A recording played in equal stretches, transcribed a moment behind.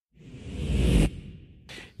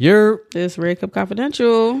It's Red Cup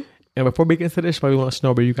Confidential. And before we get into this show, we want to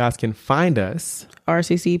know where you guys can find us.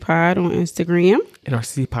 RCC Pod on Instagram. And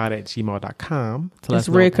rccpod@gmail.com. It's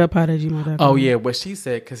redcuppod@gmail.com. Oh, yeah. What she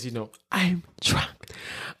said, because, I'm drunk.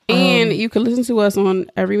 And you can listen to us on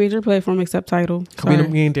every major platform except Tidal.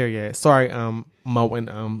 We ain't there yet. Sorry, Mo and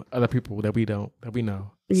other people that we know.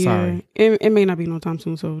 Yeah. Sorry. It may not be no time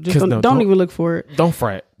soon, so just don't even look for it. Don't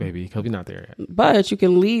fret, baby, because we're not there yet. But you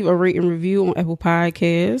can leave a rate and review on Apple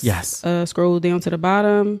Podcasts. Yes. Scroll down to the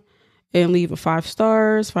bottom and leave a 5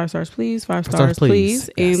 stars. 5 stars, please. 5 stars, please.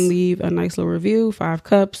 Yes. And leave a nice little review. 5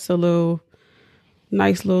 cups, a little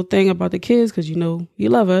nice little thing about the kids because you know you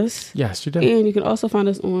love us. Yes, you do. And you can also find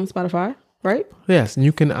us on Spotify, right? Yes, and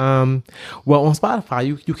you can on Spotify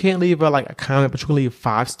you can't leave a comment, but you can leave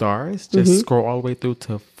 5 stars. Just scroll all the way through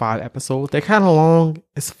to 5 episodes. They're kind of long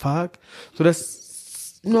as fuck, so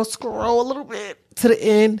just scroll a little bit to the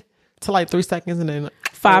end to 3 seconds, and then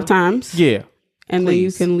 5 times. Yeah, and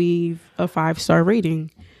please. then you can leave a 5-star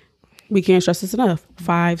rating. We can't stress this enough.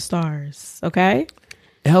 5 stars, okay?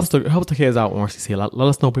 It helps the kids out on RCC. Let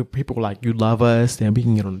us know people like you love us, and we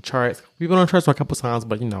can get on the charts. We've been on the charts for a couple times,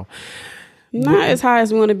 but not as high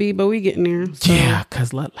as we want to be, but we getting there. So. Yeah,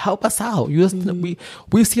 because help us out. You listen,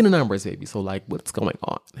 we see the numbers, baby. So what's going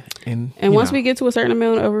on? And once we get to a certain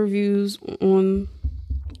amount of reviews on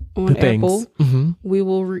Apple, we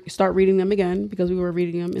will start reading them again because we were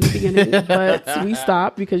reading them in the beginning, but we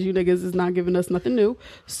stopped because you niggas is not giving us nothing new.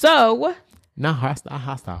 So. Not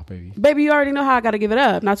hostile, baby. Baby, you already know how I got to give it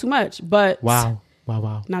up. Not too much, but wow.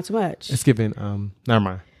 Not too much. It's giving. Never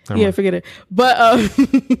mind. Forget it. But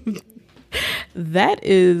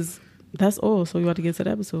that's all. So we about to get to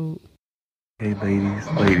the episode. Hey, ladies,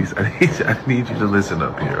 I need you to listen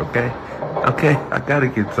up here, okay? Okay, I gotta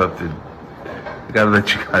get something. I gotta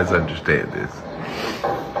let you guys understand this.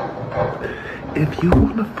 If you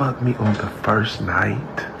wanna fuck me on the first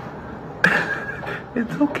night,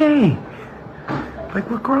 it's okay.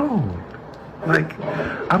 We're grown.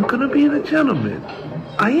 I'm gonna be a gentleman.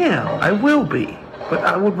 I am. I will be. But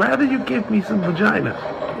I would rather you give me some vagina.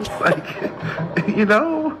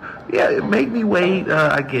 Yeah, make me wait.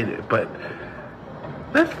 I get it. But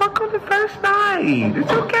let's fuck on the first night. It's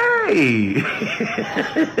okay.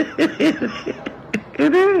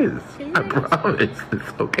 It is. I promise.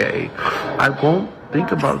 It's okay. I won't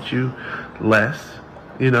think about you less.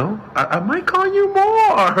 I might call you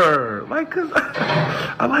more. Cause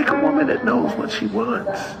I like a woman that knows what she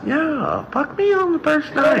wants. Yeah, fuck me on the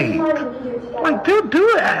first night.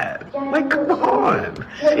 Do that. Come on.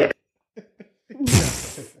 Shit. What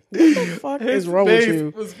the fuck is wrong with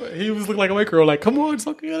you? He was looking like a white girl. Come on,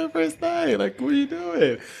 fuck me on the first night. What are you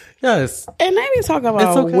doing? Yes. And they be talking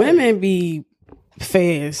about women be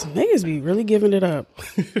fast. Niggas be really giving it up.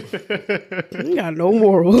 You got no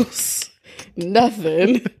morals.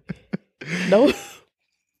 Nothing. No.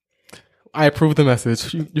 I approve the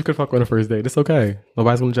message. You can fuck on the first date. It's okay.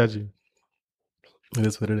 Nobody's gonna judge you. It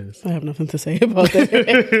is what it is. I have nothing to say about that.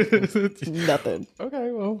 Nothing.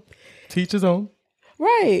 Okay, well, teach his own.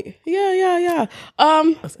 Right. Yeah.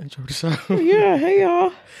 Let's intro the show. Yeah. Hey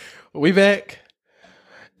y'all. We back.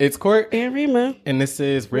 It's Court and Rima, and this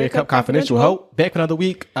is Red Cup Confidential. Hope back for another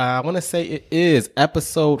week. I want to say it is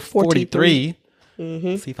episode 43.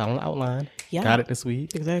 See if I don't outline. Yeah. Got it this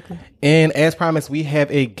week. Exactly. And as promised, we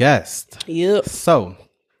have a guest. Yep. So,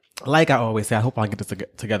 like I always say, I hope I get this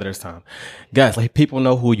together this time. Guys, let people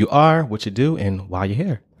know who you are, what you do, and why you're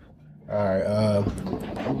here. All right.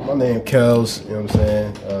 My name Kels, you know what I'm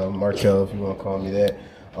saying? Markel, if you want to call me that.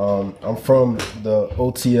 I'm from the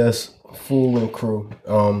OTS Fool and Crew.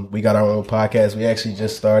 We got our own podcast. We actually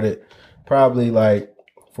just started probably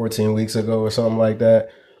 14 weeks ago or something like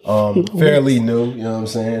that. Fairly new, you know what I'm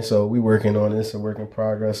saying? So we working on this, a work in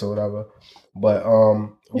progress or whatever. But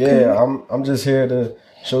yeah, I'm just here to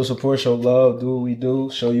show support, show love, do what we do,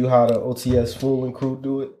 show you how the OTS Fool and Crew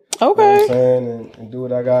do it. Okay. You know what I'm saying? And do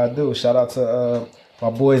what I gotta do. Shout out to my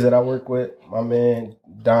boys that I work with, my man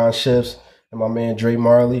Don Shifts and my man Dre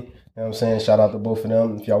Marley. You know what I'm saying? Shout out to both of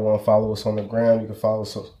them. If y'all want to follow us on the gram, you can follow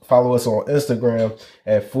us on Instagram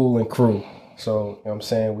at Fool and Crew. So, you know what I'm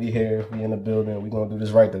saying? We here, we in the building, we gonna do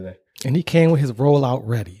this right today. And he came with his rollout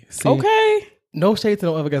ready. See, okay. No shade to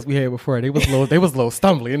no other guests we had before. They was a little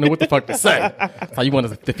stumbly. They didn't know what the fuck to say. So you want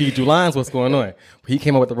us to feed you lines, what's going on? But he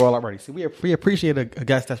came up with the rollout ready. See, we appreciate a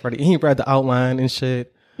guest that's ready. He read the outline and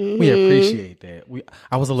shit. Mm-hmm. We appreciate that.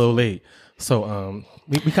 I was a little late. So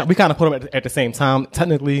we kind of put him at the same time.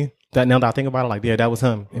 Technically, now that I think about it, yeah, that was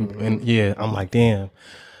him. And yeah, I'm like, damn.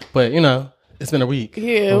 But it's been a week.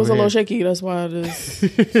 Yeah, it was a little shaky. That's why I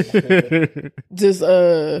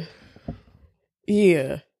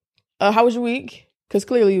yeah. How was your week? Because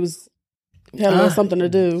clearly you had a little something to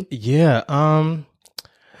do. Yeah.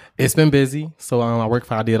 It's been busy. So I work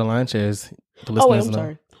for Idea to Lunch as the listeners I'm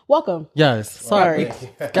sorry. Welcome. Yes. Sorry.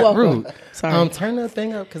 Got Welcome. rude. Sorry. Turn the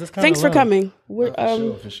thing up because it's kind of Thanks for coming.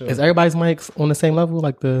 For sure. Is everybody's mics on the same level,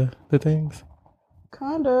 like the things?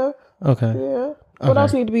 Kind of. Okay. Yeah. What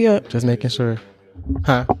else need to be up? Just making sure.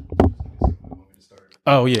 Huh?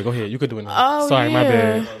 Oh yeah, go ahead. You could do it now. Oh, sorry, my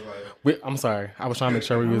yeah. bad. I'm sorry. I was trying to make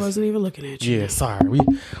sure we I was. wasn't even looking at you. Yeah, sorry. We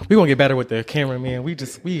gonna get better with the camera, man. We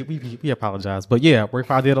apologize, but yeah, work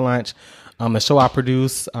for Idea to Lunch. The show I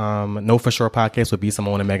produce, Know For Sure podcast with B.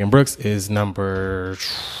 Simone and Megan Brooks is number.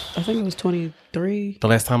 I think it was 23. The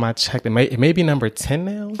last time I checked, it may be number 10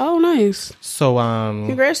 now. Oh, nice. So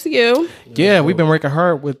Congrats to you. yeah, we've been working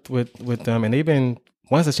hard with them, and they've been.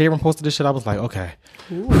 Once the Sharon posted this shit, I was like, okay,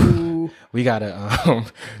 Ooh. we gotta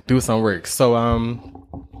do some work. So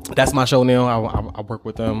that's my show now. I work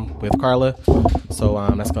with Carla.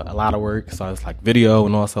 So that's a lot of work. So it's like video,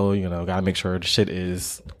 and also gotta make sure the shit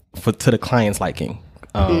is to the client's liking.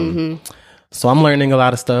 So I'm learning a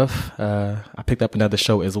lot of stuff. I picked up another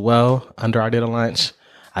show as well under Idea to Lunch.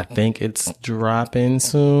 I think it's dropping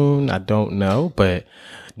soon. I don't know, but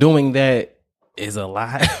doing that is a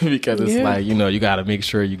lot because it's like, you got to make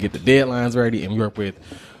sure you get the deadlines ready, and you work with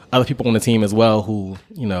other people on the team as well who,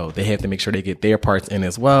 they have to make sure they get their parts in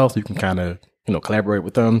as well. So you can kind of, collaborate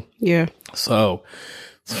with them. Yeah. So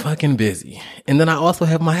it's fucking busy. And then I also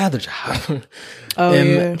have my other job.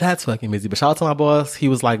 That's fucking busy. But shout out to my boss. He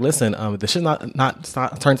was like, listen, if the shit not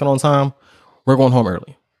turns on time, we're going home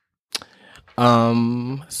early.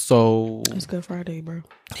 So it's Good Friday, bro.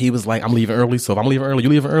 He was like, I'm leaving early. So if I'm leaving early, you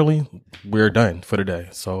leaving early, we're done for the day.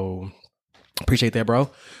 So appreciate that, bro.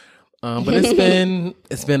 But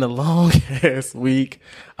it's been a long ass week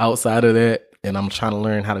outside of that. And I'm trying to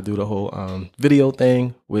learn how to do the whole video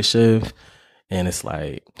thing with Shiv. And it's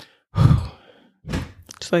like,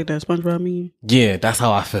 just like that SpongeBob meme. Yeah, that's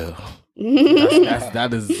how I feel.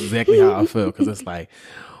 That is exactly how I feel. Because it's like,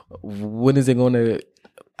 when is it going to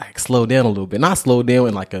like slow down a little bit? Not slow down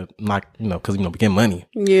in like because we get money.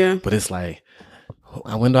 Yeah. But it's like,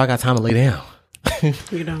 when do I got time to lay down?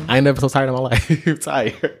 You know, I ain't never so tired in my life.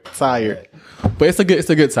 tired. But it's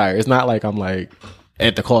a good tired. It's not like I'm like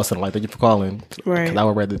at the call center like, thank you for calling. Right.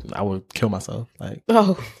 Because I would kill myself. Like,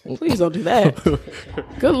 oh, please don't do that.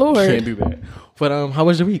 Good Lord. Can't do that. But how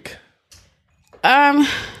was your week? I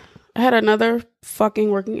had another fucking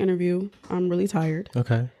working interview. I'm really tired.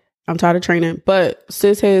 Okay. I'm tired of training, but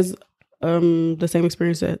sis has the same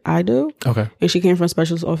experience that I do. Okay. And she came from a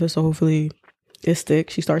specialist office, so hopefully it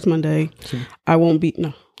sticks. She starts Monday. I won't be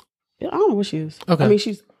I don't know what she is. Okay. I mean,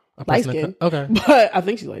 she's light skinned. Okay. But I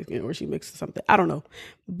think she's light skinned or she mixed something. I don't know.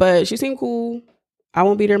 But she seemed cool. I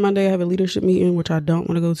won't be there Monday. I have a leadership meeting, which I don't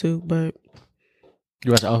want to go to, but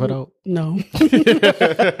you watch the outfit out? No.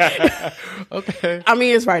 Okay. I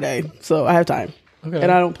mean, it's Friday, so I have time. Okay.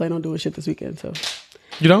 And I don't plan on doing shit this weekend, so.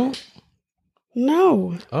 You don't?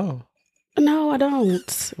 No. Oh. No, I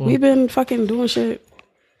don't. We've been fucking doing shit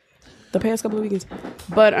the past couple of weekends.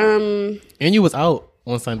 But and you was out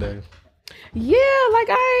on Sunday. Yeah, like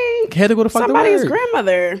I had to go to somebody's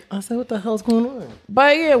grandmother. I said, what the hell's going on?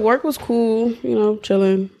 But yeah, work was cool,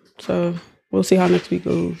 chilling. So we'll see how next week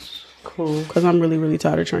goes. Cool. Because I'm really, really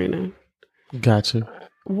tired of training. Gotcha.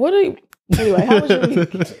 Anyway, how was your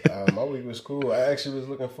week? My week was cool. I actually was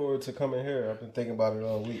looking forward to coming here. I've been thinking about it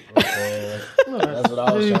all week. That's what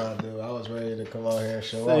I was trying to do. I was ready to come out here and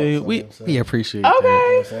show out. We appreciate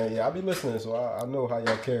that. Okay. Yeah, I'll be listening, so I know how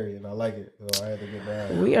y'all carry, and I like it. So I had to get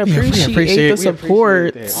down. We appreciate the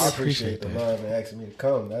support. I appreciate the love and asking me to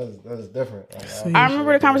come. That's different. I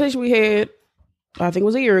remember the conversation we had, I think it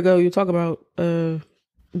was a year ago. You talk about doing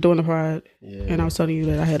the pod, and I was telling you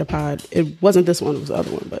that I had a pod. It wasn't this one; it was the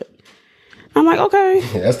other one, but. I'm like, okay.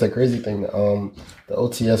 Yeah, that's the crazy thing. The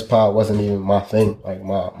OTS pod wasn't even my thing. Like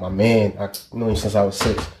my man, I knew him since I was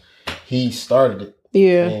 6. He started it.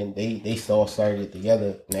 Yeah. And they all started it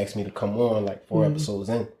together and asked me to come on like 4 episodes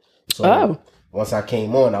in. So once I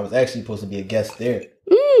came on, I was actually supposed to be a guest there.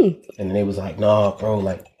 And then they was like, nah, bro,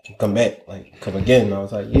 like come back, like come again. And I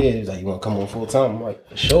was like, yeah. He was like, you want to come on full time? I'm like,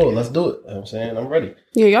 sure, let's do it. You know what I'm saying? I'm ready.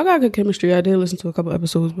 Yeah, y'all got good chemistry. I did listen to a couple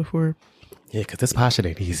episodes before. Yeah, because this pod shit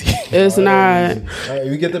ain't easy. It's not.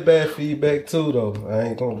 We get the bad feedback too, though. I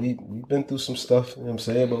ain't gonna. We've been through some stuff. You know what I'm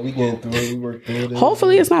saying, but we getting through it. We work through it.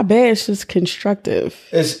 Hopefully, it's not bad. It's just constructive.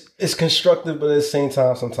 It's constructive, but at the same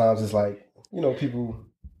time, sometimes it's like people.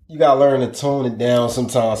 You gotta learn to tone it down.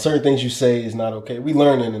 Sometimes certain things you say is not okay. We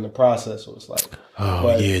learning in the process, so it's like.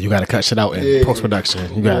 You gotta cut shit out in post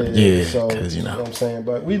production. You got so, you know what I'm saying.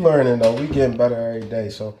 But we learning though. We getting better every day.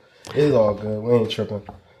 So. It's all good. We ain't tripping.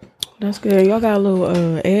 That's good. Y'all got a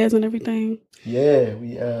little ads and everything. Yeah,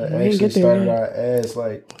 we actually started our ads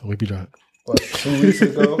like we be drunk. What, 2 weeks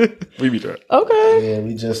ago? We be drunk. Okay. Yeah,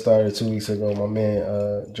 we just started 2 weeks ago. My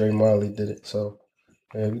man Dre Marley did it. So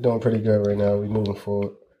yeah, we doing pretty good right now. We moving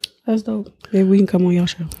forward. That's dope. Maybe we can come on y'all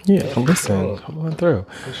show. Yeah, listen, come on through.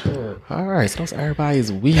 For sure. All right, so that's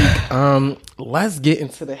everybody's week. Let's get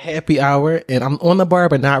into the happy hour, and I'm on the bar,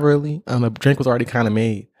 but not really. The drink was already kind of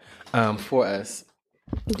made for us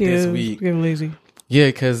this week. Getting lazy. Yeah,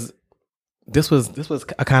 because this was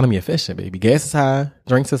economy efficient, baby. Gas is high,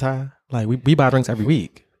 drinks is high. Like we buy drinks every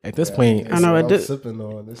week. At this point, I know I'm sipping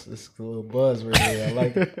on this. This a little buzz right here. I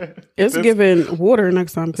like it. It's giving water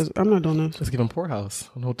next time because I'm not doing this. Let's give him Poorhouse.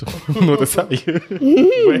 I don't know what to tell you.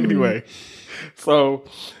 But anyway, so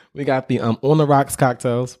we got the On the Rocks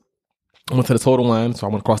cocktails. I went to the Total Wine, so I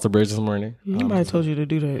went across the bridge this morning. Nobody told you to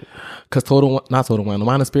do that. Because not Total Wine. The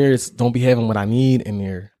Wine and Spirits don't be having what I need in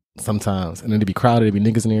there sometimes. And then they be crowded. They be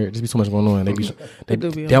niggas in there. Just be so much going on. They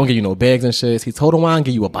don't give you no bags and shit. See, Total Wine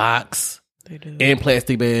give you a box. They do. And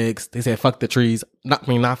plastic bags. They said fuck the trees. Not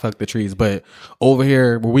fuck the trees, but over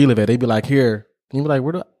here where we live at, they be like, here. And you be like,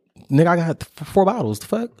 nigga, I got 4 bottles. The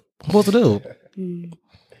fuck? What I'm supposed to do?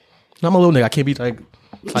 I'm a little nigga. I can't be like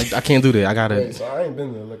I can't do that. I gotta. Wait, so I ain't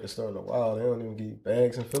been to the liquor store in a while. They don't even give you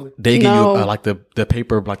bags in Philly. They give you like the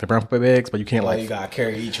paper, like the brown paper bags, but you can't you gotta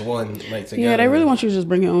carry each one like together. Yeah, they really want you to just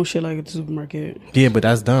bring your own shit like at the supermarket. Yeah, but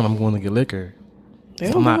that's dumb. I'm going to get liquor.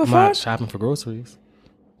 I'm not shopping for groceries.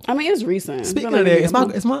 I mean, it's recent. Speaking of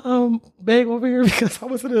that, is my bag over here because I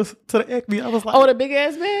was to the Acme. I was like, oh, the big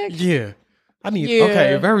ass bag. Yeah, I need. Yeah.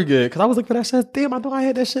 Okay, very good. Because I was looking for that shit. Damn, I know I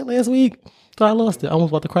had that shit last week. So I lost it. I almost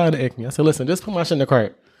about to cry in the Acme. I said, listen, just put my shit in the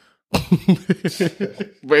cart.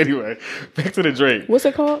 But anyway, back to the drink. What's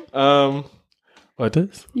it called? What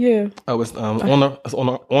this? Yeah. Oh, it's on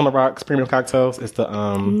the Rocks premium cocktails. It's the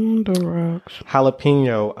On the Rocks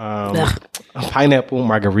jalapeno pineapple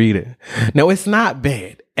margarita. No, it's not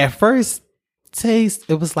bad. At first taste,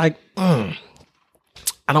 it was like, I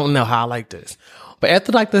don't know how I like this. But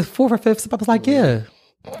after like the 4th or 5th sip, I was like, yeah.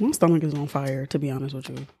 My stomach is on fire, to be honest with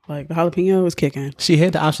you. Like, the jalapeno is kicking. She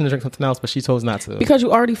had the option to drink something else, but she chose not to. Because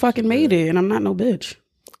you already fucking made it, and I'm not no bitch.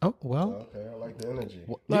 Oh, well. Okay, I like the energy.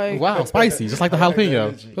 Wow, spicy, just like the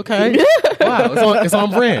jalapeno. Okay. Wow, it's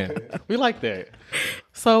on brand. We like that.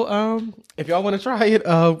 So, if y'all want to try it,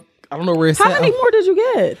 I don't know where it's at. How many more did you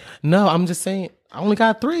get? No, I'm just saying, I only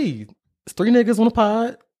got 3. It's 3 niggas on the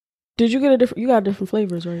pod. Did you get you got different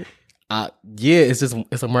flavors, right? Yeah, it's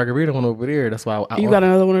a margarita one over there. That's why you got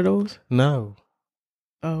another one of those? No.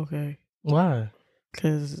 Oh, okay. Why?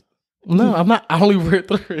 Because no, I'm not. I only read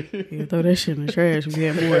 3. You throw that shit in the trash. We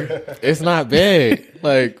get more. It's not bad.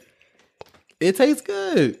 Like, it tastes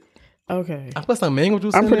good. Okay. I put some mango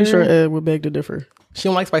juice. I'm pretty sure Ed would beg to differ. She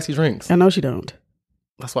don't like spicy drinks. I know she don't.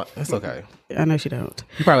 That's why it's okay. I know she don't.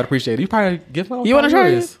 You probably would appreciate it. You probably give her. You want to try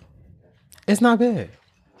it? It's not bad.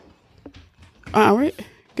 All right.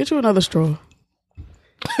 Get you another straw.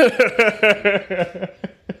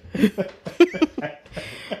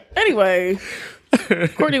 Anyway,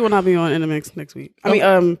 Courtney will not be on In the Mix next week. I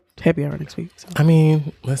mean, happy hour next week. So. I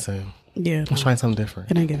mean, listen. Yeah. I'm trying something different.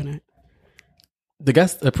 It ain't giving it. The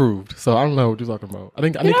guest approved, so I don't know what you're talking about. I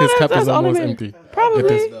think his cup is almost empty.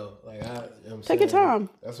 Probably. Take your time.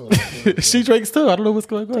 That's what she drinks too. I don't know what's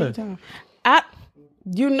going on. Take your time.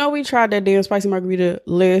 We tried that damn spicy margarita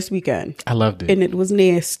last weekend. I loved it. And it was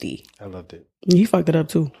nasty. I loved it. He fucked it up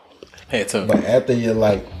too. Hey, too. But after your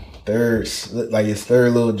like it's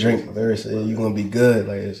third little drink, you're gonna be good.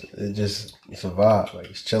 Like it's a vibe. Like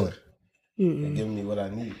it's chilling. It's giving me what I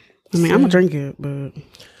need. I mean, I'm gonna drink it, but I'm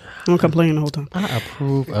gonna complain the whole time. I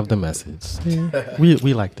approve of the message. Yeah.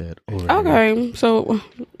 We like that. Okay, so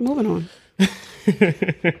moving on.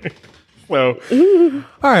 Well,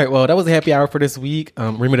 all right. Well, that was a happy hour for this week.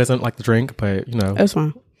 Rima doesn't like to drink, but that's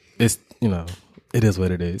fine. It's it is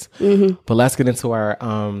what it is. Mm-hmm. But let's get into our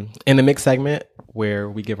In the Mix segment where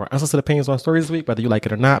we give our unsolicited opinions on stories this week, whether you like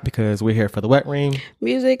it or not, because we're here for the wet ream,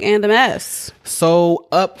 music, and the mess. So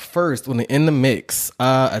up first, when In the Mix,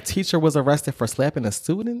 a teacher was arrested for slapping a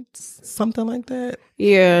student, something like that.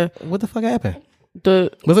 Yeah. What the fuck happened?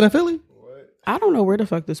 Was it in Philly? I don't know where the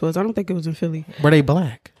fuck this was. I don't think it was in Philly. Were they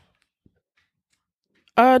black?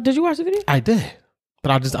 Did you watch the video? I did,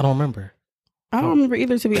 but I don't remember. I don't remember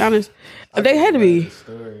either, to be honest. They had to be.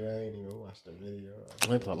 I ain't even watched the video.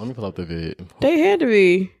 Let me pull up the video. They had to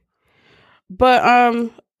be.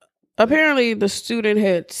 But apparently the student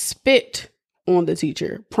had spit on the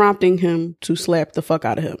teacher, prompting him to slap the fuck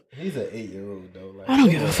out of him. He's an 8-year-old though. Like, I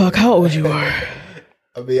don't give a fuck how old you are.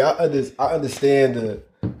 I mean, I understand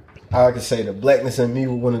I could say the blackness in me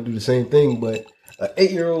would want to do the same thing, but an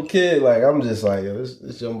 8-year-old kid, like I'm just like, yo,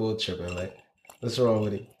 this young boy tripping. Like, what's wrong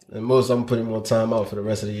with him? And most I'm putting him on time out for the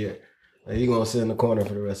rest of the year. Like, he gonna sit in the corner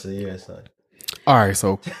for the rest of the year, son. All right,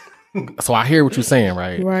 so I hear what you're saying,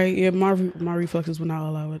 right? Right. Yeah, my reflexes would not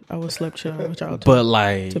allow it. I would slap shit out of a child. But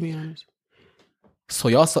like, to be honest. So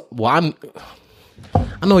y'all saw,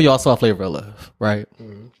 I know y'all saw Flavor of Love, right?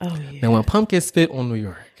 Mm-hmm. Oh yeah. Now when Pumpkin spit on New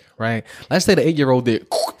York, right? Let's say the 8-year-old did,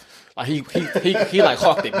 like he like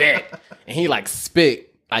hawked it back, and he like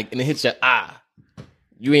spit, like, and it hit your eye.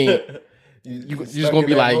 You ain't, you just gonna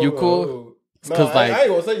be like, you cool? Because like, I ain't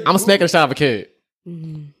gonna say I'm smacking the shot of a kid.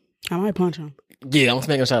 I might punch him. Yeah, I'm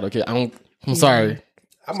smacking the shot of a kid. I'm sorry.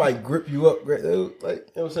 I might grip you up, like, you know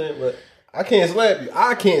what I'm saying? But I can't slap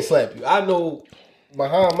you. I know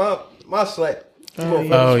behind my slap.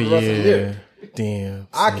 Oh yeah. Damn.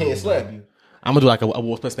 I can't slap you. I'm gonna do like a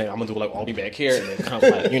wolf split smack. I'm gonna do like all be back here and then come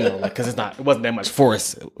like, you know, like, cause it wasn't that much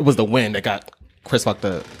force. It was the wind that got Chris fucked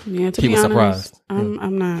up. Yeah, to he be was honest, surprised.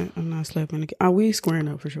 I'm not slapping. We squaring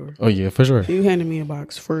up for sure. Oh yeah, for sure. You handed me a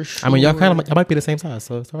box for sure. I mean, y'all might be the same size,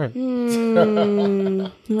 so it's alright.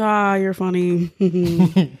 You're funny.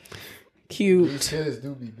 Cute. These kids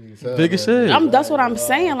do be big as shit. That's what I'm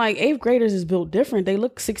saying. Like 8th graders is built different. They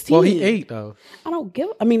look 16. Well, he 8 though. Not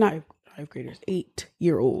 8th graders,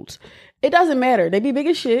 8-year-olds. It doesn't matter. They be big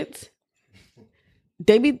as shit.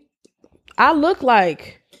 I look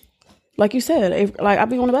like you said, like I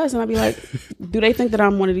be on the bus and I be like, do they think that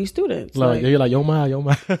I'm one of these students? Like you're like, yo ma. I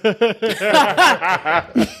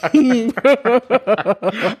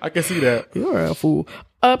can see that. You're a fool.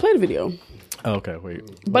 Play the video. Okay, wait.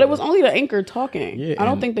 But it was only the anchor talking. Yeah, I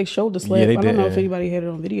don't think they showed the slap. Yeah, I don't know if anybody had it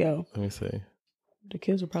on video. Let me see. The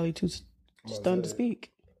kids were probably too stunned to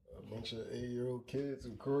speak. A bunch of 8-year-old kids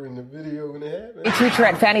recording the video when it happened. A teacher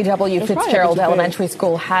at Fannie W. Fitzgerald Elementary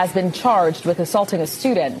School has been charged with assaulting a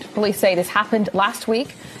student. Police say this happened last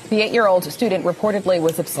week. The 8-year-old student reportedly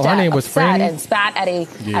was upset and spat at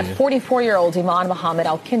 44-year-old Iman Mohammed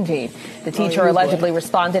Al-Kindi. The teacher allegedly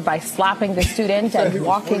responded by slapping the student and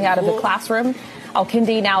walking out of the classroom.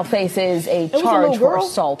 Al-Kindi now faces a charge for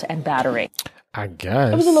assault and battery. I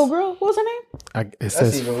guess. It was a little girl. What was her name? It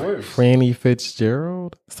says Franny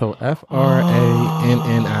Fitzgerald. So Frannie.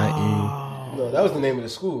 No, that was the name of the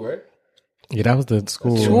school, right? Yeah, that was the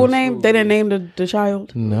school. School name? They didn't name the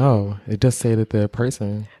child? No. It just said that the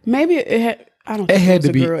person. Maybe it had. I don't. It had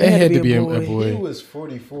to be. Girl. It had to be a boy. He was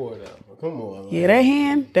 44 though. Come on. Yeah, that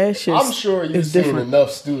hand. That shit. I'm sure you've seen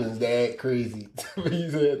enough students that act crazy.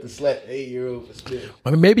 You had to slap 8-year-old for spit.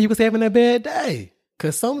 I mean, maybe he was having a bad day.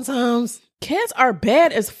 Cause sometimes kids are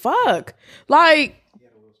bad as fuck. Like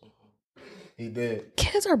he did.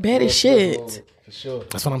 Kids are bad as shit. For sure.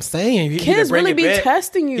 That's what I'm saying. Kids really be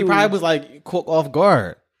testing you. He probably was like caught off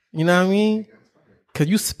guard. You know what I mean? Cause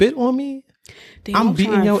you spit on me. Damn, I'm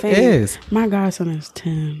beating your ass. My godson is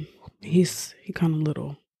 10. He kind of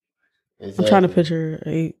little. Exactly. I'm trying to picture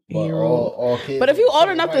an 8-year-old. But if you old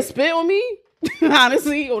enough to spit on me,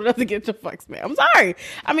 honestly, old enough to get your fucks, man. I'm sorry.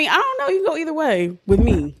 I mean, I don't know. You can go either way with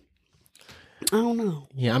me. I don't know.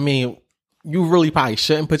 Yeah, I mean, you really probably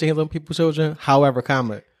shouldn't put your hands on people's children. However,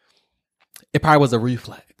 it probably was a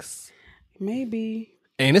reflex. Maybe.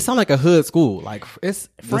 And it sounds like a hood school. Like it's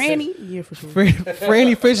Franny, yeah, for sure.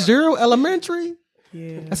 Franny Fitzgerald Elementary.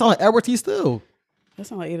 Yeah, that sounds like Edward T. Still. That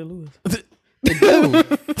sounds like Ada Lewis.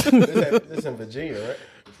 This in Virginia, right?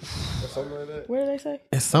 Or something like that. Where did they say?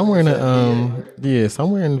 It's somewhere in the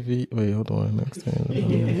somewhere in the wait, hold on. Next time.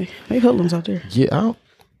 Yeah, they hoodlums out there. Yeah, I don't.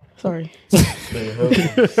 Sorry.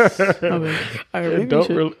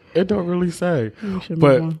 It don't really say.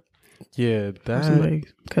 But yeah, that somebody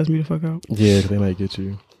cuss me the fuck out. Yeah, they might get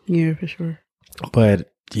you. Yeah, for sure.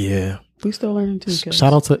 But yeah, we still learning too.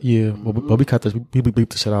 Shout out to but we cut this. We bleep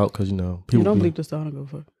the shit out because you know people. You don't bleep the stuff. I don't go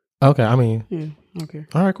fuck. Okay, I mean, yeah, okay.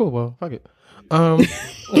 All right, cool. Well, fuck it. I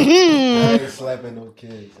ain't slapping no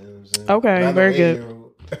kids. You know what I'm saying? Okay, very good.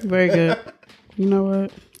 Very good. You know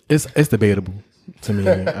what? It's debatable to me.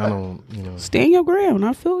 I don't, stand your ground.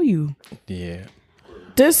 I feel you. Yeah.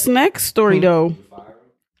 This next story though,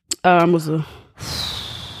 was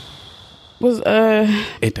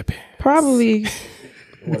it depends. Probably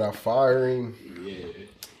without firing.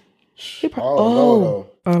 He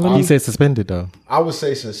he said suspended though. I would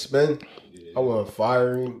say suspend. I wouldn't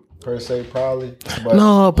firing per se, probably. But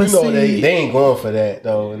no, but they ain't going for that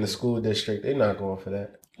though. In the school district, they're not going for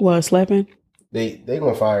that. What, slapping? They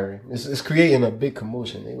gonna fire him. It's creating a big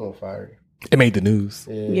commotion. They gonna fire him. It made the news.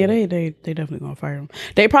 Yeah, they definitely gonna fire him.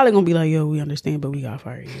 They probably gonna be like, "Yo, we understand, but we gotta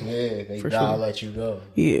fire you." Yeah, they gotta let you go.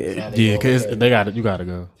 Yeah, because you gotta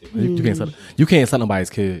go. You can't set nobody's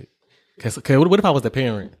kid. Okay, what if I was the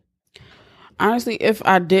parent? Honestly, if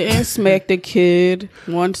I didn't smack the kid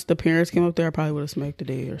once the parents came up there, I probably would have smacked the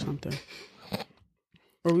dad or something.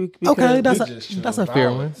 Or that's a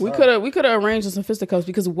fair one. We could have arranged some fisticuffs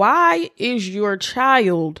because why is your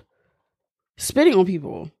child spitting on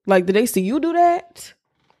people? Like, did they see you do that?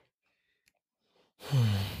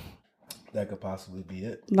 That could possibly be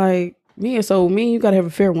it. Like me and you gotta have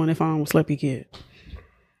a fair one if I don't slap your kid.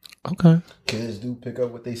 Okay. Kids do pick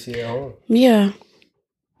up what they see at home. Yeah.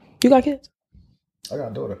 You got kids? I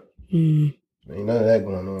got a daughter. Ain't none of that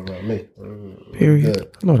going on around me. Period.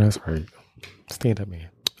 Good. No, that's right. Stand up, man.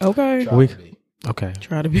 Okay. Okay.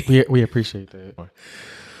 Try to be. We appreciate that.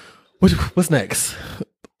 What's next?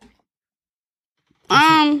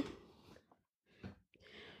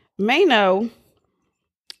 Mano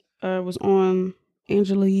was on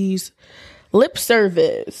Angela's lip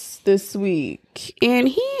service this week, and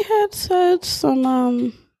he had said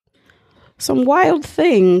some wild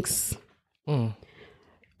things. I'm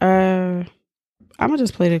gonna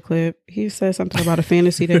just play the clip. He said something about a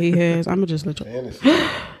fantasy that he has. I'm gonna just let you.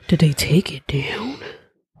 Did they take it down?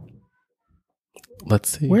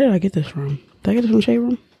 Let's see. Where did I get this from? Did I get it from the Shade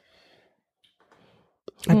Room?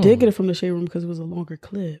 I did get it from the Shade Room because it was a longer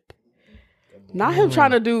clip. Not him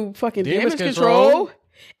trying to do fucking damage control.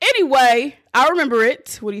 Anyway, I remember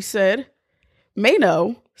it. What he said.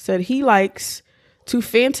 Mano said he likes to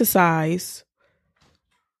fantasize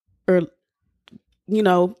or,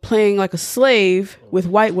 playing like a slave with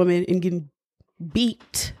white women and getting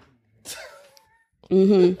beat.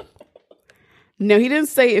 No, he didn't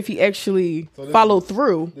say if he actually followed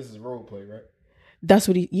through. This is role play, right? That's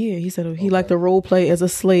what he said he liked to role play as a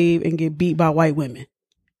slave and get beat by white women.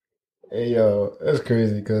 Hey, yo, that's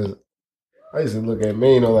crazy because I used to look at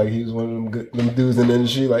Mano like he was one of them dudes in the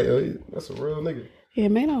industry. Like, yo, that's a real nigga. Yeah,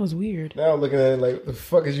 Mano was weird. Now I'm looking at it like, what the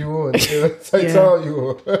fuck is you on? What time you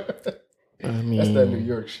on? That's that New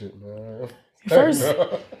York shit, man.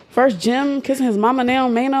 First Jim kissing his mama. Now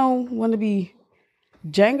Mano want to be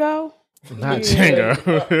Django. Not Django.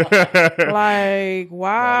 Like,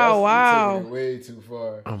 wow. Taking it way too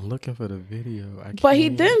far. I'm looking for the video. But he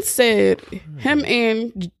then said him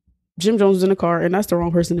and Jim Jones was in the car, and that's the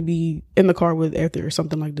wrong person to be in the car with after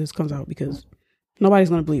something like this comes out because nobody's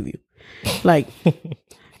going to believe you. Like,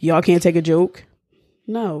 y'all can't take a joke.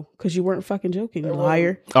 No, because you weren't fucking joking, you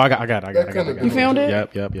liar. Oh, I got it. You found it?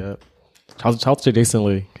 Yep. Shout to Jason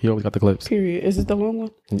Lee. He always got the clips. Period. Is it the long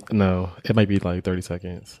one? No, it might be like 30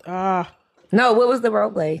 seconds. No, what was the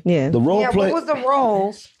role play? Yeah. The role play. What was the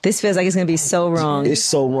role? This feels like it's going to be so wrong. It's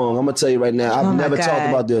so wrong. I'm going to tell you right now. I've never talked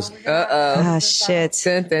about this. Ah, shit.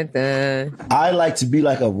 Dun, dun, dun. I like to be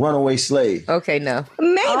like a runaway slave. Okay, no.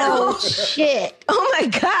 Mano, shit. Oh, my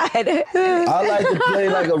God. I like to play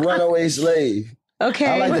like a runaway slave. Okay.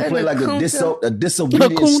 I like to play like a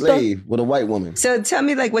disobedient slave with a white woman. So tell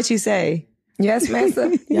me like what you say. Yes,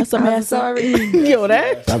 massa. Yes, I'm sorry. Yo,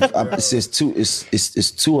 that.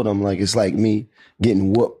 It's two of them. Like it's like me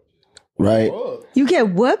getting whooped, right? You get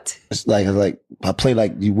whooped? It's like I play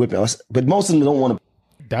like you whipping, but most of them don't want to.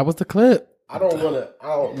 That was the clip. I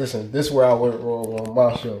don't listen. This is where I went wrong on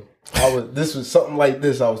my show. This was something like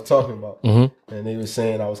this I was talking about, and they were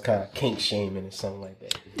saying I was kind of kink shaming or something like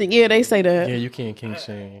that. Yeah, they say that. Yeah, you can't kink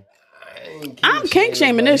shame. I'm kink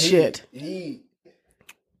shaming this shit. He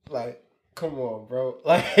like. Come on, bro.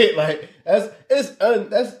 Like that's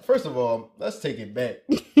first of all, let's take it back.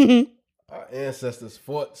 Our ancestors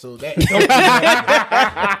fought so that what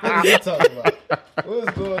are you talking about?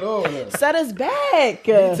 What's going on here? Set us back.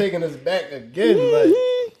 You taking us back again. Like,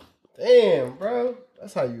 damn, bro.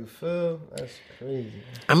 That's how you feel? That's crazy.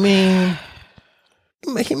 I mean,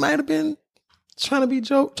 he might have been trying to be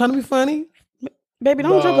funny. Baby,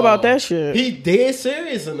 don't joke about that shit. He dead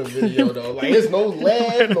serious in the video though. Like there's no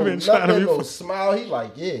laugh, no nothing, no smile. He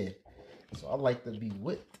like, yeah. So I like to be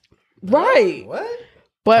whipped. Right. What?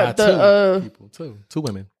 But two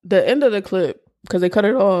women. The end of the clip, because they cut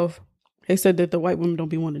it off, they said that the white women don't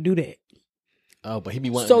be wanting to do that. Oh, but he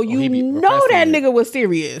be wanting. So you know that nigga was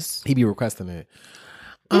serious. He be requesting it.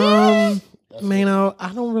 Mano,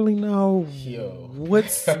 I don't really know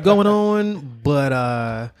what's going on, but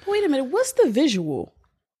wait a minute, what's the visual?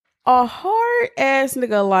 A hard ass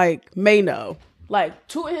nigga like Mano, like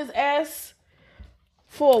tooting his ass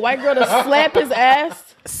for a white girl to slap his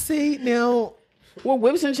ass. See now, with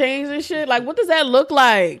whips and chains and shit. Like, what does that look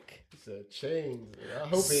like? It's a chains. I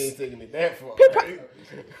hope he ain't taking it that far.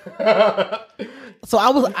 So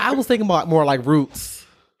I was thinking about more like Roots.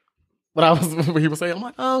 When he was saying, I'm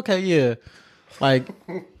like, oh, okay, yeah. Like,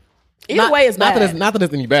 either way is bad. Not that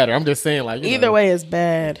it's any better. I'm just saying, like, either way is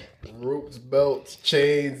bad. Ropes, belts,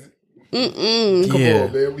 chains. Come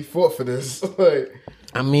on, man. We fought for this. Like,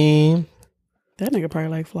 I mean, that nigga probably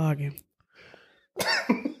like flogging.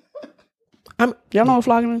 Y'all know what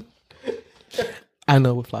flogging is? I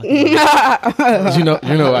know what flogging is. you know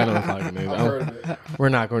I know what flogging is. We're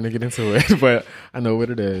not going to get into it, but I know what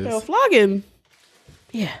it is. Yo, flogging.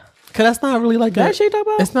 Yeah. Cause that's not really like that shit talk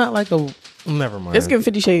about? It's not like a. Never mind. It's giving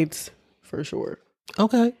 50 Shades for sure.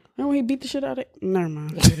 Okay. Remember when he beat the shit out of it? Never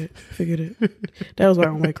mind. Figured it. That was my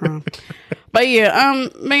own way crime. But yeah,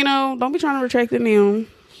 Mano, don't be trying to retract it now.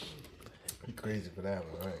 He crazy for that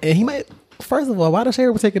one, right? And he might. First of all, why the Shade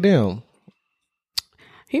would take it down?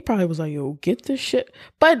 He probably was like, "Yo, get this shit."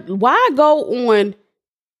 But why go on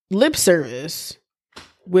lip service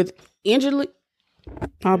with Angela?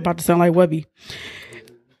 I'm about to sound like Webby.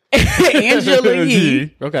 Angela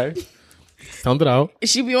Yee. Okay. Sound it out.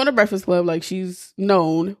 She be on the Breakfast Club like she's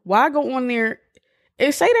known. Why go on there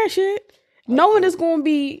and say that shit, knowing it's going to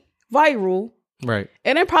be viral, right?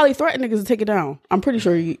 And then probably threaten niggas to take it down. I'm pretty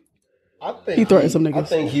sure he threatened some niggas. I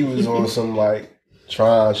think he was on some like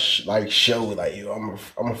trying show like, yo,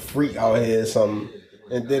 I'm a freak out here or something,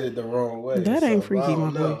 and did it the wrong way. That ain't freaky, my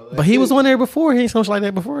boy. But he was on there before. He ain't something like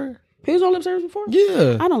that before. He was on lip service before.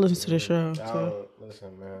 Yeah, I don't listen to this show. So.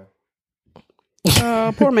 Listen, man.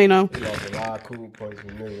 Poor Mano. He lost a lot of cool points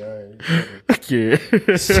with me. Yeah.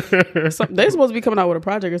 They supposed to be coming out with a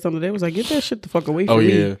project or something. They was like, get that shit the fuck away from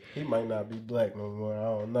me. Yeah. He might not be black no more. I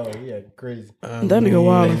don't know. He acting crazy. That nigga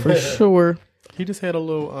wild for sure. He just had a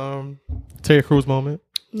little Terry Crews moment.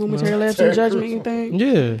 Momentary lapse in judgment, you think? Yeah.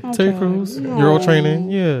 Okay. Terry Crews. Euro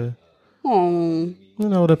training. Yeah. Oh. You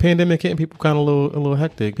know, the pandemic getting people kind of a little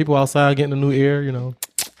hectic. People outside getting the new air, you know.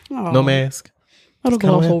 No mask. That'll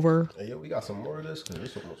gloss over. Hey, yo, we got some more of this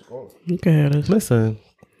because this almost gone. Okay, listen.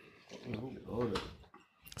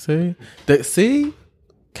 See?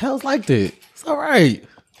 Kel's liked it. It's all right.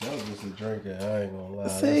 That was just a drinker. I ain't gonna lie.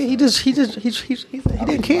 See, he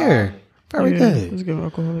didn't care. Very good. He's a good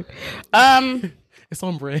alcoholic. It's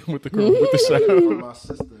on brand with the girl with the show. My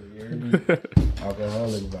sister,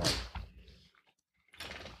 alcoholic vibe.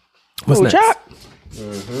 What's next? Chop.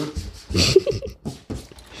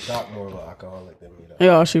 Chop more of an alcoholic than me, though.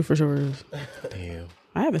 Yeah, she for sure is. Damn.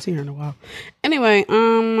 I haven't seen her in a while. Anyway,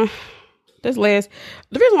 the reason why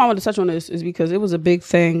I wanted to touch on this is because it was a big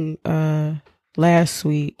thing last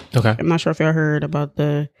week. Okay. I'm not sure if y'all heard about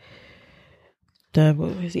the what,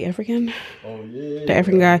 is he African? Oh yeah. The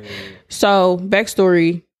African guy. So,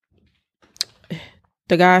 backstory,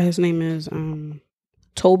 the guy, his name is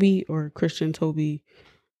Toby or Christian Toby.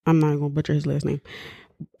 I'm not gonna butcher his last name.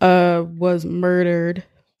 Was murdered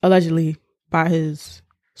allegedly by his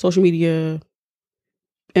social media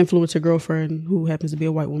influencer girlfriend, who happens to be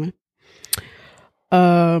a white woman.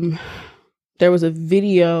 There was a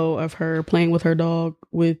video of her playing with her dog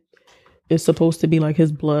with it's supposed to be like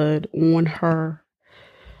his blood on her.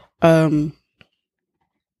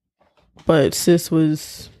 But sis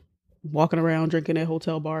was walking around drinking at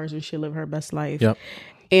hotel bars and shit, living her best life. Yep.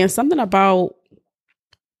 And something about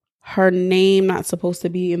her name not supposed to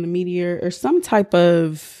be in the media or some type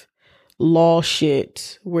of law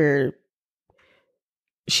shit where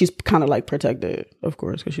she's kind of like protected, of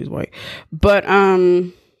course, because she's white. But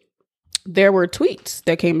there were tweets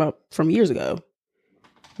that came up from years ago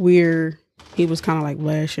where he was kind of like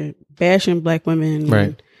bashing black women,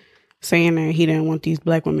 right? Saying that he didn't want these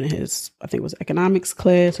black women in his, I think it was economics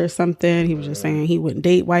class or something. He was just saying he wouldn't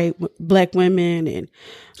date black women and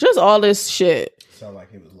just all this shit. Sound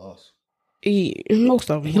like he was lost. Most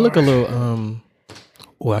of them. He looked a little.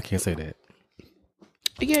 Oh, I can't say that.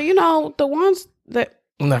 Yeah, you know the ones that.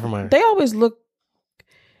 Never mind. They always look.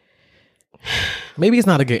 Maybe it's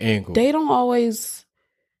not a good angle. They don't always.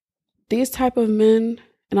 These type of men,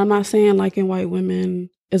 and I'm not saying liking white women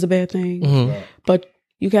is a bad thing, but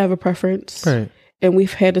you can have a preference, right? And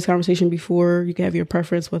we've had this conversation before. You can have your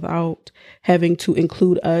preference without having to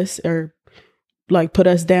include us or like put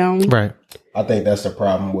us down, right? I think that's the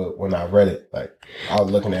problem with when I read it. Like I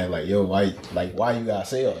was looking at it like, yo, why you gotta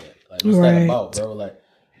say all that? Like what's that about, bro? Like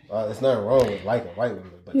there's nothing wrong with liking white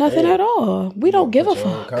women, but nothing at all. We don't give a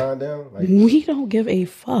fuck. Like, we don't give a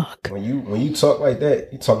fuck. When you talk like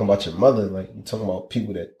that, you talking about your mother. Like you talking about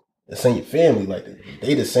people that's in your family. Like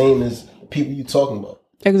they the same as the people you talking about.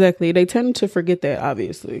 Exactly. They tend to forget that,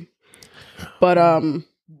 obviously. But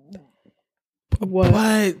what?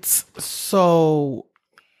 But so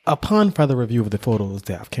upon further review of the photos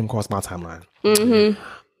that came across my timeline,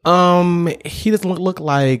 he doesn't look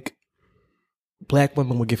like black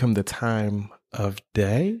women would give him the time of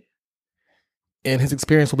day, and his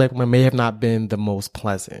experience with black women may have not been the most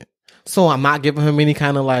pleasant. So I'm not giving him any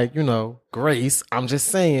kind of like, grace. I'm just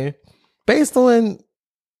saying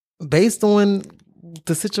based on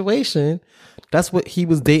the situation, that's what he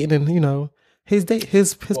was dating, and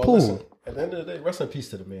his pool. Listen, at the end of the day, rest in peace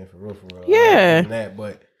to the man, for real. Yeah.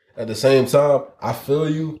 But at the same time, I feel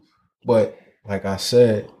you. But like I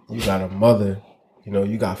said, you got a mother.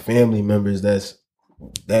 You got family members that's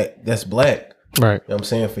black. Right. You know what I'm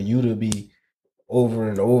saying? For you to be over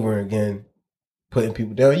and over again putting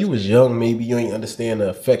people down. You was young, maybe you ain't understand the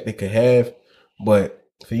effect it could have, but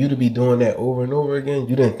for you to be doing that over and over again,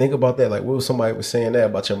 you didn't think about that. Like, what if somebody was saying that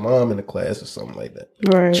about your mom in the class or something like that?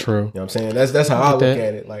 Right. True. You know what I'm saying? That's how I look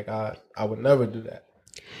at it. Like, I would never do that.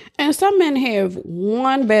 And some men have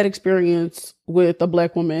one bad experience with a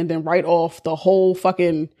black woman and then write off the whole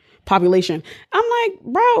fucking population. I'm like,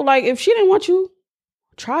 bro, like, if she didn't want you,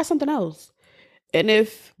 try something else. And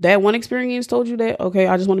if that one experience told you that, okay,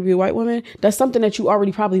 I just want to be a white woman, that's something that you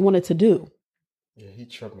already probably wanted to do. Yeah, he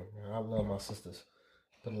tripping, man. I love my sisters.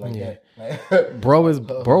 Put it like that. Bro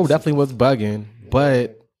definitely was bugging,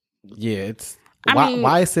 but it's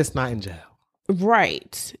why is sis not in jail?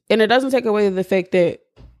 Right. And it doesn't take away the fact that,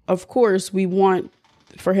 of course, we want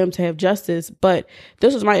for him to have justice, but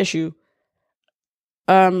this was my issue.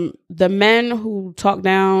 The men who talk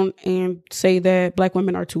down and say that black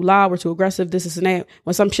women are too loud or too aggressive, this and that,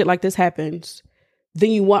 when some shit like this happens,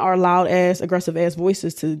 then you want our loud ass, aggressive ass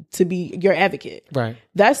voices to be your advocate. Right.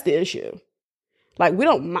 That's the issue. Like, we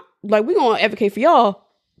gonna advocate for y'all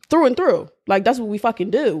through and through. Like, that's what we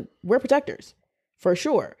fucking do. We're protectors for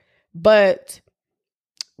sure. But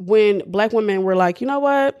when black women were like, you know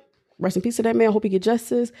what? Rest in peace to that man. Hope he get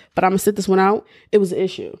justice, but I'm gonna sit this one out. It was an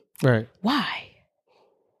issue. Right. Why?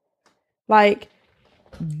 Like,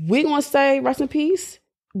 we gonna say rest in peace.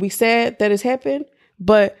 We sad that it's happened,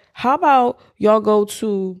 but how about y'all go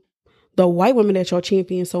to the white women that y'all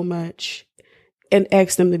champion so much and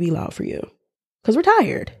ask them to be loud for you? Because we're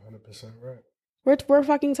tired. 100% right. We're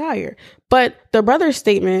fucking tired. But the brother's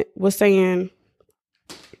statement was saying,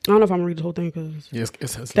 I don't know if I'm gonna read the whole thing because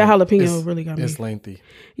that jalapeno really got me. It's lengthy.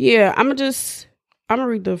 Yeah, I'm gonna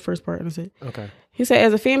read the first part and that's it. Okay. He said,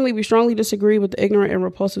 as a family, we strongly disagree with the ignorant and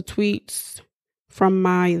repulsive tweets from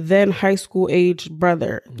my then high school age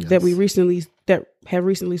brother that have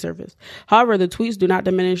recently surfaced. However, the tweets do not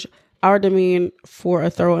diminish our demand for a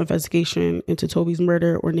thorough investigation into Toby's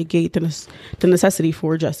murder or negate the necessity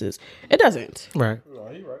for justice. It doesn't. Right. No,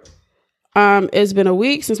 you're right. It's been a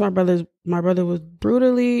week since my brother was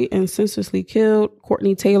brutally and senselessly killed.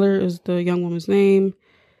 Courtney Taylor is the young woman's name.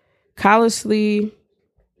 Callous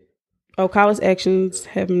actions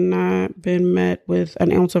have not been met with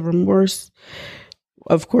an ounce of remorse.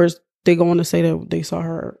 Of course, they go on to say that they saw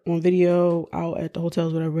her on video out at the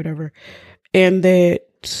hotels, whatever, and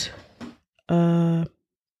that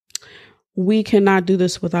we cannot do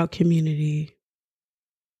this without community.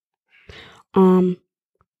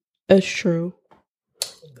 It's true.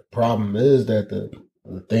 The problem is that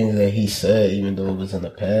the things that he said, even though it was in the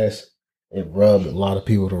past, it rubbed a lot of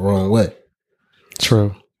people the wrong way.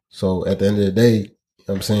 True. So at the end of the day, you know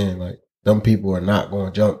what I'm saying, like, them people are not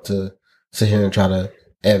going to jump to sit here and try to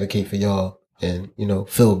advocate for y'all and,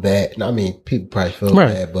 feel bad. I mean, people probably feel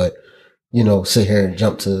bad, but, sit here and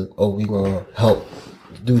jump to, oh, we going to help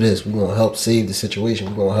do this. We're going to help save the situation.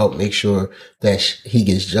 We're going to help make sure that he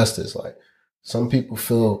gets justice. Like, some people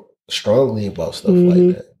feel strongly about stuff like that. You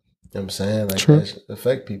know what I'm saying? Like, that should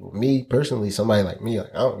affect people. Me, personally, somebody like me,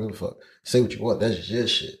 like, I don't give a fuck. Say what you want. That's just your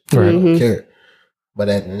shit. Right. I don't care. But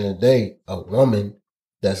at the end of the day, a woman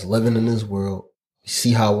that's living in this world,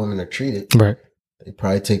 see how women are treated. Right. They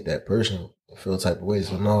probably take that personal, feel type of way.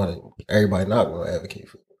 So no, everybody not going to advocate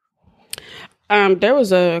for it. There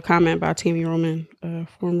was a comment by Tammy Roman, a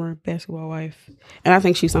former basketball wife, and I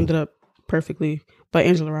think she summed it up perfectly. But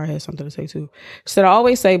Angela Rye has something to say too. She said, I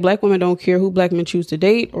always say black women don't care who black men choose to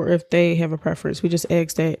date or if they have a preference. We just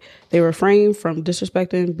ask that they refrain from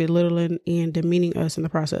disrespecting, belittling, and demeaning us in the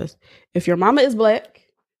process. If your mama is black,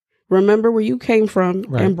 remember where you came from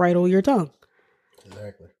and bridle your tongue.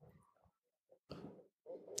 Exactly.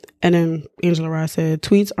 And then Angela Rye said,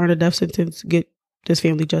 tweets aren't a death sentence. Get this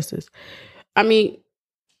family justice. I mean,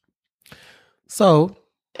 so,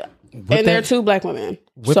 and there are two black women.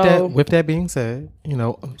 With that being said,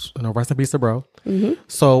 rest in peace to bro. Mm-hmm.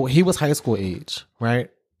 So he was high school age, right?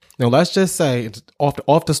 Now let's just say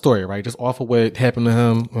off the story, right? Just off of what happened to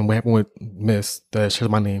him and what happened with Miss, that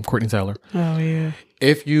shares my name, Courtney Taylor. Oh yeah.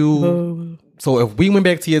 So if we went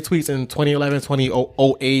back to your tweets in 2011,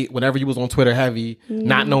 2008, whenever you was on Twitter heavy,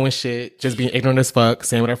 not knowing shit, just being ignorant as fuck,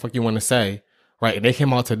 saying whatever fuck you want to say, right? And they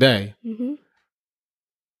came out today. Mm-hmm.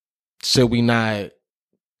 Should we not?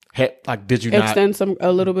 Did you extend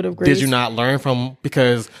a little bit of grace? Did you not learn from?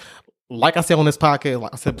 Because like I said on this podcast,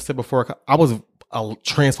 like I said before, I was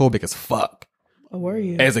transphobic as fuck. Oh, were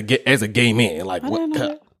you? As a gay man, like what?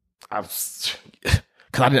 Because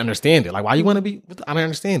I didn't understand it. Like, why you want to be? I didn't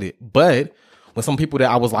understand it. But when some people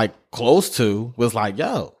that I was like close to was like,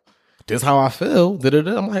 "Yo, this is how I feel,"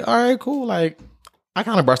 I'm like, "All right, cool." Like, I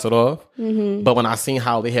kind of brushed it off. Mm-hmm. But when I seen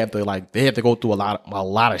how they have to go through a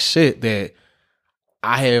lot of shit that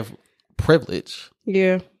I have privilege.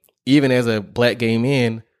 Yeah. Even as a black gay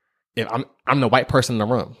man, if I'm the white person in the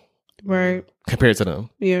room, right? Compared to them,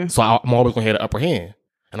 yeah. So I'm always gonna have the upper hand.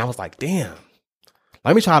 And I was like, damn.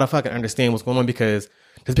 Let me try to fucking understand what's going on, because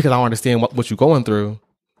just because I don't understand what you're going through,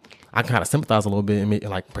 I can kind of sympathize a little bit and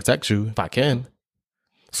like protect you if I can.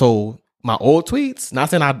 So my old tweets,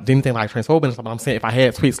 not saying I didn't think like transphobic and stuff, but I'm saying if I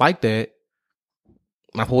had tweets like that,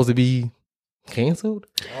 am I supposed to be canceled?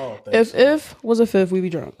 If was a fifth, we'd be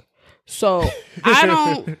drunk. So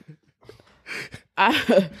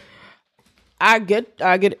I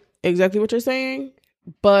get exactly what you're saying,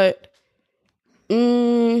 but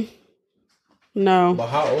no. But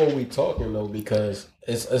how old are we talking though? Because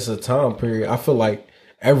it's a time period. I feel like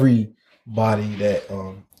everybody that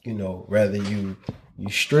whether you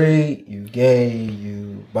straight, you gay,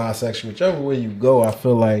 you bisexual, whichever way you go, I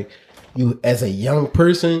feel like you as a young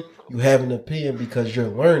person, you have an opinion because you're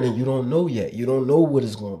learning. You don't know yet. You don't know what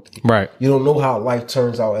it's going to be. Right. You don't know how life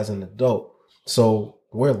turns out as an adult. So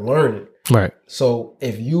we're learning. Right. So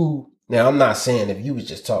now I'm not saying if you was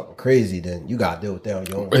just talking crazy, then you got to deal with that on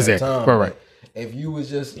your own exactly. time. Right. If you was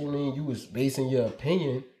just, you was basing your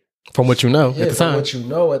opinion from what you know at the time. From what you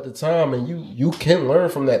know at the time, and you can learn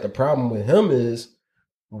from that. The problem with him is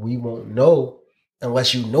we won't know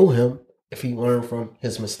unless you know him if he learned from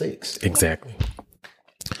his mistakes. Exactly.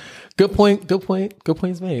 Good point. Good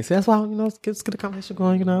points made. So that's why, let's get the conversation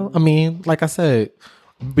going, I mean, like I said,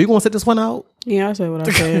 we gonna sit this one out. Yeah, I said what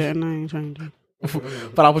I said and I ain't trying to.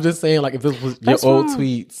 But I was just saying, like, if this was your old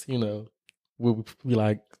tweets, we would be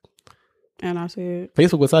like, and I said,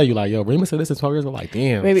 Facebook would tell you, like, yo, Rima said this in 12 years. I'm like,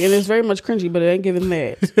 damn. Baby, and it's very much cringy, but it ain't giving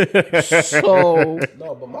that. So.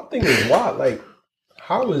 No, but my thing is, why? Like,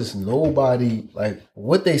 how is nobody, like,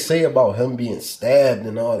 what they say about him being stabbed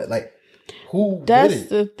and all that? Like, who that's did it?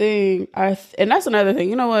 the thing. And that's another thing.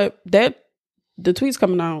 You know what? The tweets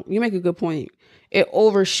coming out, you make a good point. It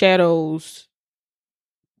overshadows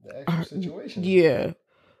the actual situation. Yeah.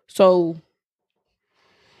 So.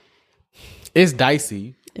 It's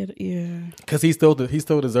dicey. Yeah, because he still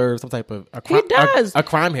deserves some type of a crime. He does. A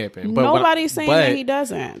crime happened. But nobody's saying that he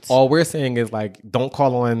doesn't. All we're saying is like, don't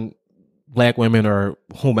call on black women or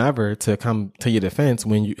whomever to come to your defense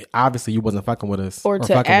when you obviously you wasn't fucking with us or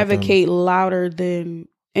to advocate louder than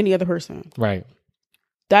any other person. Right.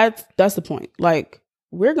 That's the point. Like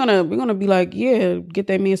we're gonna be like, yeah, get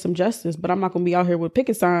that man some justice, but I'm not gonna be out here with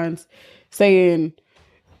picket signs saying,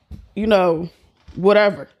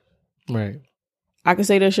 whatever. Right. I can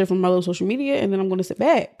say that shit from my little social media, and then I'm going to sit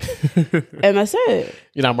back. And that's it.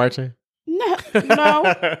 You're not marching?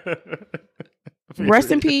 No.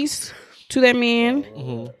 Rest in peace to that man.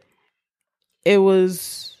 Mm-hmm. It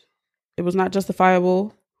was not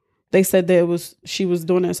justifiable. They said that she was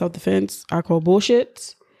doing it in self-defense. I call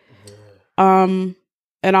bullshit. And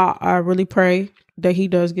I really pray that he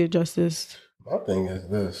does get justice. My thing is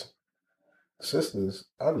this. Sisters,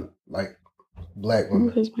 I'm like black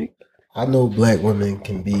women. I know black women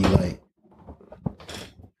can be like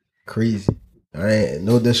crazy. I ain't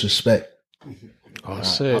no disrespect. Oh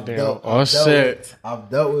shit! Shit! I've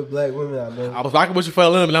dealt with black women. I know. I was rocking with you for a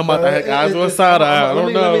little bit. I'm about to heck eyes on side eye. I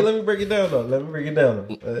don't know. Let me break it down though. You know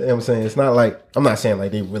what I'm saying? It's not like I'm not saying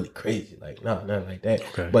like they really crazy. Like nothing like that.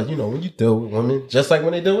 Okay. But when you deal with women, just like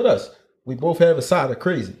when they deal with us, we both have a side of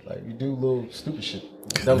crazy. Like we do little stupid shit.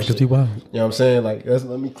 Because you wild. You know what I'm saying? Like,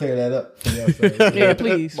 let me clear that up. You know what I'm yeah,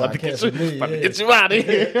 please. About to get you out of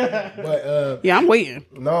here. But yeah, I'm waiting.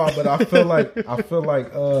 No, but I feel like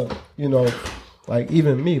like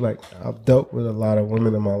even me, like I've dealt with a lot of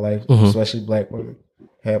women in my life, especially black women.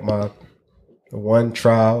 Had my 1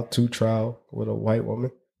 trial, 2 trial with a white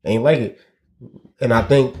woman. Ain't like it. And I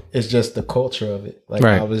think it's just the culture of it. Like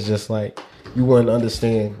I was just like, you wouldn't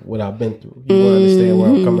understand what I've been through. You wouldn't understand where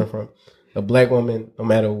I'm coming from. A black woman, no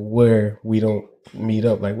matter where we don't meet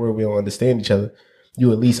up, like where we don't understand each other, you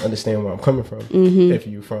at least understand where I'm coming from. If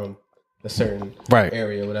you're from a certain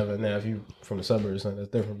area or whatever. Now, if you from the suburbs, that's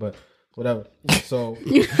different, but whatever. So,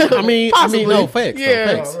 I mean, no, facts.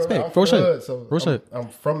 Yeah. Facts. For sure. I'm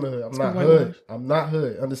from the hood. I'm not hood. I'm not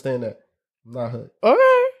hood. Understand that. I'm not hood.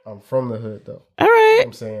 Okay. I'm from the hood, though. All right.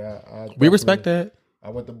 I'm saying, we respect that. I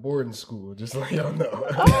went to boarding school, just like y'all know.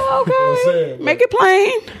 Oh, okay. You know what I'm saying? Make it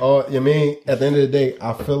plain. Oh, you mean at the end of the day,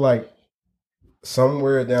 I feel like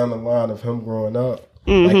somewhere down the line of him growing up,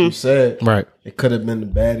 like you said, right, it could have been a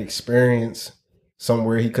bad experience.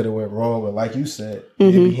 Somewhere he could have went wrong, but like you said,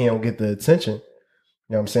 maybe he don't get the attention. You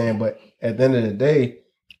know what I'm saying? But at the end of the day,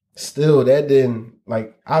 still that didn't,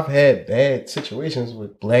 like, I've had bad situations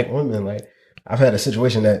with black women. Like, I've had a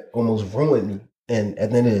situation that almost ruined me. And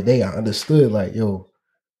at the end of the day, I understood, like, yo,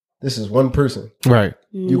 this is one person. Right.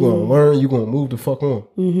 You're going to learn. You're going to move the fuck on.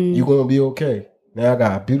 You're going to be okay. Now I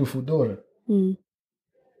got a beautiful daughter. I'm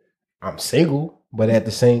single, but at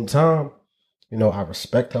the same time, you know, I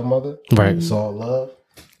respect her mother. Right. It's all love.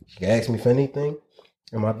 She can ask me for anything.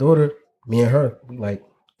 And my daughter, me and her, we like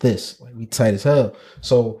this. Like, we tight as hell.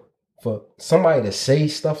 So for somebody to say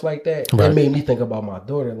stuff like that, that made me think about my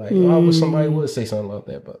daughter. Like, I wish somebody would say something like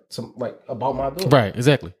that, but about my daughter. Right,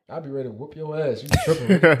 exactly. I'd be ready to whoop your ass. You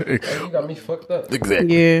tripping. Like, you got me fucked up.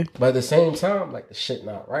 Exactly. Yeah. But at the same time, like, the shit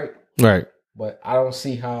not right. Right. But I don't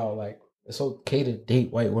see how, like, it's okay to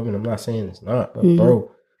date white women. I'm not saying it's not, but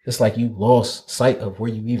bro, it's like you lost sight of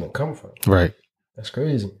where you even come from. Right. That's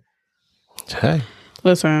crazy. Hey.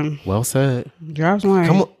 Listen. Well said. Drops one.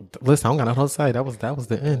 Come on. Listen, I don't got nothing to say. That was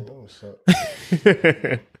the end.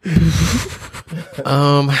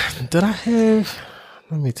 Did I have,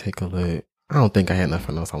 let me take a look. I don't think I had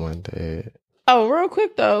nothing else I wanted to add. Oh, real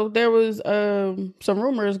quick though, there was some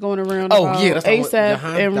rumors going around about ASAP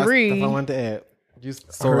and Reed. That's what I wanted to add. I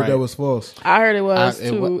heard that was false. I heard it was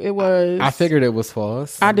too. It was. I figured it was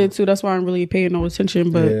false. I did too. That's why I'm really paying no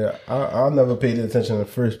attention. But yeah, I never paid attention in the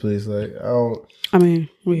first place. Like, I don't. I mean,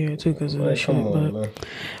 we had too because of that shit.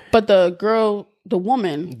 But the girl, the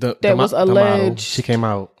woman that was alleged, model, she came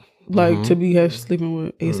out like to be sleeping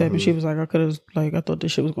with ASAP, and she was like, I could have, like, I thought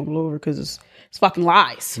this shit was gonna blow over because it's fucking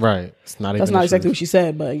lies. Right. It's not. That's not exactly what she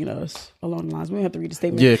said, but you know, it's along the lines. We don't have to read the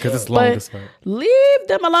statement. Yeah, because it's long. As well. Leave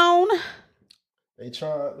them alone. They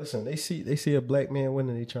try. Listen, they see a black man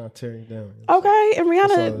winning. They try to tear him down. Okay, and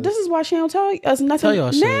Rihanna, this is why she don't tell us nothing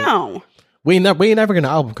now. Shit. We ain't never get an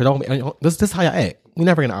album because this is how y'all act. We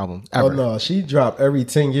never get an album ever. Oh no, she dropped every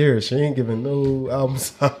 10 years. She ain't giving no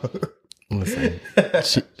albums out. Listen,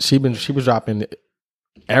 she was dropping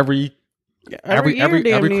every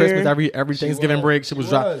Christmas, every Thanksgiving break. She was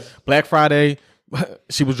dropping Black Friday.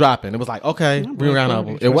 She was dropping. It was like, okay, reround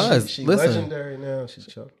album. It was. She listen, legendary now. She's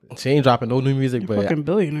chocolate. She ain't dropping no new music, but fucking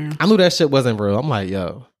billionaire. I knew that shit wasn't real. I'm like,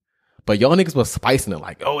 yo. But y'all niggas was spicing it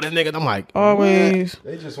like, oh, this nigga. I'm like, always.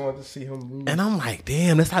 They just wanted to see him move. And I'm like,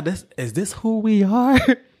 damn, is this who we are?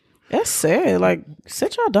 That's sad. Like,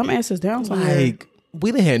 sit y'all dumb asses down somewhere. Like,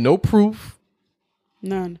 we didn't have no proof.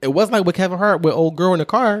 None. It wasn't like with Kevin Hart with old girl in the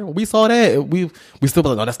car. We saw that. We still be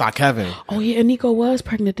like, no, that's not Kevin. Oh yeah, and Nico was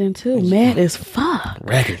pregnant then too. Mad as fuck.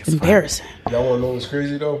 Embarrassing. Y'all want to know what's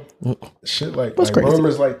crazy though? Shit like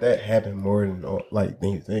rumors like that happen more than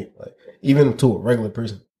you think. Like, even to a regular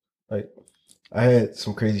person. Like, I had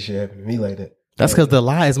some crazy shit happen to me like that. That's because the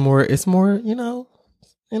lie is more. It's more.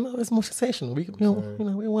 It's more sensational. We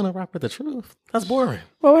want to rock with the truth. That's boring.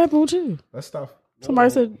 What happened with you? Let's stop.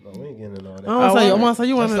 Somebody said, no, we ain't getting into all that. I want to say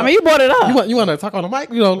you want to. I mean, you brought it up. You want to talk on the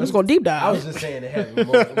mic? You know, let's go deep dive. I was just saying it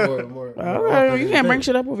happened more. All right, you can't bring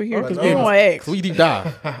shit up over here because we don't want to ask. So we deep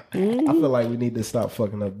dive. I feel like we need to stop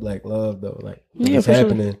fucking up black love though. Like, it's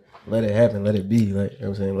happening. Sure. Let it happen. Let it be. Like, you know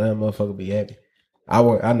what I'm saying, let a motherfucker be happy. I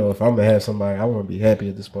know if I'm gonna have somebody, I want to be happy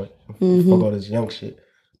at this point. Fuck all this young shit.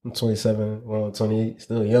 I'm 27, well, 28,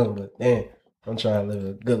 still young, but damn. I'm trying to live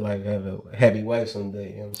a good life, have a happy wife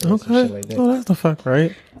someday. You know what I'm saying? Okay. Some shit like that. Oh, that's the fuck,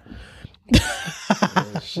 right?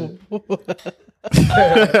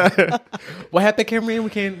 What happened, Cameron?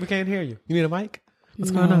 We can't hear you. You need a mic?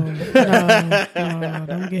 What's going on? No,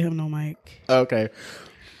 don't get him no mic. Okay.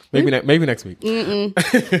 Maybe next week. We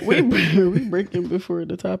breaking before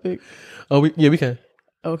the topic. Oh, we can.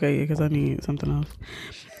 Okay, because I need something else.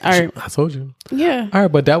 All right. I told you. Yeah. All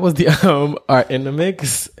right, but that was the our In the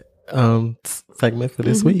Mix segment for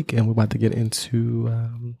this week, and we're about to get into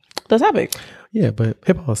the topic. Yeah, but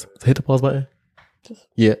hit pause. Hit the pause button.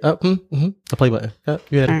 Yeah. The play button.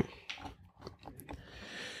 You had it.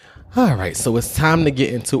 All right, so it's time to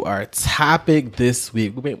get into our topic this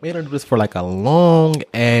week. We're going to do this for like a long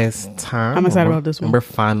ass time. I'm excited about this one. And we're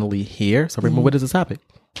finally here. So remember, what is the topic?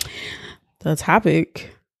 The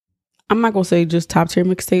topic, I'm not going to say just top tier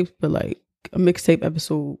mixtapes, but like a mixtape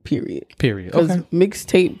episode, period. Because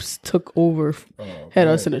mixtapes took over, had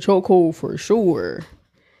us in a chokehold for sure.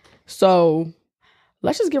 So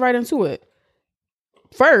let's just get right into it.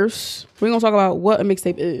 First, we're going to talk about what a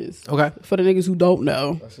mixtape is. Okay. For the niggas who don't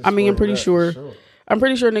know. I mean, I'm pretty sure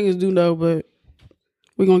niggas do know, but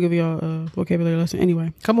We're going to give y'all a vocabulary lesson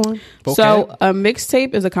anyway. Come on. So a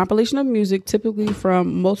mixtape is a compilation of music typically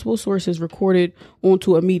from multiple sources recorded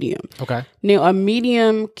onto a medium. Okay. Now, a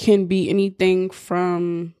medium can be anything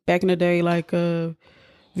from back in the day, like a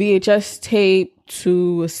VHS tape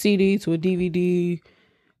to a CD to a DVD.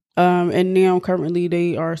 And now currently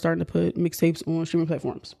they are starting to put mixtapes on streaming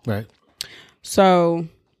platforms. Right. So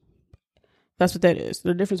that's what that is.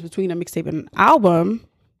 The difference between a mixtape and an album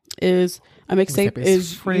is a mixtape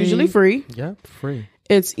is usually free. Yep, free.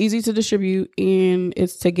 It's easy to distribute, and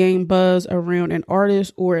it's to gain buzz around an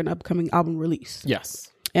artist or an upcoming album release.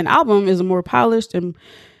 Yes. An album is a more polished and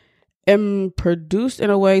produced in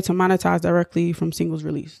a way to monetize directly from singles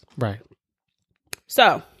released. Right.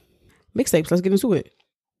 So, mixtapes, let's get into it.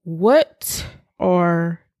 What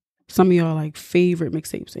are some of y'all like favorite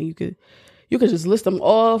mixtapes? And you could just list them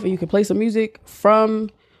off, and you could play some music from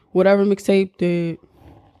whatever mixtape that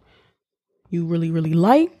you really, really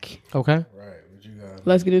like. Okay. Right. What you got?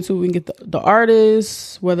 Let's get into it. We can get the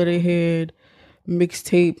artists, whether they had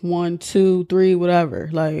mixtape 1, 2, 3, whatever.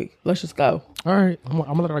 Like, let's just go. All right. I'm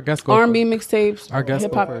gonna let our guest go. R&B mixtapes. Our guest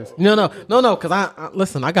hip-hop. go first. No. Because I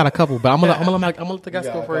listen. I got a couple, but I'm gonna let the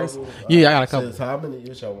guest go first. Yeah, I got a couple. How many?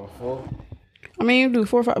 You y'all want 4? I mean, you do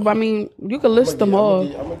 4 or 5. But I mean, you can list them all.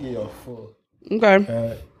 I'm gonna give y'all 4.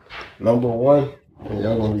 Okay. Number 1, and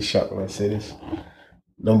y'all gonna be shocked when I say this.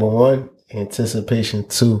 Number 1, Anticipation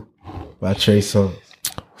 2 by Trey Songz.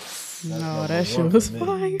 No, that shit was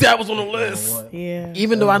fire. That was on the list. Yeah.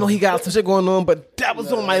 Even though I know he got some shit going on, but that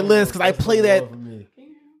was on my list because I play that.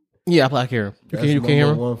 Yeah, I play here. You can hear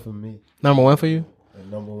him. Number 1 for me. Number 1 for you. And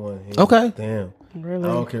number 1. Okay. Damn. Really? I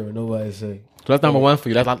don't care what nobody say. So that's number 1 for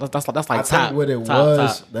you. That's like I top. think what it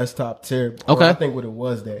was. That's top tier. Okay. I think what it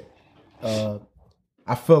was that.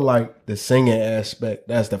 I feel like the singing aspect.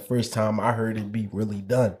 That's the first time I heard it be really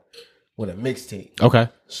done with a mixtape. Okay.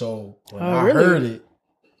 So when I heard it,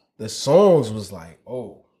 the songs was like,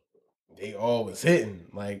 oh, they all was hitting.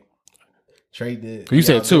 Like Trey did. You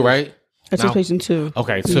said 2, right? Anticipation 2.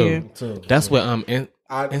 Okay, 2. Yeah. 2. That's what I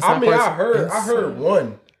heard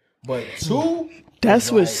 1, but 2.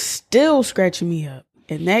 That's what's still scratching me up,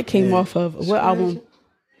 and that came off of what album?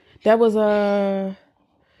 That was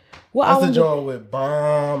what That's album? the joint with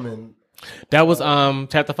Bomb and that was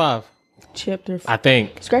chapter 5. Chapter 5. I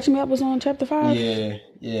think Scratching Me Up was on chapter 5.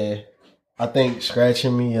 Yeah. I think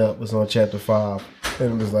Scratching Me Up was on chapter 5,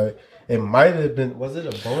 and it was like it might have been. Was it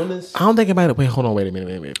a bonus? I don't think it might have. Wait, hold on. Wait a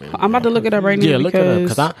minute. I'm about to look it up right now. Yeah, look it up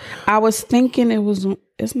because I was thinking it was.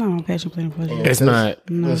 It's not on Passion Play and Pleasure. It's not.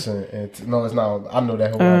 No. Listen, no, it's not. I know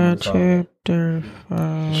that whole album. Chapter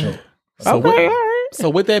 5. Sure. So okay, all right. So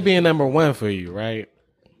with that being number 1 for you, right?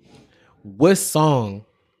 What song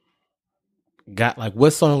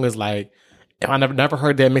is like? If I never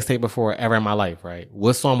heard that mixtape before ever in my life, right?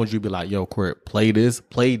 What song would you be like, yo, Quirt, play this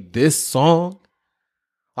song?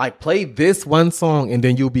 Like, play this one song and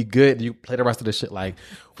then you'll be good. You play the rest of the shit. Like,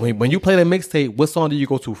 when you play the mixtape, what song do you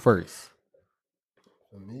go to first?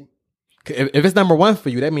 For me? If it's number 1 for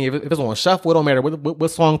you, that means if it's on shuffle, it don't matter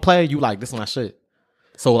what song play, you like, this is my shit.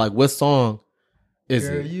 So, like, what song is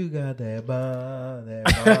Girl, it? you got that bomb, that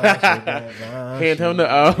bomb. Can't tell the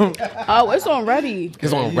Oh, it's on Ready.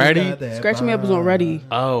 It's on Ready? Scratching Me Up is on Ready.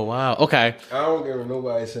 Oh, wow. Okay. I don't care what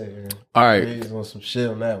nobody say. Man. All right. Ladies want some shit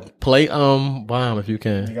on that one. Play Bomb if you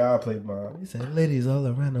can. You gotta play Bomb. He said, ladies all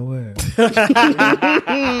around the world. yeah.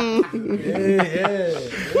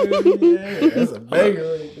 That's a banger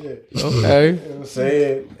right there. Okay. You know what I'm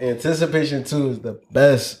saying? Anticipation 2 is the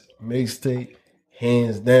best mixtape,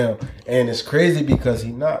 hands down. And it's crazy because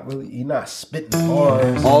he not spitting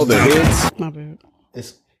bars. All the hits. My bad.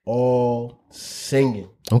 It's all singing.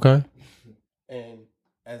 Okay. And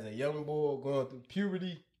as a young boy going through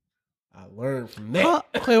puberty, I learned from that.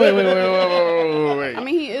 Wait. I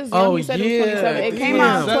mean, he is young. He said it was 27. It came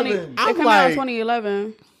out in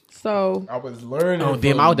 2011. So I was learning. Oh,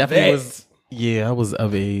 damn. I definitely was. Yeah, I was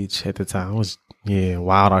of age at the time. I was,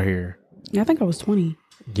 wild out here. I think I was 20.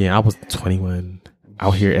 Yeah, I was 21.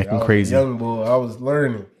 Out here acting crazy. Young boy, I was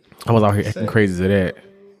learning. I was out here acting crazy to that.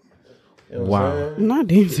 You know Wow. I'm not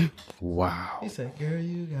dancing. Wow. He said, girl,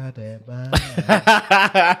 you got that bomb.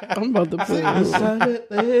 I'm about to play this.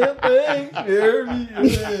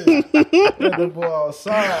 The boy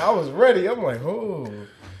outside. I was ready. I'm like, oh.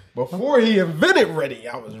 Before he invented ready,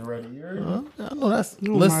 I was ready. I know that's.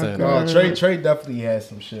 Listen. No, Trey definitely had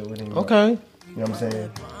some shit with him. Okay. You know what I'm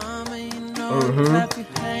saying?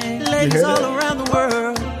 Ladies all around the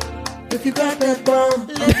world. If you got that bomb.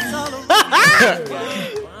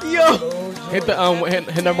 Yo. Hit the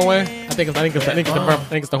hit number 1. I think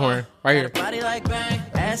it's the horn right here. Body like bang,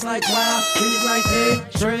 ass like wow, he's like, hey,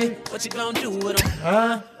 Trey, what you gonna do with him?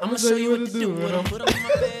 I'm gonna show you what to do with him. Put him on my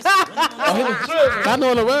best. I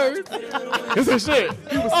know the words. This is shit.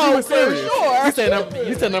 He was serious. Sure.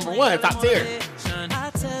 He said number one, top tier. I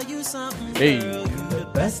tell you something, Hey. girl, you the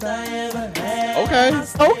best I ever had. Okay.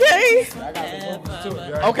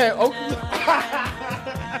 Okay. Okay.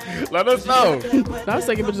 Let us know. I was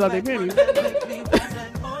taking bitches out their panties.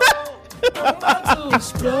 To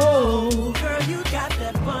explode. Girl, you got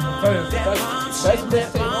that bomb. That bomb shit.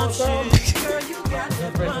 That bomb shit. Girl, you got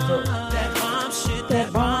that bomb. That bomb shit.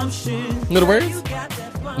 That bomb shit. Know the words?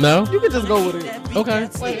 No? You can just go with it. Okay.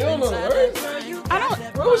 Wait, you don't know the words? I don't.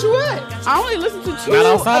 Where was you at? I only listen to 2 Not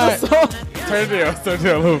outside. episodes. Turn it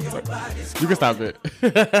down. You can stop it. I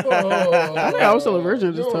think I was still a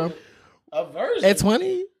virgin this time. A version? At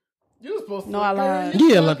 20? You were supposed to. No, I lied.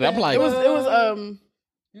 Yeah, I'm like, It was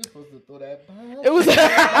You were supposed to throw that bomb. it was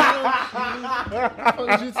What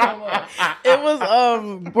was you talking about? it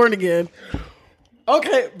was Born Again.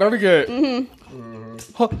 okay, very good.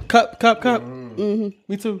 Mm-hmm. Cup. Mm-hmm.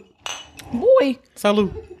 Me too. Boy.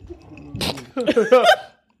 Salute.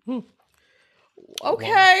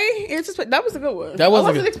 Okay. That was a good one. That was I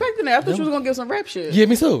wasn't good. expecting that. I thought you was gonna give some rap shit. Yeah,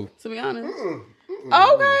 me too. To be honest.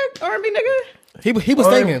 Okay. R&B nigga. He was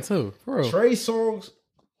singing too. For real. Trey Songz,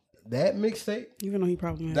 that mixtape, Even though he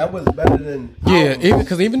probably had. that was better than. Yeah,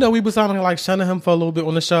 even though we was sounding like shunning him for a little bit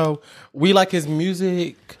on the show, we like his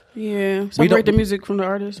music. Yeah. Separate the music from the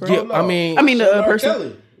artist, right? Yeah, I mean the R. person.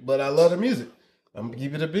 Kelly, but I love the music. I'm gonna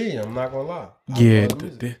give it a B. I'm not gonna lie. Yeah,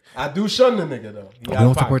 I do shun the nigga though. we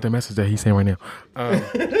don't support the message that he's saying right now.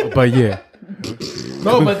 But yeah,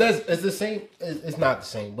 No, but it's the same. It's not the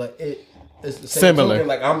same, but it's the same. Similar. Token.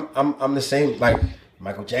 Like I'm the same. Like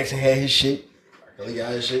Michael Jackson had his shit. R. Kelly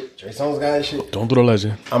got his shit. Trey Songz got his shit. don't do the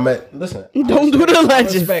legend. Listen. Don't do the I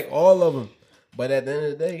legend. respect all of them, but at the end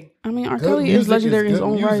of the day, I mean, R. good Kelly is music legendary in his good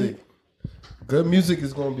own music. right. Good music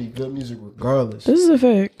is gonna be good music regardless. This is a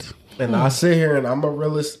fact. And I sit here and I'm a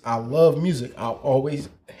realist. I love music. I always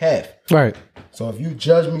have. Right. So if you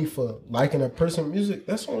judge me for liking a person's music,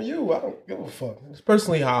 that's on you. I don't give a fuck. It's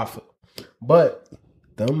personally how I feel. But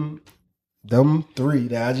them three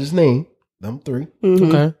that I just named,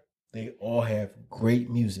 Okay. they all have great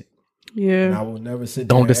music. Yeah. And I will never sit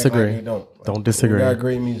Don't there and act disagree. like they don't. Don't disagree. They got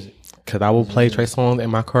great music. Cause I will play Trey Songz in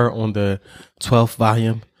my car on the 12th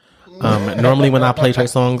volume. Normally when I play Trey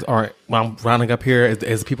Songz or when I'm rounding up here,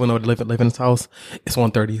 as people know that live in this house, it's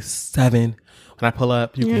 137. When I pull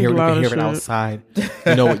up, you can hear it outside.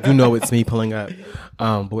 You know it's me pulling up. But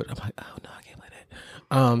I'm like, oh no, I can't play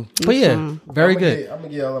that. But yeah, very good. I'm gonna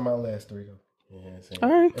get all of my last three though. Yeah, All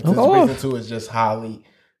right. Anticipation 2 is just highly,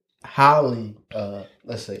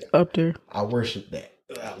 let's say Up there. I worship that.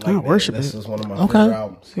 I worship This it. is one of my favorite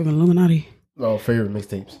albums. Even Illuminati. No, favorite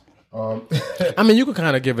mixtapes. I mean, you could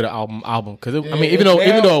kind of give it an album because Yeah, I mean, even though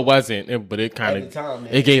it wasn't, but it kind At the time,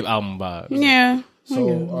 of it gave album vibes. Yeah.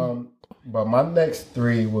 So, but my next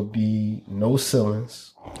three would be No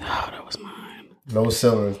Ceilings. Oh, that was mine. No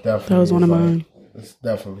Ceilings, definitely. That was one of It's like- mine. It's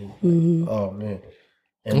definitely. Mm-hmm. Oh man.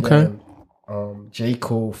 And Okay. then J.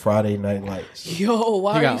 Cole, Friday Night Lights. Yo,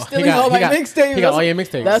 why He are you got- stealing he got- all he my got- mixtapes? he got all your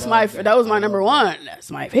mixtapes. That was my number one.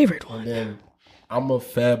 That's my favorite one. And then I'm a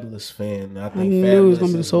Fabulous fan. I think knew it Fabulous was gonna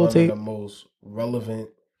be the is Soul one Tape. of the most relevant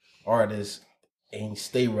artists and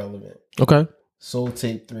stay relevant. Okay. Soul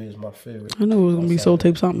Tape 3 is my favorite. I knew it was gonna be Soul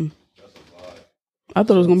Tape something. I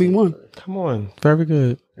thought it was gonna be one. Come on, very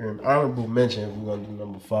good. And honorable mention, if we're gonna do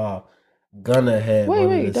number 5, Gunna had Wait, one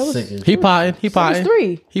wait, of the that was- sickest. He potting. That was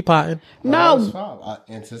 3. He potting. That was No. 5.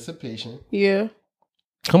 Anticipation, Yeah.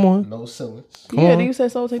 Come on. No Ceilings, Yeah, on. do you say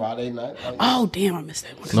Soul Tape? Friday Night Lights. Oh, damn, I missed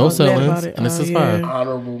that one. No I was mad Ceilings, about it. and this Oh, is yeah. 5.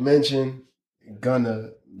 Honorable mention,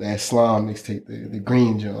 Gunna, that Slime mixtape, the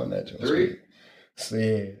green joint, that joint. 3. So,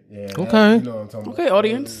 yeah. that- Okay. you know what I'm talking Okay, about.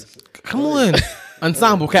 audience. Come on.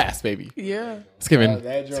 Ensemble cast, baby. Yeah. It's giving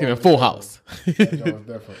that it's giving joint Full was House. That joint was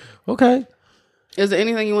different. Okay. Is there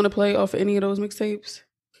anything you want to play off of any of those mixtapes?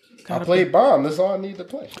 I played Bomb. That's all I need to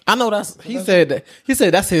play. I know he said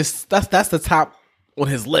that's the top on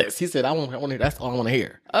his list. He said I want that's all I want to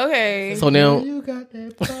hear. Okay. So now You got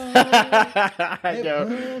that bomb. Yo,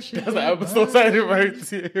 that's an episode title right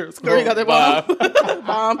here. Girl, you got that bomb.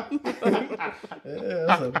 Bomb. Yeah,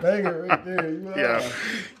 that's a banger right there. You know? Yeah.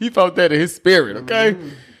 He felt that in his spirit, okay?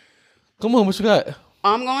 Come on, what you got?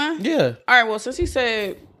 I'm going? Yeah. All right, well, since he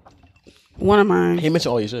said one of mine, He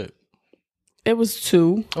mentioned all your shit. it was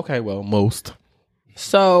 2. Okay, well, most.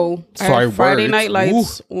 So I Sorry, had Friday words. Night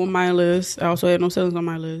Lights on my list. I also had No Ceilings on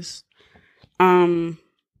my list.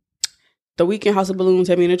 The Weeknd House of Balloons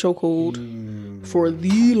had me in a chokehold for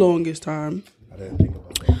the longest time. I didn't think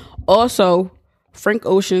about that. Also, Frank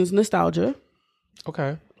Ocean's Nostalgia.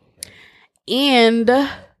 Okay. And the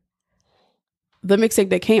mixtape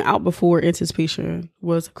that came out before Anticipation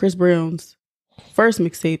was Chris Brown's first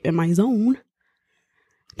mixtape, In My Zone.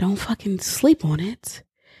 Don't fucking sleep on it.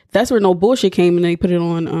 That's where No Bullshit came and they put it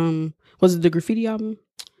on, was it the Graffiti album?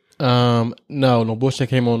 No Bullshit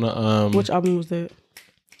came on the, which album was that?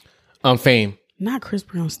 Fame. Not Chris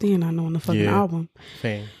Brown's stand, I know, on the fucking album.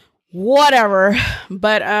 Fame. Whatever.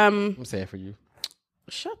 But, I'm sad for you.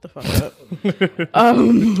 Shut the fuck up.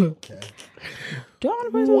 Do I want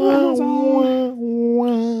to play some?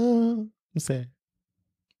 I'm sad.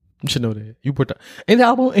 You should know that. You put the in the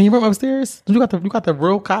album and you remember upstairs? You got the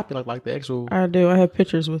real copy, like the actual. I do. I have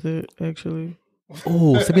pictures with it, actually.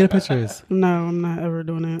 Oh, send me the pictures. No, I'm not ever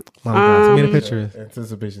doing that. Oh my God, send me the pictures.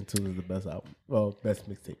 Anticipation 2 is the best album. Well, best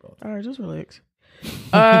mixtape. All right, just relax.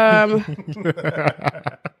 I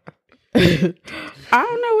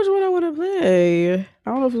don't know which one I want to play. I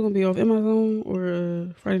don't know if it's gonna be off In My Zone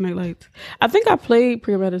or Friday Night Lights. I think I played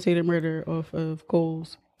Premeditated Murder off of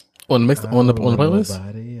Cole's on the playlist.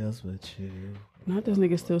 Nobody else but you. Not this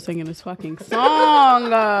nigga still singing this fucking song. It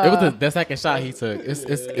was the second shot he took. It's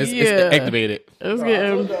activated. It's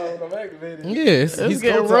getting yes. It's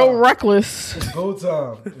getting real reckless. It's go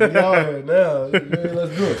time. We out here now.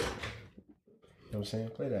 Let's do it. You know what I'm saying?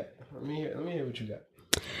 Play that. Let me hear what you got.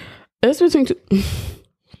 It's between two.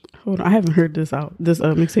 Hold on, I haven't heard this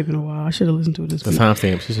mixtape in a while. I should have listened to it this week. The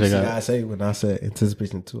timestamp. She should have got. I say when I said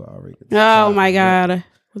Anticipation 2, I already. Oh my God!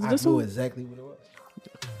 Was it this one? I knew exactly what it was.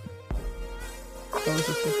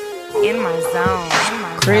 In My Zone.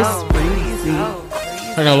 Chris Breezy.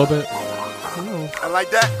 Hang on a little bit. I like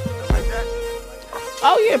that.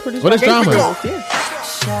 Oh yeah, produced what is drama? Yeah.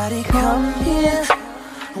 Shawty, come here.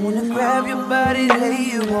 I wanna grab your body, lay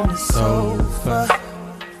you on the sofa.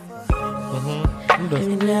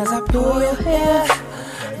 And as I pull your hair,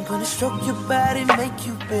 I'm gonna stroke your body, make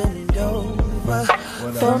you bend over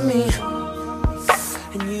for me.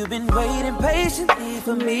 And you've been waiting patiently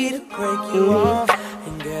for me to break you off.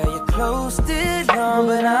 And girl, your clothes did long,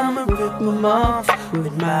 but I'ma rip them off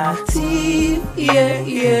with my teeth.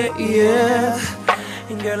 Yeah.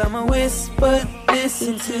 And girl, I'ma whisper this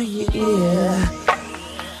into your ear.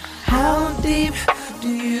 How deep do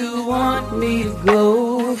you want me to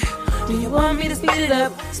go? Do you want me to speed it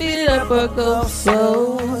up or go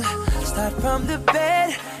slow? Start from the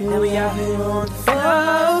bed, now we out here on the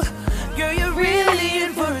floor. Girl, you're really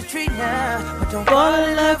in for a treat now. But don't fall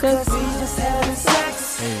in love, cause we just having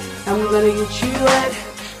sex. I'm gonna get you wet.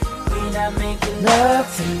 We not making love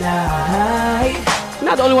tonight. I'm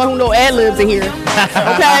not the only one who know ad-libs in here.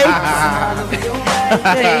 Okay?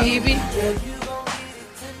 Baby.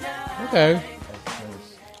 Okay.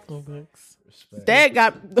 That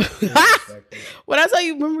got when I tell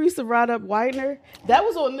you, remember we used to ride up Widener? That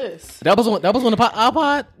was on this. That was on the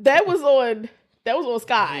iPod? That was on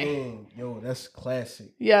Sky. Yo, that's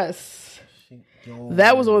classic. Yes.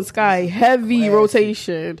 That was on Sky. Heavy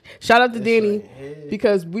rotation. Shout out to Danny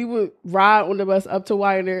because we would ride on the bus up to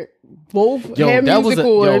Widener. Both had music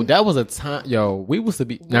on. That was a time. We used to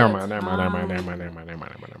be. Never mind.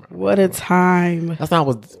 What a time. That's when I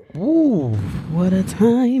was. Woo. What a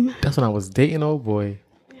time. That's when I was dating old boy,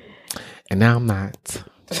 and now I'm not.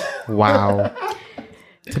 Wow.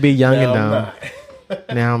 To be young and dumb.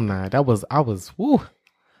 Now I'm not. I was. Woo.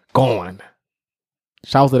 Gone.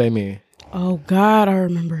 Shout out to that man. Oh God, I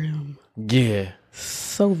remember him. Yeah.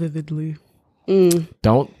 So vividly.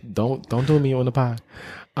 Don't do me on the pod.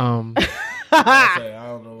 Don't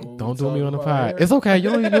do me on the pod. It's okay.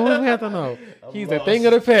 You don't even have to know. He's a thing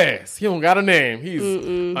of the past. He don't got a name. He's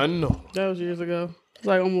unknown. That was years ago. It's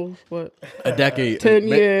like almost what? A decade. 10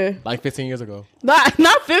 years. Like 15 years ago. Not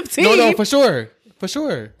 15. No, for sure.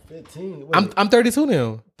 15. I'm 32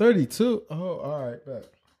 now. 32. Oh, all right. Bet.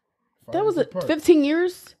 That was 15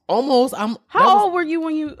 years. Almost. How old were you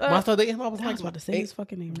when you? When I started dating him, I was like, about to say his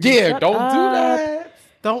fucking name. Yeah, don't do that.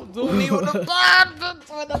 Don't do me on the pod.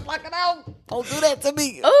 Don't do that to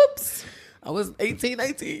me. Oops. I was 18,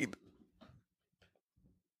 19.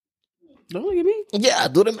 Don't look at me. Yeah,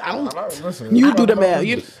 do them. I don't. Listen, You do the math.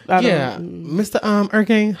 Yeah, Mr.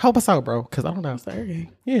 Ergang, help us out, bro. Because I don't know. Mr.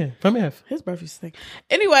 Ergang. Yeah, from F. His birthday's thing.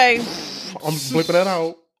 Anyway, I'm flipping that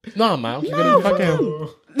out. No, man. Fuck him.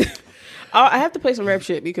 I have to play some rap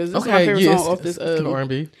shit because this is my favorite song off this.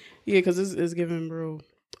 R&B. Yeah, because this is giving bro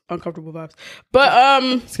uncomfortable vibes. But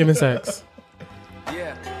it's giving sex.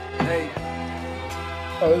 Yeah. Hey.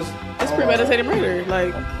 It's Premeditated Murder.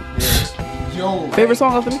 Like, yo, favorite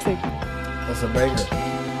song off the mixtape. That's a banger.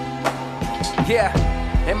 Yeah.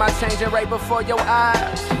 Am I changing right before your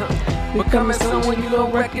eyes? Becoming someone you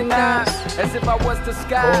don't recognize. As if I was the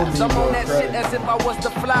skies. I'm on that shit as if I was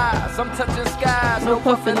the flies. I'm touching skies, no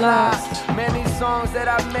puffin' lies. Man, these songs that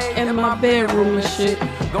I made in my bedroom and shit.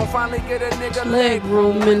 Gon' finally get a nigga leg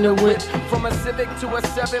room in the whip. From a Civic to a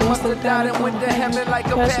 7, must have died and went to heaven like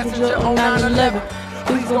a passenger on 9/11.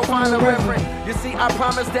 Please go find a reverend. You see, I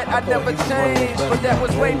promised that I'd never change, but that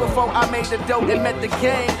was way before I made the dough and met the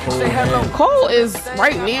game. Say hello. Cole is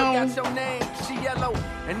right now.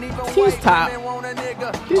 He's top.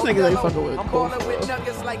 These niggas ain't fucking with Cole.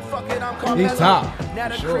 He's top.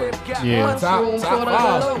 Sure. Yeah. Top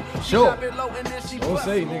 5. Sure. Don't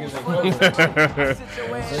say niggas ain't fucking.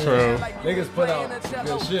 True. Niggas put out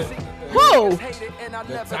good shit. Who?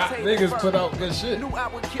 The top niggas put out good shit.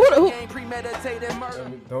 Who?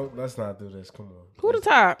 Don't, let's not do this. Come on. Who the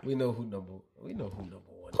top? We know who number one. Who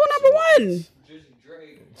number one?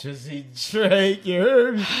 Drizzy Drake, you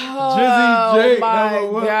heard me? Oh Drake, my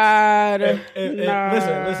God. Nah.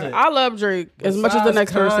 Listen. I love Drake as much as the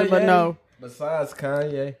next person, but no. Besides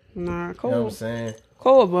Kanye. Nah, Cole. You know what I'm saying?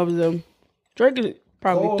 Cole above them. Drake is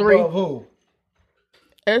probably Cole 3. above who?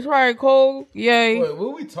 It's right, Cole. Yay. Wait, what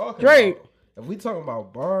are we talking Drake. about? If we talking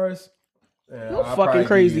about bars, you're fucking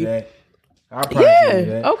crazy. I'll probably give you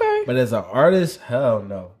that. Okay. But as an artist, hell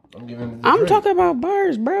no. I'm talking about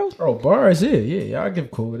bars, bro. Oh, bars, yeah. I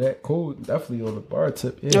give Cole that. Cole definitely on the bar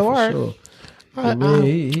tip, yeah, for sure. I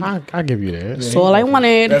give you that. Yeah, That's all I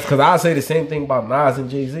wanted. That's because I say the same thing about Nas and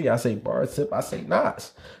Jay-Z. I say bar tip, I say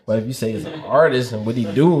Nas. But if you say it's an artist and what he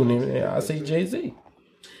doing, I say Jay-Z.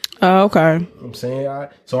 Oh, okay. You know what I'm saying?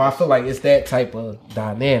 So I feel like it's that type of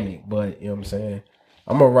dynamic, but you know what I'm saying?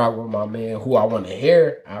 I'm gonna rock with my man who I want to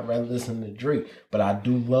hear. I'd rather listen to Drake, but I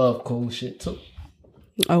do love Cole shit too.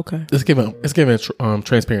 Okay. It's giving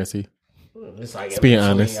transparency. It's like being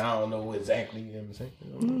honest. I don't know exactly. You know what I'm saying?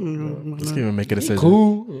 It's giving make a decision.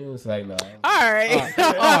 Cool. Yeah, it's like, nah. All right.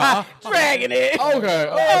 Dragging it. Okay.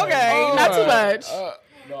 Not too much.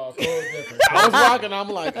 No, Cole's different. I was rocking. I'm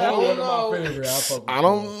like, I Cole's don't one know. of my favorite. I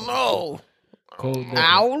don't know. Cole's different.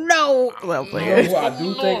 I don't know. Well, You know who I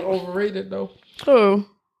do think overrated though? Who?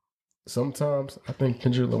 Sometimes I think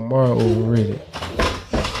Kendrick Lamar overrated.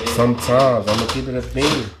 Sometimes I'm gonna keep it a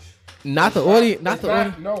bean. Not the audience. Not the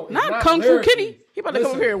audience. No, Not Kung Fu Kitty. He about to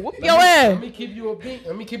come up here and whoop your Let ass. me keep you a bean.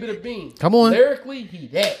 Let me keep it a bean. Come on. Lyrically, he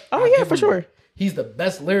that. Oh, yeah, for sure. He's the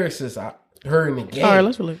best lyricist I heard in the game. All right,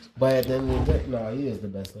 let's relax. But at the end of the day, no, he is the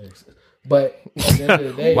best lyricist. But at the end of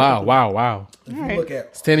the day, Wow. If you look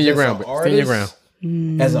at Standing your as ground. an Stand your ground.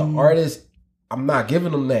 As an artist, I'm not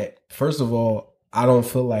giving him that. First of all, I don't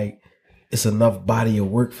feel like it's enough body of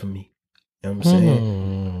work for me. You know what I'm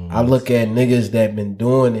saying? I look at niggas that been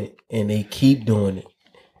doing it and they keep doing it.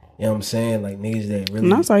 You know what I'm saying? Like niggas that really.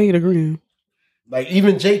 That's how you'd agree. Like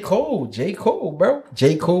even J. Cole, bro.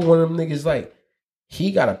 J. Cole, one of them niggas like,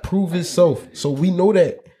 he gotta prove himself. So we know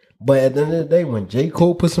that. But at the end of the day, when J.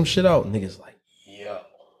 Cole put some shit out, niggas like, yo.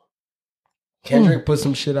 Kendrick put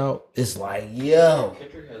some shit out, it's like, yo.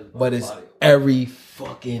 But it's every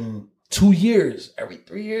fucking 2 years, every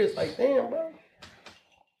 3 years. Like, damn, bro.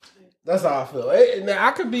 That's how I feel. Now,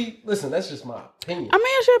 I could be, listen, that's just my opinion. I mean,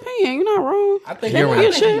 it's your opinion. You're not wrong. I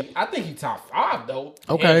think he top 5 though.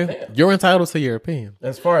 Okay, you're entitled to your opinion.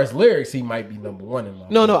 As far as lyrics, he might be number 1 in my.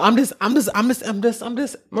 No, I'm just. No, yeah.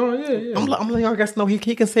 I'm letting y'all guys know he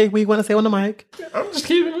can say what he want to say on the mic. I'm just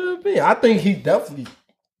keeping it opinion. I think he definitely,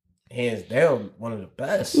 hands down, one of the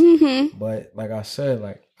best. Mm-hmm. But like I said,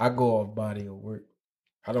 like I go off body of work.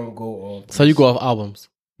 I don't go off. So you go off albums.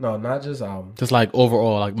 No, not just albums. Just like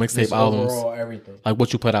overall, like mixtape albums. Overall, everything. Like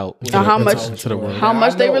what you put out. How much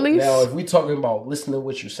they release? Now, if we talking about listening to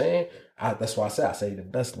what you're saying, that's why I say the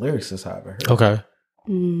best lyricist I've ever heard. Okay.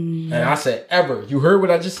 And I said ever. You heard what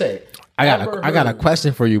I just said. I got a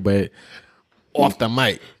question for you, but off the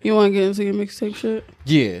mic. You want to get into your mixtape shit?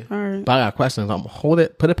 Yeah. All right. But I got questions. I'm hold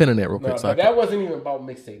it. Put a pin in there real quick. But that wasn't even about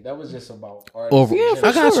mixtape. That was just about artists. Over. Yeah, for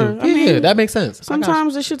I got sure. you. Yeah, that makes sense.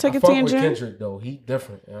 Sometimes this should take a fuck tangent. with Kendrick though. He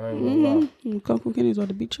different. I ain't gonna lie. Kung Fu Kenny's about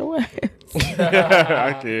to beat your ass.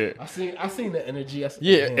 I can't. I seen the energy.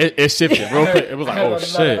 It shifted real quick. It was like, oh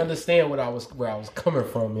shit. I understand where I was coming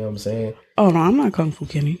from. You know what I'm saying? Oh no, I'm not Kung Fu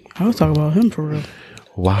Kenny. I was talking about him for real.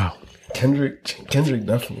 Wow. Kendrick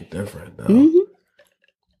definitely different though. Mm-hmm.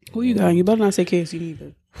 Who you got? You better not say KC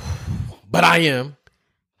neither. But I am.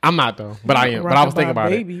 I'm not though. But I am. But I was thinking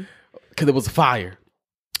about it because it was fire.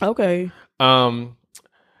 Okay. Sure.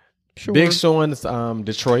 Big Sean's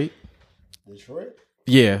Detroit. Detroit?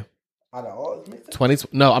 Yeah. Out of all 20.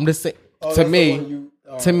 No, I'm just saying. To me,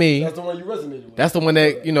 that's the one you resonated with. That's the one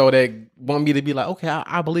that that want me to be like, okay,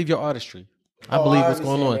 I believe your artistry. I believe what's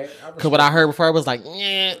going on. Because what I heard before I was like,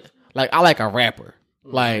 yeah. Like, I like a rapper.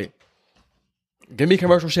 Like, give me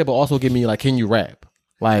commercial shit, but also give me, like, can you rap?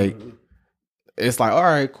 Like, it's like, all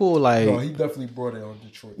right, cool. Like, no, he definitely brought it on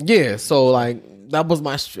Detroit. Yeah, so, like, that was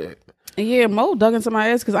my shit. Yeah, Mo dug into my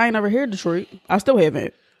ass because I ain't never heard Detroit. I still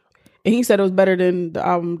haven't. And he said it was better than the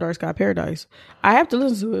album Dark Sky Paradise. I have to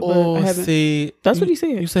listen to it, but I haven't. See, that's what he said.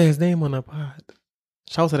 You said his name on the pod.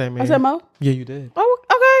 Shout out to that man. I said Mo? Yeah, you did. Oh,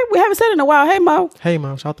 okay. We haven't said it in a while. Hey, Mo. Hey,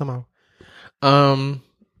 Mo. Shout out to Mo.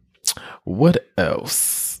 What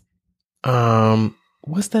else?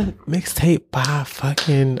 What's that mixtape by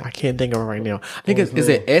fucking? I can't think of it right now. I think is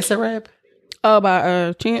it Acid Rap?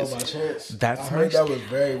 By Chance. That's I heard that was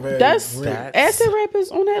very, very. That's Acid Rap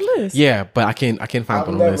is on that list. Yeah, but I can't find it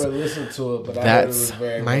on the list. I've never listened to it, but that's I heard it was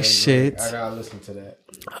very, my very shit. Great. I gotta listen to that.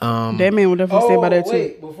 That man will definitely say about that too.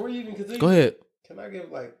 Wait, before you even continue, go ahead. Can I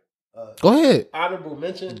give like? Go ahead. Honorable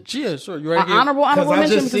mention. Yeah, sure. You ready? Honorable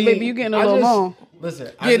mention because baby, you getting a little long.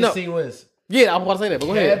 Listen, I just seen Wiz. Yeah, I'm about to say that, but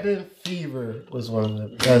go ahead. Cabin Fever was one of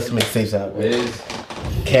the best mixtapes out there.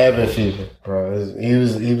 Cabin Fever, bro. He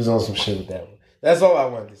was on some shit with that one. That's all I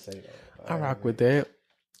wanted to say, though. I rock with that.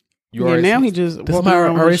 You already now he just this my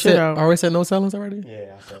already said no sellings already?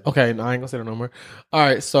 Yeah, I said okay, no, I ain't gonna say that no more. All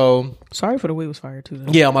right, so Sorry for the Wait was fire too.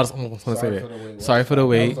 Though. Yeah, I'm gonna say that. Sorry for the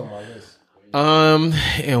wait.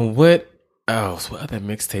 And what else? What other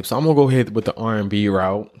mixtape? So I'm gonna go ahead with the R&B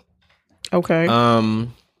route. Okay.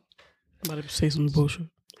 I'm about to say some bullshit.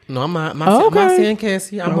 No, I'm not saying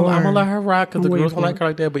Cassie. I'm gonna let her rock because the girls don't like her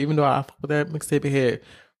like that. But even though I fuck with that mixtape, it had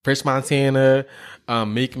Fresh Montana,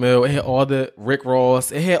 Meek Mill, it had all the Rick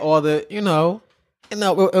Ross, it had all the y'all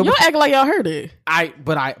act like y'all heard it.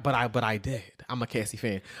 But I did. I'm a Cassie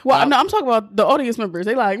fan. Well, no, I'm talking about the audience members.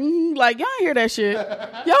 They like y'all ain't hear that shit.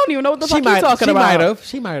 Y'all don't even know what the fuck you talking about.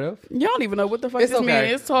 She might have. Y'all don't even know what the fuck this man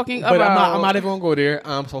is talking but about. I'm not even gonna go there.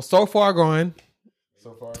 So far gone.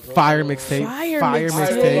 Fire mixtape. Fire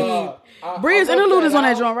mixtape. Breeze Interlude is on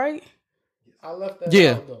that joint, right? I left that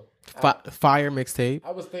yeah. out, though. Fire mixtape. I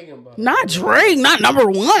was thinking about not Drake, not number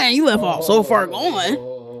one. You left off So Far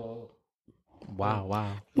Gone.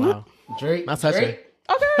 Wow. Drake. Not touching.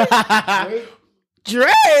 Okay.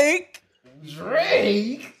 Drake.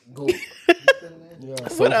 Go.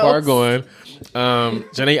 So Far Gone.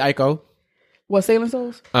 Janae Aiko. What, Sailing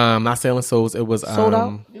Souls? Not Sailing Souls. It was Sold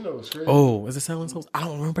Out. Is it Sailing Souls? I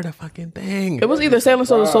don't remember that fucking thing. It was either Sailing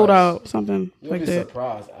Souls or Sold Out, something You'll like be that.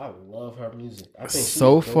 Surprised. I love her music. I think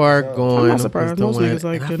So Far Gone. I'm not surprised. Most niggas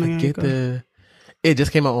like Janae. It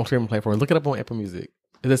just came out on streaming platform. Look it up on Apple Music.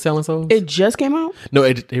 Is it Sailing Souls? It just came out? No,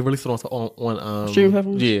 it released it on streaming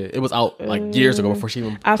platforms. Yeah, it was out like years ago before she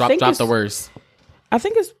even dropped the worst. I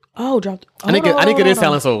think it's dropped. I think it is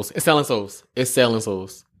Sailing Souls. It's Sailing Souls. It's Sailing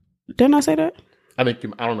Souls. Didn't I say that? I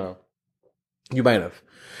don't know. You might have.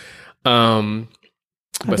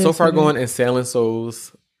 But So Far Gone and Sailing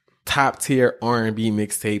Souls, top tier R&B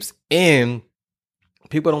mixtapes, and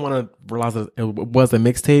people don't want to realize that it was a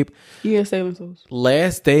mixtape. Yeah, Sailing Souls.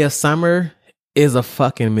 Last Day of Summer is a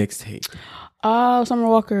fucking mixtape. Oh, Summer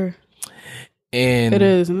Walker. And it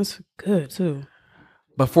is, and it's good too.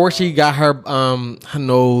 Before she got her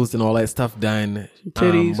nose and all that stuff done,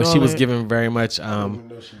 titties, when she was given very much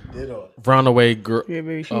runaway girl. Yeah,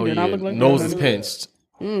 baby, she did not look like nose that. is pinched.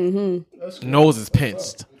 Mm-hmm. Nose is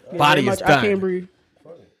pinched. Yeah, body is done. I can't breathe.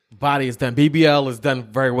 Body is done. BBL is done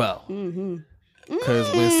very well.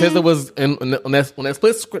 Because when SZA was on that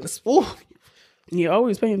split screen, you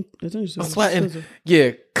always paying attention. I'm sweating.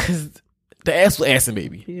 Yeah, because the ass was assing,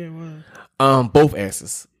 baby. Yeah, wow. Both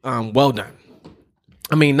asses. Well done.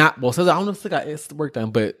 I mean, not well. SZA, I don't know if SZA got ass work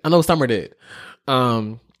done, but I know Summer did.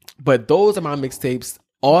 But those are my mixtapes.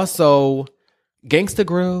 Also, Gangsta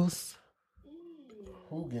Grills.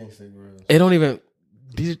 Who Gangsta Grills? It don't even.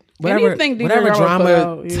 Whatever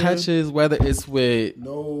drama touches, whether it's with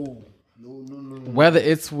whether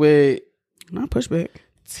it's with not Pushback,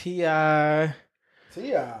 T.I.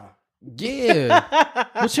 Yeah.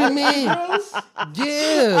 What you mean?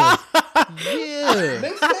 Yeah.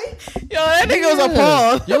 Yo, that nigga was a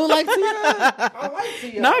pause. You don't like T.I.? I like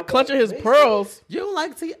T.I. Not clutching his pearls. You don't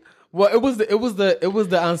like T.I.? Well, it was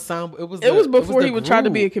the ensemble. It was before he would try to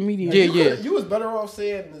be a comedian. Yeah. You was better off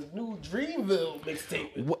saying the new Dreamville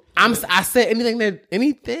mixtape. I said anything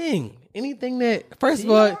that. First of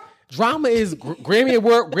all, Drama is Grammy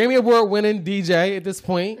Award winning DJ at this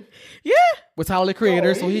point. Yeah, with Tyler the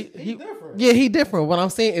Creator. So he different. Yeah, he different. What I'm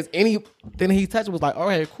saying is anything he touched was like, all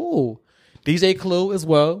right, cool. DJ Clue as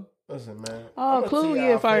well. Listen, man. Oh, Clue,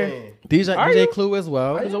 yeah, fire. DJ Clue as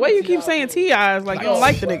well. The way you keep saying T.I. is like you don't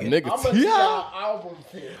like the nigga. Nigga T.I.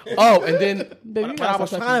 Oh, and then what I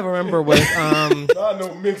was trying to remember was not no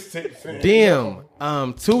mixtape fan. Damn,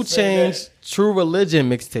 2 Chainz True Religion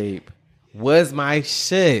mixtape was my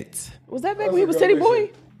shit. Was that back when he was Teddy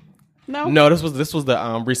Boy? No, this was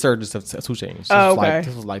the resurgence of 2 Chainz. Oh, okay.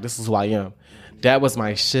 This is who I am. That was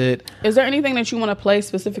my shit. Is there anything that you want to play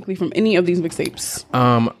specifically from any of these mixtapes?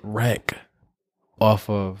 Wreck off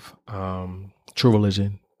of True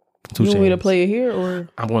Religion. 2 Chainz. You want me to play it here or?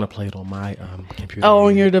 I'm going to play it on my computer. Oh,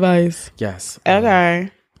 on your device. Yes. Okay.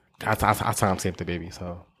 I time-stamped the baby,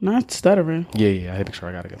 so. Not stuttering. Yeah. I had to make sure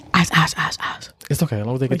I got to go. Ash. It's okay. As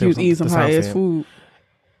long as they get he was eating some high-ass food.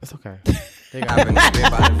 It's okay. They got been by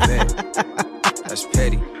the vet. That's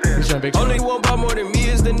petty. Only one bought more than me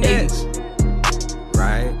is the next.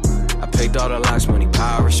 Right? I paid all the locks, money,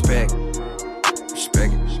 power, respect.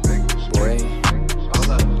 Respect it. Boy.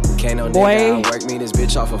 Can't no nigga work me this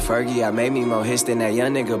bitch off of Fergie. I made me more hits than that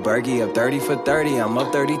young nigga Bergie. Up 30 for 30, I'm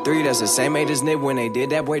up 33. That's the same age as Nip when they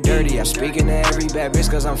did that boy dirty. I'm speaking to every bad bitch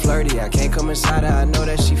cause I'm flirty. I can't come inside her, I know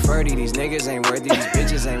that she flirty. These niggas ain't worthy, these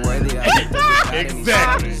bitches ain't worthy.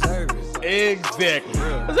 Exactly.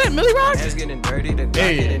 Was that Millie Rock? Ass getting dirty, the dog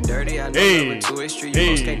getting dirty. I know number 2 is street,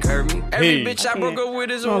 folks can't curb me. Every bitch I broke up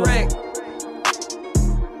with is a wreck.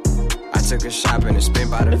 I took a shopping and spin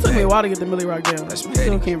by the It took me a while to get the Millie Rock down. I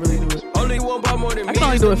still can't really do it. Only one bought more than I can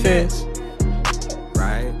only do it fast.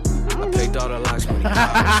 Right? I picked all the locks when he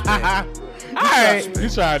Alright. You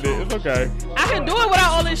tried it. It's okay. I can do it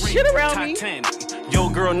without all this shit around me. Your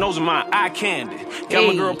girl knows my eye candy. Got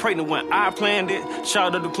my girl pregnant when I planned it.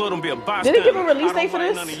 Shout out to the club, don't be a bystander. Did they give a release date for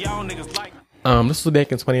this? This was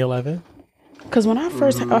back in 2011. Because when I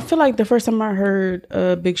first, I feel like the first time I heard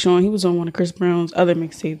Big Sean, he was on one of Chris Brown's other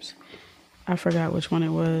mixtapes. I forgot which one it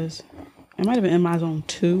was. It might have been In My Zone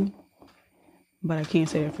 2, but I can't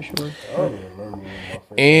say that for sure.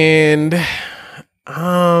 And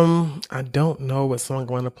I don't know what song I'm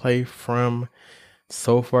going to play from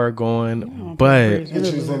So Far Gone, but you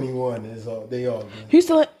choose anyone. They all. You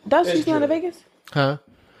still? That's you still in Vegas? Huh?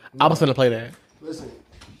 I was going to play that. Listen,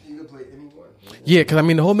 you can play anyone. Yeah, because I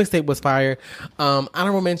mean the whole mixtape was fire.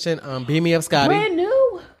 Honorable mention, Beam Me Up Scotty. Brand New.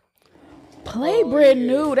 Play Brand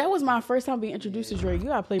New. That was my first time being introduced to Drake. You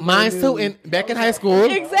gotta play Brand New. Mine too. Back in high school.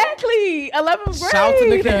 Exactly. 11th grade. Shout out to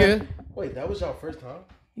Nick nigga. Wait, that was your first time?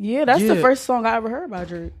 Yeah, that's the first song I ever heard by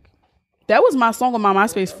Drake. That was my song on my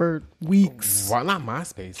MySpace for weeks. Why not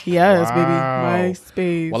MySpace? Yes, baby.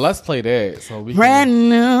 MySpace. Well, let's play that. So we Brand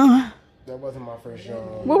New. That wasn't my first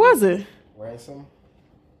genre. What was it? Ransom,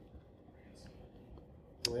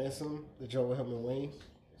 the joint with him and Wayne.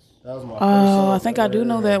 That was my first song. I think I do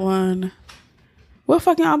know that one. What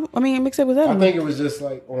fucking album? I mean, mixtape was that I on? think it was just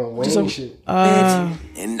like on Wayne shit.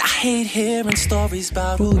 And I hate hearing stories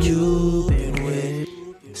about who you've been with.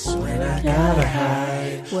 When I gotta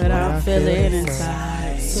hide what I'm feeling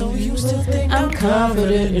inside. So you still think I'm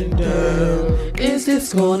confident in dirt. Is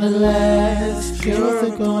this gonna last? You're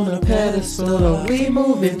gonna pedestal. Are we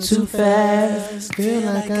moving too fast? Feel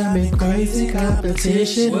like I'm in crazy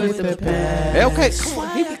competition with the past. Hey, okay,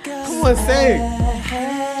 come on, sing.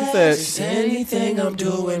 He said, anything I'm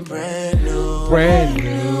doing brand new. Brand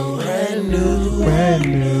new. Brand new. Brand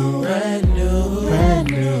new. Brand new. Brand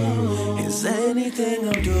new. Is anything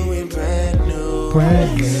I'm doing brand new.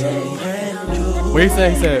 Brand new. Brand new. What he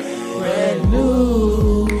said? He said, brand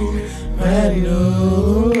new. Brand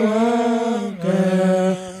new.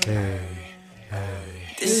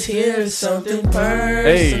 This here is something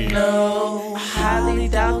personal. I highly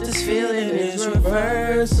doubt this feeling is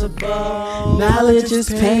reversible. Knowledge is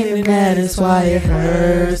pain and that is why it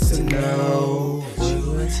hurts to know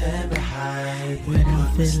you attempt to hide when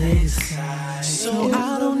I'm feeling inside. So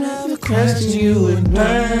I don't ever question you and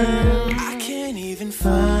burn. I can't even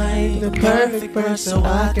find the perfect person so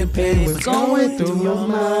I can pay what's going through your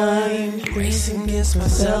mind. Racing against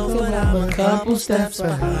myself but I'm a couple steps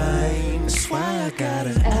behind. That's why I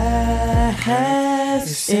gotta ask,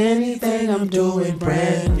 is anything I'm doing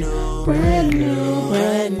brand new. Brand new.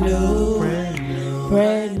 Brand new. Brand new.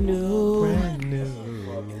 Brand new. Brand new.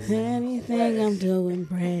 Is anything I'm doing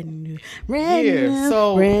brand new. Brand new.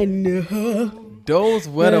 So brand new. Those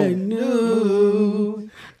were the new.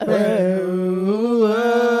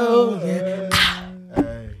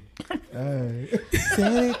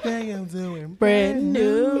 anything I'm doing brand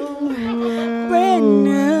new. Brand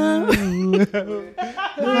new.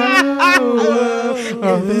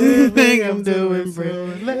 Anything I'm doing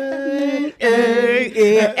brand new.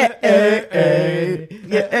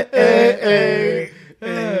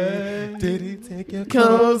 Did he take your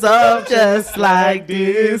comes up just like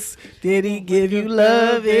this? Did he give you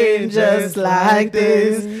loving just like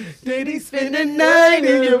this? Did he spend the night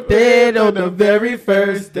in your bed on the very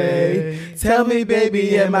first day? Tell me,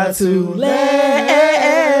 baby, am I too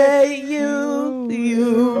late? You.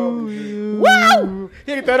 Wow!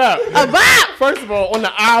 Hit that up. First of all, on the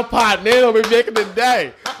iPod Nano, we making the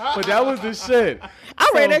day. But that was the shit.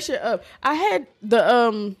 I ran that shit up. I had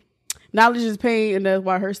the knowledge is pain, and that's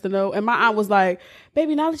why it hurts to know. And my aunt was like,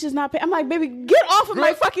 "Baby, knowledge is not pain." I'm like, "Baby, get off of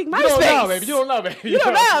my fucking MySpace." You don't know, baby. You don't know, baby. You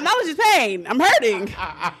don't know. Knowledge is pain. I'm hurting.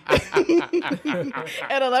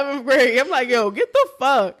 At 11th grade, I'm like, "Yo, get the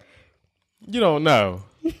fuck." You don't know.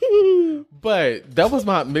 But that was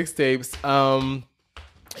my mixtapes.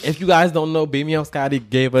 If you guys don't know, Baby on Scotty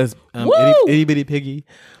gave us Itty Bitty Piggy,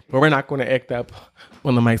 but we're not going to act up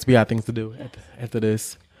on the mics. We got things to do after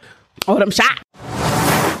this. Oh, them shot.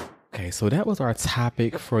 Okay, so that was our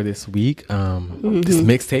topic for this week. Just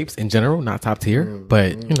mixtapes in general, not top tier,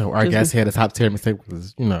 but you know, our guest had a top tier mixtape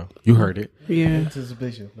because you heard it. Yeah.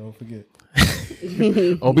 Anticipation. Don't forget.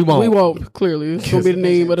 Oh, we won't. We won't. Clearly, it's gonna be the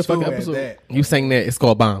name of the fucking episode. You sang that. It's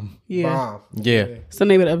called Bomb. Yeah. Bomb. Yeah. It's the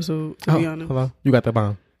name of the episode. To be honest. Hello. You got that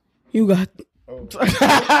bomb. You got. You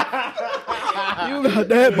got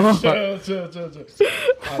that bomb.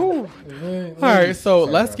 All right, so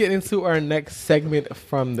let's get into our next segment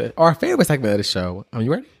from our favorite segment of the show. Are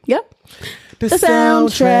you ready? Yep. The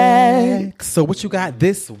soundtrack. So what you got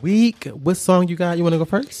this week? What song you got? You want to go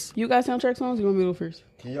first? You got soundtrack songs? You want me to go first?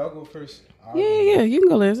 Can y'all go first? Yeah. You can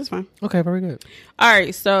go last. It's fine. Okay, very good. All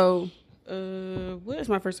right, so what is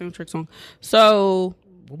my first soundtrack song? So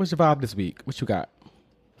what was your vibe this week? What you got?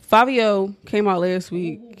 Fabio came out last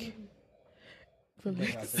week. I'm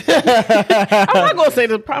not gonna say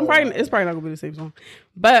this. It's probably not gonna be the same song,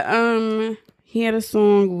 but he had a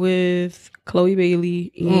song with Chloe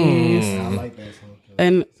Bailey and I like that song.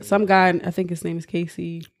 and some guy. I think his name is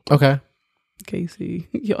Casey. Okay. Casey,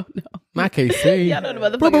 y'all know. Not Casey. Y'all know the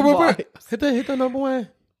motherfucking vibes. Hit the number one.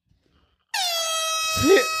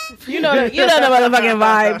 You know the motherfucking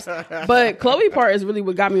vibes. But Chloe part is really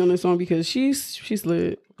what got me on this song because she's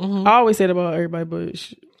slid. I always say that about everybody, but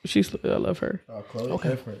she's slid. I love her. Oh, Chloe. Okay.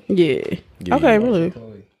 Different. Yeah. Yeah. Okay, really.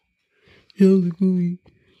 Chloe. Chloe.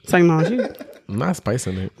 It's like, no, she's I'm not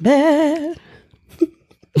spicing it. bad.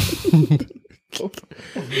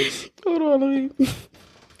 Hold on, let me.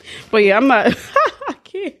 But yeah, I'm not. I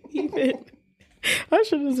can't even. I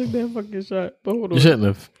should have took that fucking shot. But hold on. You shouldn't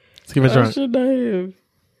have. Let's give it a try. I should not have.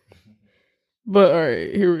 But all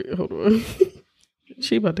right, hold on.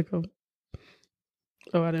 She about to come.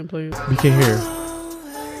 Oh, I didn't play it. We can't hear.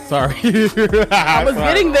 Sorry. I was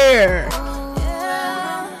getting there.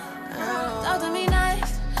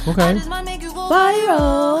 Okay.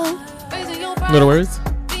 Viral. In other words?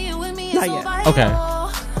 Not yet. Okay.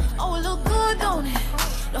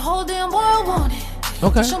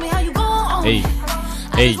 Okay. Show me how you gon' Hey. I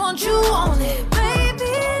Hey. just want you on it,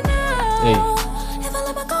 baby. Now. Hey. If I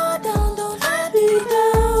let my guard down, don't let me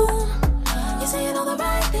down. You're saying all the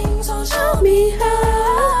right things, so show me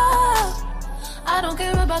how. I don't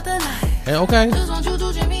care about the light. Hey, okay. Just want you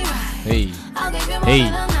to treat me right. Hey. I'll give you more Hey.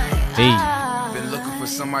 than a night. Hey. Been looking for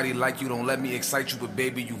somebody like you, don't let me excite you, but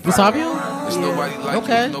baby, you This Fabio? There's nobody like Okay. you,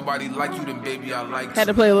 there's nobody like you, then baby, I like Had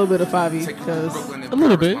to play a little bit of Favi Take you to because Brooklyn and A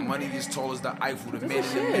little Paris. bit. My money is tall as the Eiffel, the man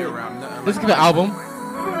in the mirror, I'm nothing Let's like get an album.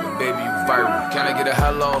 but baby, you viral. Can I get a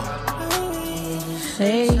hello?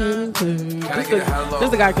 Can I get a hello? this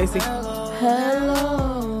is the guy, Casey.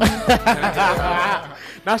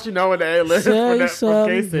 Now she know what the A-list Say from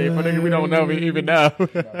Casey. For nigga we don't know, we even know.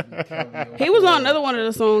 He was on another one of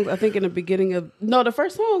the songs, I think in the beginning of the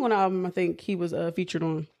first song on the album, I think he was featured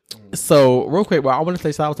on. So, real quick, I want to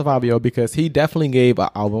say shout out to Fabio because he definitely gave an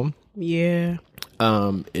album. Yeah.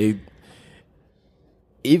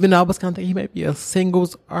 Even though I was kind of thinking he might be a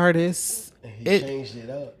singles artist. He changed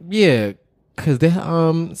it up. Yeah. Cause they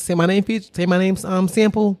say my name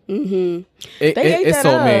sample. Mm-hmm. It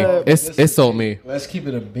sold me. It sold me. Let's keep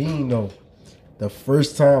it a bean though. The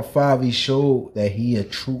first time Favi showed that he a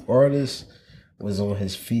true artist was on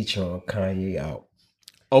his feature on Kanye Out.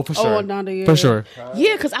 Oh, for sure. Oh, Donda, yeah. For sure.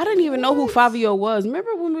 Yeah, because I didn't even know who Fabio was.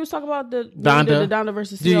 Remember when we was talking about the Donda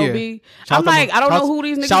versus CLB? Yeah. I'm like, I don't know who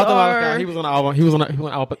these niggas are. He was on the album. He was on an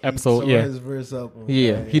episode. So Yeah. his verse up on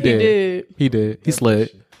Yeah, Kanye. he did. He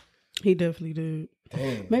slid. He definitely did.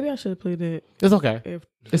 Damn. Maybe I should have played that. It's okay.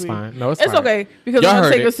 It's fine. No, it's fine. It's okay because Y'all I'm gonna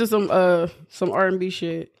heard take it. us to some R&B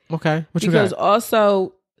shit. Okay. What you Because got?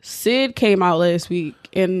 also Sid came out last week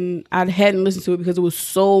and I hadn't listened to it because it was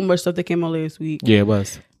so much stuff that came out last week. Yeah, it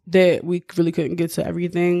was. That we really couldn't get to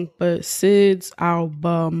everything. But Sid's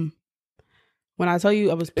album When I tell you,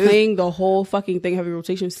 I was playing the whole fucking thing, heavy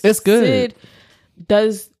rotation. It's good.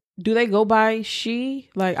 Sid, do they go by she?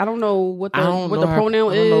 Like, I don't know what the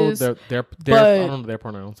pronoun is. I don't know their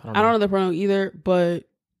pronouns. I don't know their pronoun either, but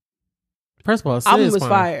first of all, album was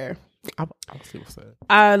fire. I'll see what's that.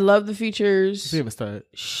 I love the features. See what's that.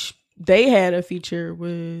 They had a feature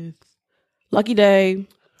with Lucky Day,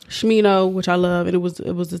 Smino, which I love, and it was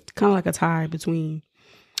kind of like a tie between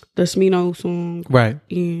the Smino song, right,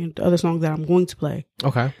 and the other song that I'm going to play.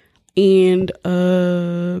 Okay, and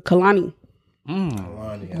Kalani.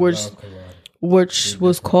 Which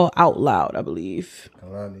was called Out Loud, I believe.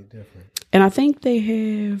 Kalani different. And I think they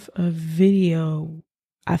have a video.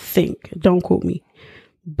 I think. Don't quote me.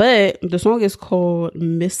 But the song is called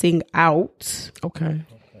Missing Out. Okay.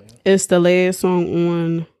 It's the last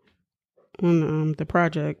song on the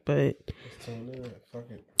project, but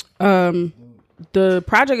the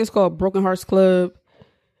project is called Broken Hearts Club.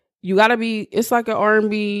 You gotta be. It's like an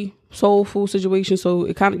R&B soulful situation, so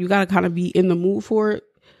you gotta kind of be in the mood for it.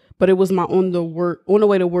 But it was my on the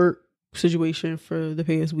way to work situation for the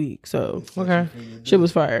past week. So okay, shit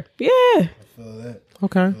was fire. Yeah, I feel that.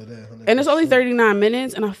 Okay, and it's only 39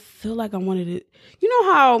 minutes, and I feel like I wanted it. You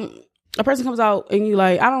know how a person comes out and you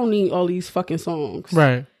like, I don't need all these fucking songs.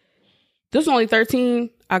 Right. This was only 13.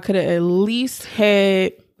 I could have at least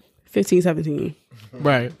had 15, 17.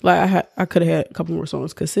 Right. Like I could have had a couple more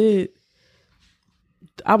songs because the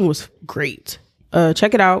album was great.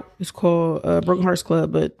 Check it out. It's called Broken Hearts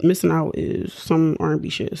Club, but Missing Out is some R&B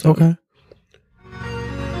shit. So. Okay.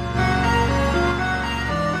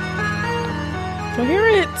 So hear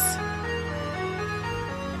it.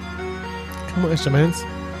 Come on, instruments.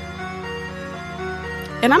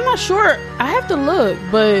 And I'm not sure. I have to look,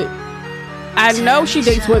 but I know she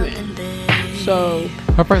dates women. So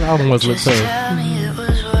her first album was with too.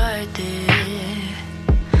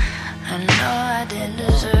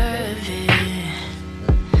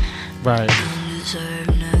 Right.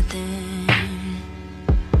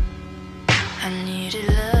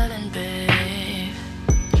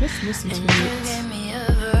 Just listen to it.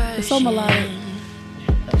 It's so melodic.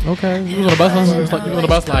 Okay, you was on the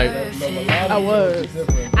bus like I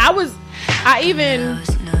was. I even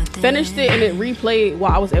finished it and it replayed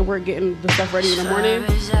while I was at work getting the stuff ready in the morning,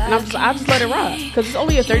 and I just let it rock because it's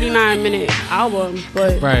only a 39-minute album,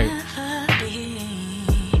 but right.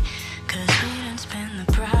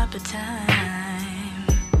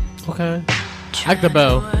 Okay, I like the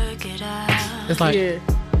bell. It's like yeah.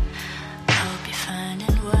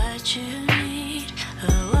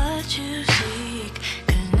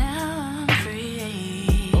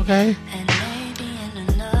 Okay.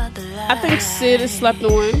 I think Sid is slept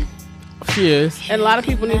on. She is. And a lot of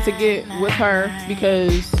people need to get with her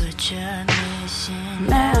because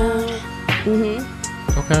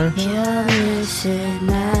Okay.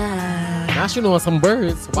 Now she knowing some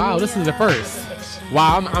words. Wow, this is the first.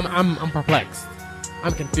 Wow, I'm perplexed.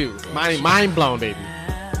 I'm confused. Mind blown, baby.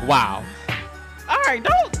 Wow. All right,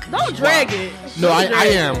 don't drag it. No, I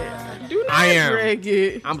am. Do not drag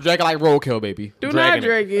it. I'm dragging like roadkill, baby. Do not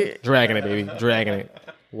drag it. Dragging it, baby. Dragging it.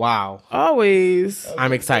 Wow. Always.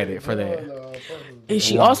 I'm excited for that. And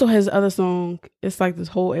she also has other song. It's like this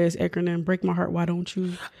whole ass acronym, Break My Heart, Why Don't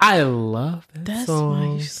You? I love that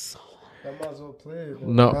song. My song. I might as well play it.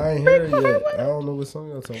 No. I ain't heard it yet. I don't know what song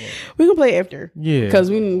y'all talking about. We can play it after. Yeah.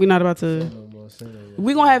 Because we're not about to.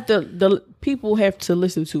 We're going to have to. The people have to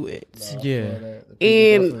listen to it. Yeah.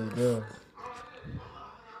 And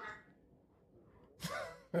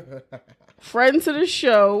friend to the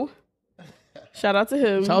show. Shout out to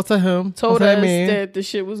him. Shout out to him. Told us that the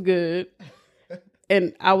shit was good.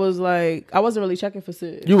 And I was like, I wasn't really checking for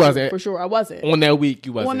Sid. You wasn't. For sure, I wasn't. On that week,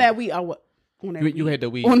 you wasn't. On that week, I was. You had the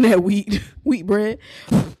wheat. On that wheat bread. Wheat bread.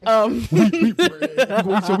 You gonna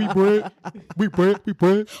eat your wheat bread? Wheat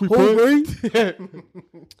bread. Whole bread.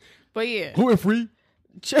 But yeah. Gluten free.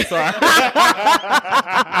 Check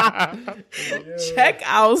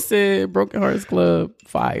out Sid, Broken Hearts Club,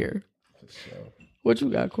 fire. What you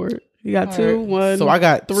got, Court? You got two, one. So I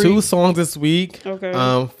got 3. 2 songs this week.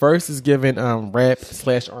 Okay. First is giving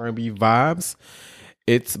rap/R&B vibes.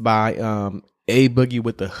 It's by A Boogie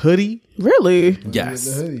with the Hoodie. Really?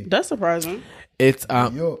 Yes. That's surprising. It's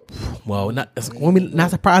well, not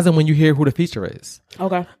surprising when you hear who the feature is.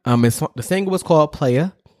 Okay. The single was called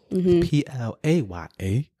Playa. Mm-hmm.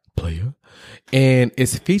 Playa. Playa. And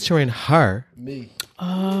it's featuring her. Me.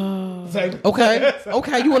 Oh. Okay.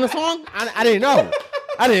 You want a song? I didn't know.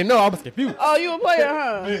 I didn't know. I was confused. Oh, you a player,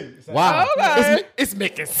 huh? Wow. Okay. It's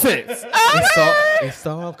making sense. It's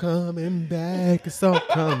all coming back. It's all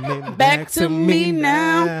coming back to me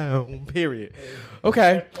now. Period.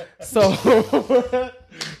 Okay. So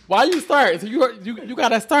why you start? So you got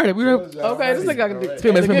that started. We were okay. This nigga can do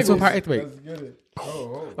 2 minutes. Part 8. Let's get it.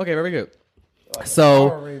 Okay, very good.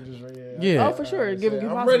 So yeah. Oh, for sure. Give it.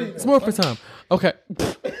 I'm ready. It's more for time. Okay.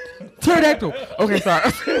 Pterodactyl. Okay,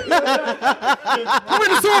 sorry.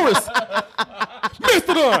 Tyrannosaurus.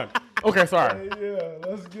 Mastodon. Okay, sorry. Yeah,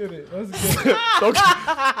 let's get it. Okay.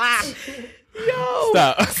 Yo.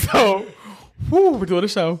 Stop. So, we're doing a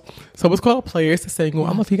show. So it's called Players, the single. I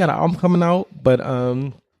don't know if he got an album coming out, but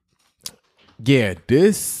yeah,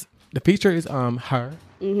 the feature is her.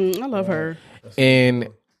 I love her. And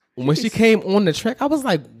when she came on the track, I was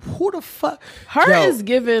like, who the fuck? Her is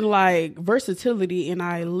given like versatility, and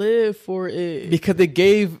I live for it. Because it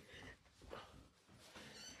gave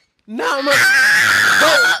not much.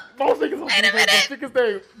 Wait a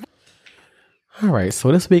minute. All right,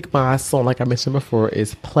 so this week my song, like I mentioned before,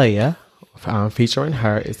 is Playa. Featuring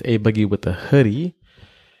her is A Boogie with the Hoodie.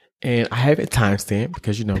 And I have it timestamped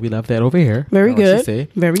because, you know, we love that over here. Very good.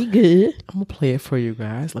 Very good. I'm going to play it for you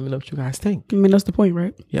guys. Let me know what you guys think. I mean, that's the point,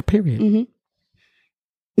 right? Yeah, period. Mm-hmm.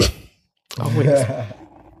 Oh, wait.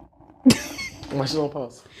 Why she on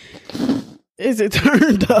pause? Is it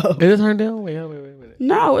turned up? Is it turned down? Wait.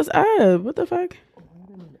 No, it's up. What the fuck?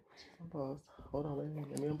 Pause. Hold on, wait.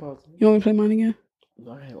 Let me unpause. You want me to play mine again?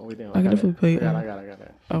 No, I can't. Wait down. I got it. I got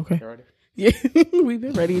that. Okay. You ready? Yeah, we've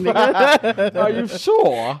been ready, nigga. Are you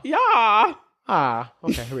sure? Yeah.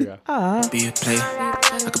 Okay, here we go. Be a player.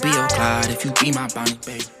 I could be your Clyde if you be my bounty,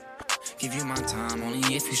 babe. Give you my time only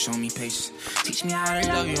if you show me patience. Teach me how to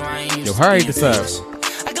love you. I ain't used to hurry this up.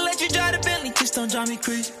 I can let you drive the Bentley, just don't drive me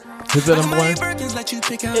crazy. Who's that number one?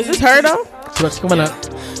 Is this her though? What's coming up?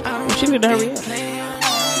 She need to hurry up.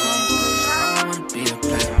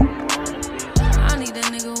 I need a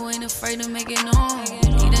nigga who ain't afraid to make it known.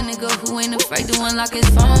 Who ain't afraid to unlock his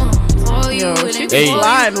phone for you? She's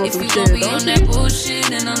sliding on some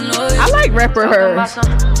shit. I like rapper her. I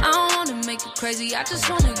don't wanna make you crazy. I just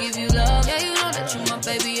wanna give you love. Yeah, you know that you my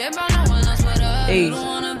baby. Everybody know when I sweat up. You don't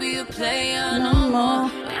wanna be a player no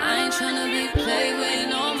more. I ain't tryna be played with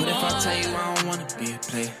no more. But if I tell you I don't wanna be a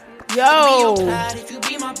player. Yo,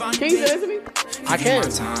 can you say that to me? I can.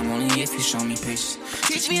 Time only if you show me patience.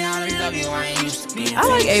 Teach me how to love you. I ain't used to be. I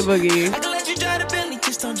like A Boogie. I can let you drive the Bentley,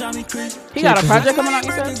 just don't drive me crazy. He got a project coming out,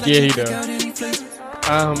 you said? Yeah, he does.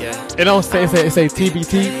 It don't say it say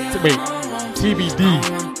TBT. Wait, TBD.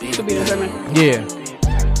 Could be the same. Yeah.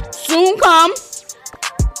 Soon come.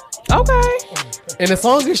 Okay. And the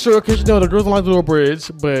song is short because, you know, the girls don't like to do a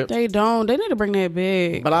bridge, but they don't. They need to bring that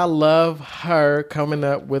back. But I love her coming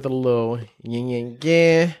up with a little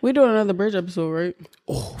yeah. We doing another bridge episode, right?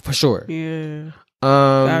 Oh, for sure. Yeah.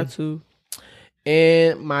 Got to.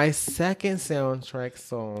 And my second soundtrack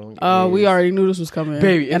song. Oh, we already knew this was coming,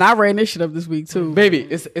 baby. And I ran this shit up this week too, baby.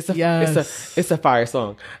 It's a fire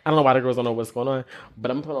song. I don't know why the girls don't know what's going on,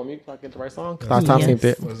 but I'm gonna put on mute so I get the right song because I time synced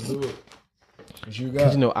it. Let's do it. What you got?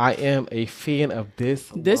 Because, you know, I am a fan of this.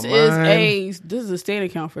 This is a stand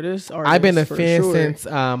account for this artist. I've been a fan since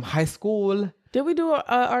high school. Did we do an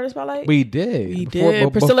artist spotlight? We did. We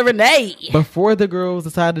did. Priscilla Renee. Before the girls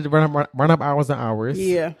decided to run up hours and hours.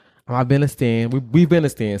 Yeah. I've been a stand. We've been a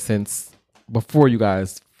stand since before you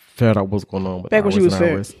guys figured out what's going on with back when she was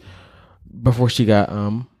hours. Before she got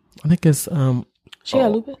I think it's she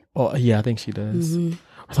got lupus. Oh yeah, I think she does. Mm-hmm.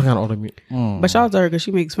 I got all the music. But shout out to her because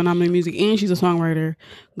she makes phenomenal music and she's a songwriter.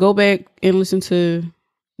 Go back and listen to.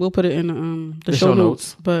 We'll put it in the show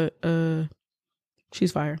notes. But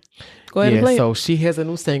she's fire. Go ahead and play it. So she has a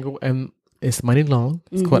new single and it's Money Long.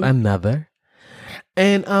 It's called Another.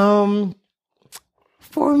 And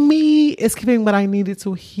for me, it's giving what I needed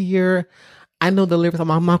to hear. I know the lyrics. I'm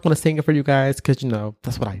not going to sing it for you guys because, you know,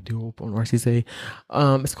 that's what I do on RCC.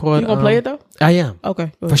 It's called... You going to play it, though? I am.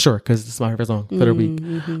 Okay. For sure, because it's my favorite song for the week.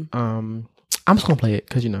 I'm just going to play it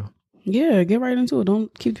because, you know. Yeah, get right into it.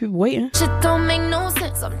 Don't keep people waiting. Shit don't make no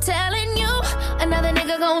sense. I'm telling you. Another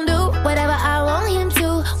nigga gon' do whatever I want him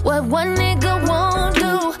to. What one nigga won't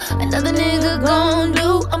do, another nigga gon'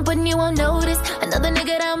 do. I'm putting you on notice. Another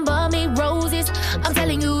nigga done bought me roses. I'm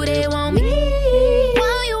telling you they want me.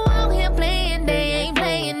 While you out here playing, they ain't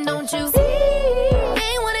playing, don't you see? They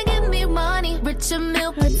ain't wanna give me money, rich and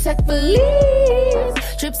milk, protect police.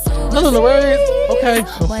 Trips overseas. No, the words. Okay.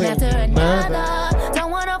 One after another. Don't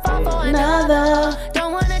wanna fall for another.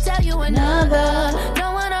 Don't wanna tell you another.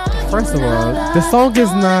 Don't wanna. First of all, the song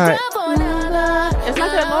is not. It's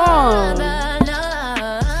not that long.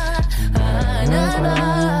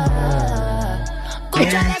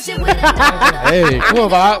 Hey, come on,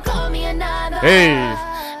 Bob. Hey.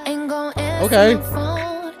 Okay.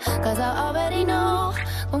 Cause I already know.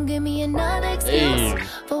 Won't give me another excuse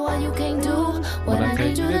for why you can't do what I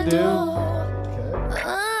need you to do.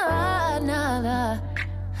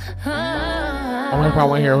 I wonder if I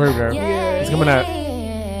want to hear her, girl. It's coming out.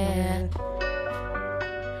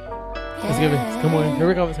 Let's give it. Come on. Here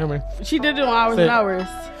we go. It's coming. She did it on Hours and Hours.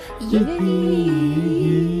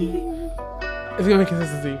 It's gonna make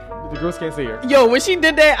consistency. The girls can't see her. Yo, when she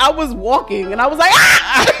did that, I was walking and I was like,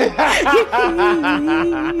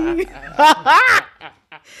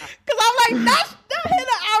 Cause I'm like, that hit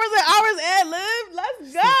the Hours and Hours ad lib.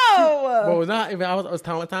 Let's go. Well, not even. I was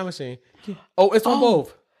time machine. Oh, it's on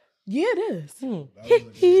both. Yeah, it is.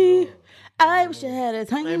 I wish I had a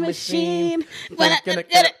time machine. I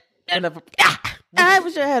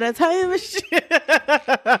wish I had a time machine.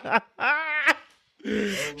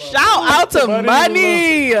 Shout out to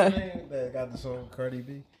Money. Got the song Cardi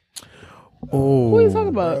B. Oh, who are you talking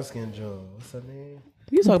about? Brown Skin Jones. What's her name?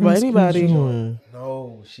 You talking about anybody?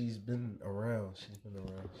 No, she's been around.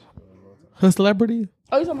 Her celebrity?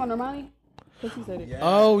 Oh, you talking about Normani? Because he said it. Yeah.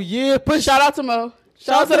 Oh yeah, push. Shout out to Mo.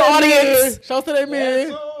 Shout out to the audience. Shout out to that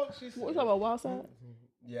man. What you talking about? Wild Side?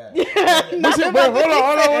 Yeah. Hold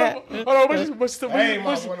on. What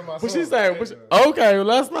she saying? Okay, well,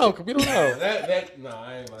 let's know, because we don't know. No,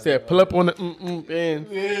 I ain't like Said, pull up on the and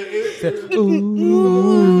said, ooh,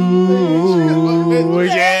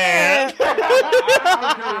 yeah.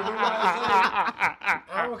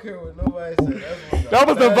 I don't care what nobody said. That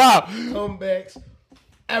was the vibe. Comebacks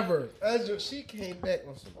ever. She came back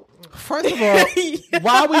on some. First of all,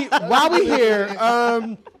 while we here,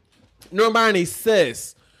 Normani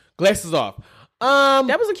sis, glasses off.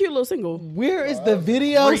 That was a cute little single. Where is the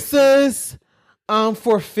video, sis?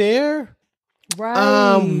 For Fair?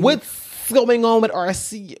 Right. What's going on with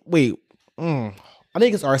RCA? Wait, I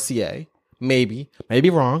think it's RCA. Maybe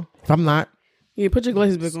wrong. If I'm not. Yeah, put your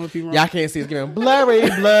glasses back on if you're wrong. Y'all can't see. It's getting blurry.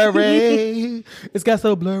 It's got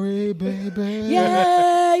so blurry, baby.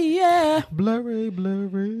 Yeah. Blurry.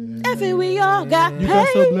 If we all got paid. You got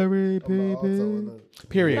so blurry, baby.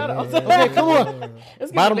 Period. Okay, come on.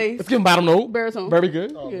 Let's Give him bottom note. Baritone. Very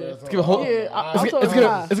good. Yeah. Let's give a whole. Yeah,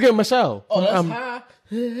 Let's give Michelle. Oh, that's high.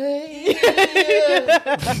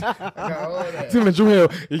 Let's give him Drew Hill.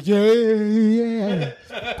 Yeah.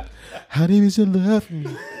 How deep is your love for me?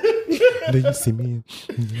 Then you see me.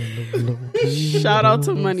 Shout out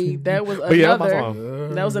to Money. That was another.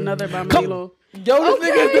 That was another by Milo. Yo,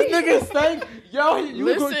 this nigga stank. Yo,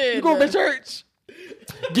 you go to church?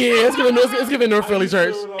 Yeah, it's giving North Philly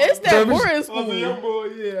church. It's that boarding school.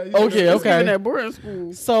 Okay. It's giving that boarding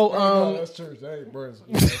school. So that's church. That ain't boarding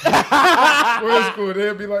school. Boarding school.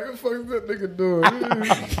 They'll be like, what the fuck is that nigga doing?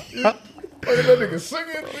 Look at that nigga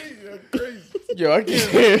singing. That's crazy. Yo, I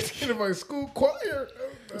can't. In my school choir.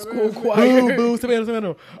 Boo,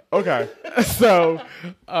 tomato. Okay. So,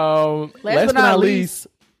 last but not least,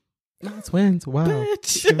 twins. Wow.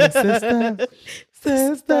 Sister.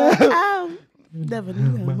 Never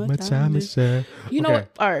knew how much time is. You know what?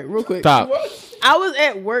 All right, real quick. Stop. I was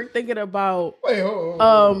at work thinking about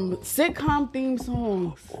sitcom theme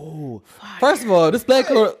songs. Oh, first of all, this black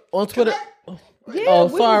girl on Twitter. Yeah,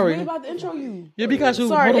 sorry. We about to intro you. Yeah, because you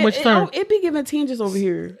sorry. Hold on, it be giving tangents over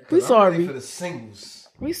here. We sorry. For the singles.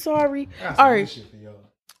 We sorry. All right.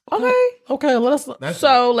 Okay. Let us.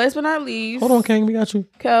 So last but not least, Hold on, King. We got you.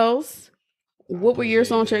 Kels, what were your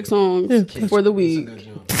song check songs for the week?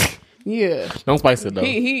 Yeah. Don't spice it though.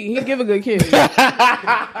 He give a good king.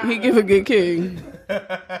 He give a good king.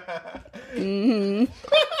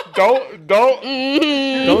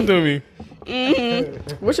 Don't do me.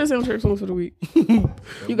 What's your soundtrack songs for the week?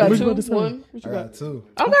 You got two? One? What you got? Two.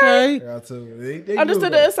 Okay. I got two. They I just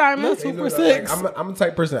did the assignment. 2 for 6. I'm a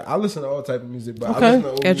type person. I listen to all type of music, but Okay. I listen to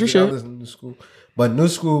old As you music. should. I listen to new school. But new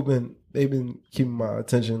school they've been keeping my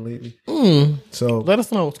attention lately. So Let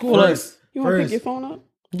us know. School us. You want to pick your phone up?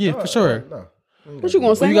 Yeah, for sure. No. What you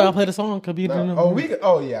gonna say? You gotta play the song. Cause we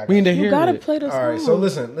Yeah. we need to hear You gotta it. play the song. All right. So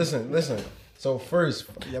listen. So first,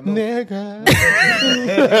 Nigga.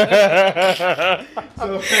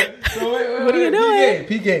 What are you doing?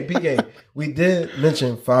 PK. We did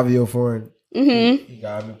mention Fabio Foreign. He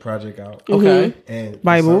got a new project out. Okay. And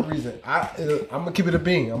Bible. for some reason, I'm gonna keep it a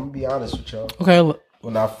bean. I'm gonna be honest with y'all. Okay.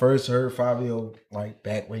 When I first heard Fabio, like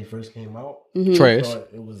back when he first came out, Trash. I thought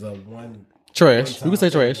it was a one. Trash. We can say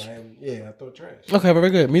trash. Yeah, I thought trash. Okay, very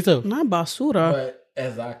good. Me too. Not basura. But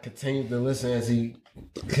as I continued to listen, as he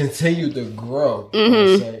continued to grow,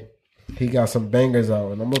 I'll say, he got some bangers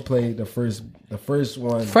out, and I'm gonna play the first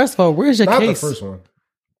one. First of all, where's your Not case? the first one.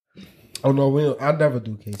 Oh no, I never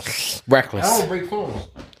do cases. Reckless. I don't break phones.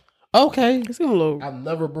 Okay, it's a little. I've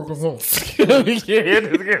never broken a phone. It's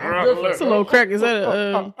a little crack. Is that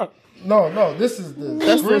a? No. This is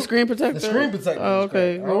the screen protector. The screen protector. Oh,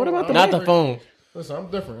 okay. Well, what about the phone? Listen, I'm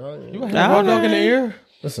different. You have one dog in the ear.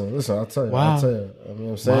 Listen. I'll tell you. Wow. You know what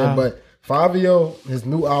I'm saying? But Fabio, his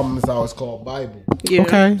new album is out. It's called Bible. Yeah.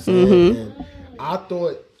 Okay. And I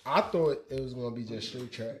thought it was gonna be just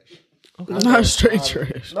straight trash. Not straight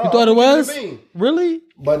trash. No, you thought it was? Really?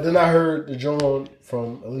 But then I heard the joint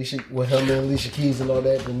from Alicia with him and Alicia Keys and all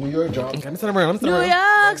that, the New York drop. I'm turning around. New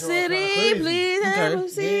York City, please have a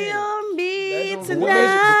seat on me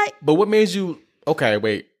tonight. But what made you? Okay,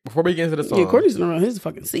 wait. Before we get into the song, yeah, Courtney's around his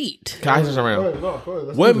fucking seat. Kai's just around.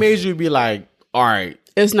 What made you be like, all right,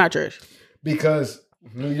 it's not trash? Because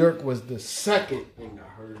New York was the second thing I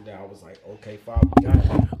heard that I was like, okay,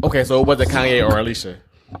 Fabio. Okay, so it wasn't Kanye or Alicia.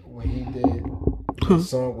 When he did the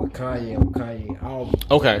song with Kanye on Kanye album.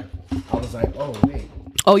 Okay. I was like, oh wait.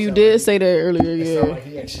 Oh, you did say that earlier, It yeah. sounded like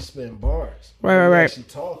he actually spitting bars. Right. Actually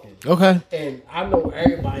talking. Okay. And I know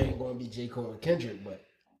everybody ain't going to be J. Cole and Kendrick, but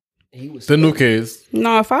he was the new kids.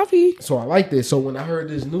 Nah, Fafi. So I like this. So when I heard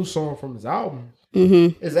this new song from his album,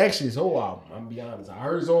 it's actually his whole album. I'm gonna be honest. I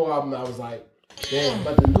heard his whole album. And I was like, damn.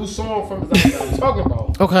 But the new song from his album that I'm talking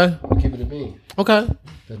about. Okay. I'm gonna keep it a bean. Okay.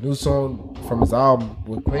 The new song from his album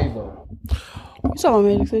with Quavo. You saw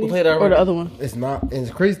Magic City or the other one? It's not. And it's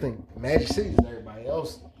a crazy thing. Magic City is everybody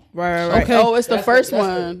else. Right. Okay. Oh, it's the first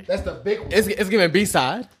one. That's the big one. It's giving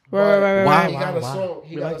B-side. Right. He got a song.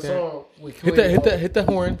 He got a song with Quavo. Hit the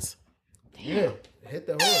horns. Yeah, hit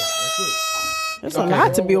the horns. That's it. That's a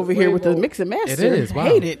lot to be over here with the mix and master. It is. Wow.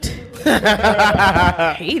 Hate it.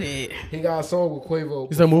 Hate it. He got a song with Quavo.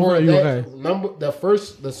 He's a mover. You okay?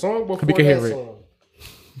 The song before that song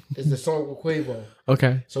is the song with Quavo.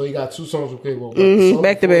 Okay. So he got two songs with Quavo.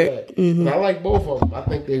 Back to back. And I like both of them. I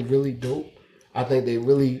think they really dope. I think they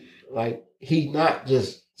really like. He not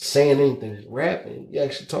just saying anything, he's rapping. He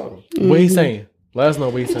actually talking. What he saying? Let us know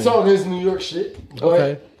what he's saying. He's talking his New York shit. But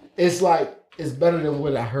okay. It's like it's better than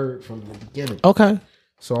what I heard from the beginning. Okay.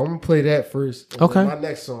 So I'm gonna play that first. And okay. My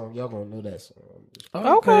next song, y'all gonna know that song.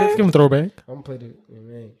 Okay. Let's give him a throwback. I'm gonna play the.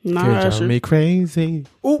 Man. Nah, you're driving me crazy.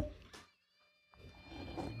 Ooh.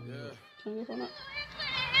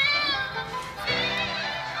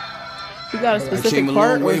 You got a specific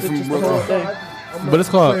part, or is it just the whole thing? But it's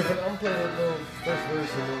called. I'm playing the first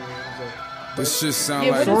verse. This shit sound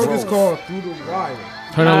like. The song is called Through the Wire.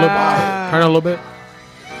 Turn on a little bit.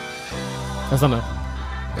 That's enough.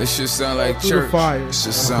 It should sound like church. It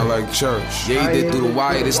should sound like church. Yeah, he did through the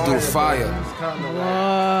wire. This through the fire.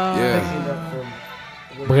 Yeah.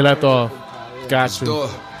 But he left off. Got you.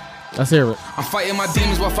 Let's hear it. I'm fighting my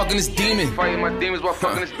demons while fucking this demon.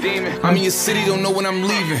 I'm in your city, don't know when I'm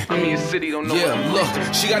leaving. Yeah,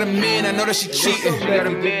 look, she got a man, I know that she cheating.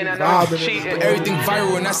 Everything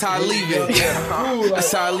viral, and that's how I leave it.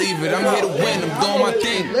 That's how I leave it. I'm here to win, I'm doing my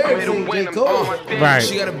thing. Right.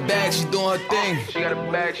 She got a bag, she doing her thing.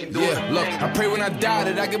 Yeah, look, I pray when I die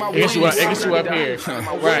that I get my wings. It gets you up here.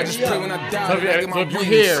 Right. I just pray when I die that I get my wings. So if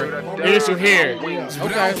you hear, it gets you here.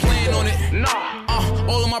 But I ain't playing on it. Nah.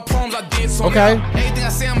 All of my problems I dance on it. Anything I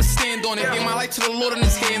say I'ma stand on it. Give my life to the Lord and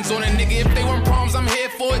his hands on it. Nigga, if they weren't problems, I'm here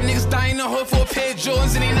for it. Niggas dying in the hood for a pair of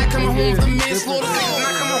Jordans. And they not coming home with the manslaughter. Niggas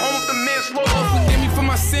not coming home with the manslaughter. Forgive me for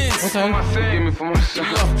my sins. Forgive me for my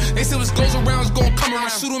sins. They say what goes around is gonna come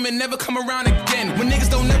around. Shoot them and never come around again. When niggas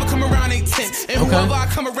don't never come around, they tense. And whoever I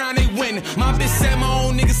come around, they win. My bitch said my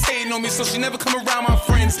own niggas hating on me, so she never come around my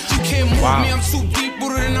friends. You can't move me, I'm too deep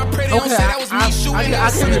rooted, and I pray they don't say that was me shooting. I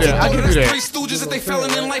can do that. I can do that. Three stooges that they fell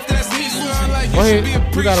in life, that's me losing. Like, Go ahead. you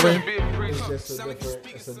should be You got it, appreciated.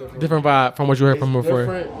 It's a different vibe from what you heard from him before.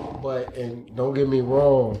 Different, but and don't get me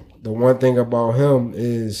wrong. The one thing about him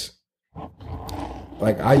is,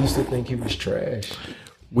 like, I used to think he was trash.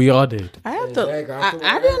 We all did. I have to.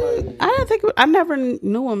 I didn't think. I never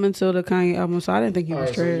knew him until the Kanye album, so I didn't think he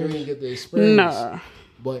was So you trash. didn't get the experience. Nah.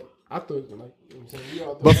 But I thought, like, you know what I'm saying? We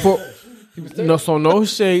all thought Before, he was no, so no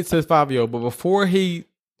shade says Fabio, but before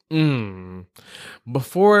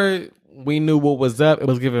before we knew what was up, it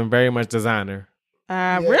was given very much designer.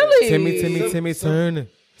 Really? Timmy Turner.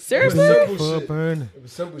 Seriously? It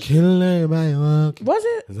was simple shit. Killing everybody. Was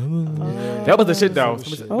it? That was the shit, though.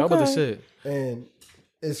 That was the shit. And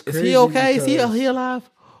it's Is crazy. he okay? Is he because- alive?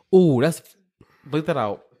 Ooh, that's bleep that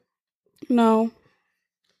out. No.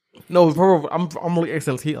 No, I'm really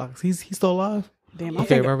excellent. He's still alive. Damn.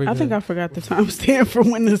 Okay, I think I forgot the timestamp for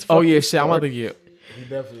when this. Oh yeah, shit. I'm about to get. He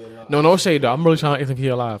definitely alive. No shade though. I'm really trying to ask if he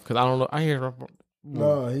alive because I don't know. I hear.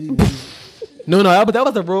 No, he No, but that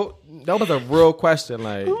was the real. That was a real question.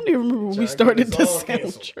 Like, I don't even remember when we started the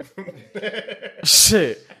soundtrack.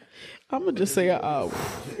 Shit. I'm gonna just say an hour.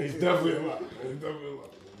 It's definitely a lot.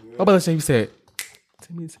 I'm about to say, he said,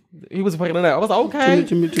 he was fucking it out. I was like, okay.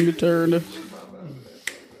 Jimmy Turner.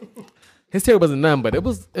 His tail wasn't none, but he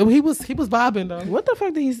was vibing though. What the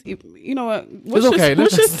fuck did he? You know what? It's okay.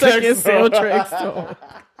 What's your second soundtrack song?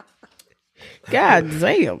 God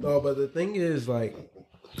damn. No, but the thing is, like,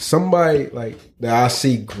 somebody like that I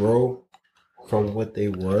see grow from what they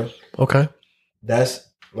were. Okay. That's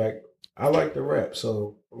like, I like the rap,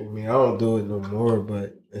 so I mean, I don't do it no more,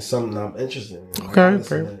 but it's something I'm interested in. Like, okay. I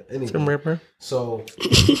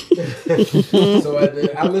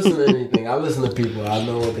listen to anything. I listen to people. I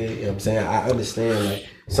know what they. You know what I'm saying, I understand. Like,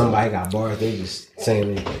 somebody got bars, they just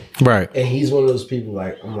saying anything. Right. And he's one of those people.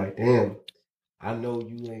 Like, I'm like, damn. I know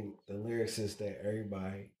you ain't the lyricist that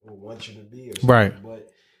everybody will want you to be, or something, right? But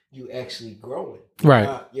you actually growing,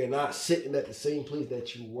 right? You're not sitting at the same place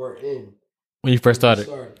that you were in when you first started.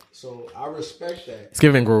 So I respect that. It's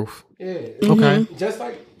giving growth. Yeah. Okay. Just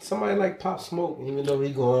like somebody like Pop Smoke, even though he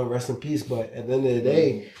going rest in peace, but at the end of the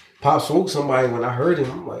day, Pop Smoke, somebody, when I heard him,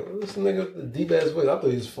 I'm like, this nigga with the deep ass voice. I thought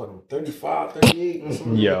he was fucking 35, 38. Or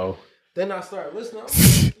something. Yo. Then I started listening.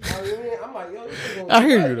 I'm like, yo, this I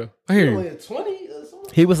hear you though. I hear you. Only 20 or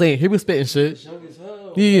something. He was spitting shit. He was young as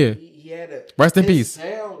hell. Yeah. He had a rest in peace.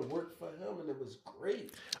 Sound worked for him, and it was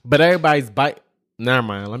great. But everybody's bite. Never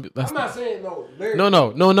mind. I'm not saying no. No.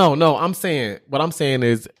 What I'm saying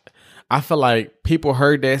is, I feel like people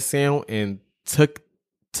heard that sound and took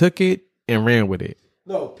it and ran with it.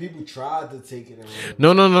 No, people tried to take it and ran with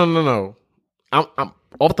it. No. I'm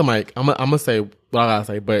off the mic. I'm gonna say what I gotta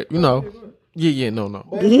say, but no.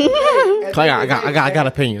 But I got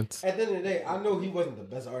opinions. At the end of the day, I know he wasn't the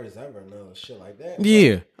best artist ever, no shit like that.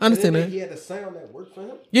 Yeah, I understand that. He had a sound that worked for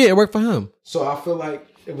him. Yeah, it worked for him. So I feel like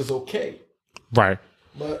it was okay. Right.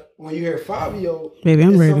 But when you hear Fabio, baby,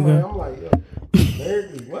 I'm ready to go. I'm like, yo,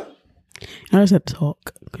 lyrically, what? I just have to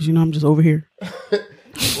talk because I'm just over here.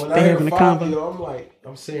 When I hear Fabio,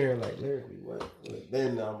 I'm sitting here like, lyrically, what?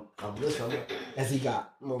 Then I'm listening. As he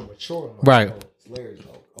got more mature, I'm like, right? Oh, his lyrics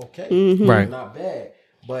are okay, right? Not bad.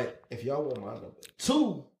 But if y'all want my number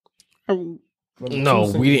 2,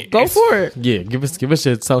 no, we didn't go for it. Yeah, give us your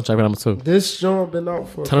soundtrack number 2. This joint been out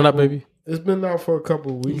for. Turn it up, baby. It's been out for a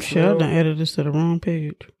couple of weeks. Shit, I done added this to the wrong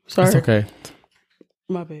page. Sorry. It's okay.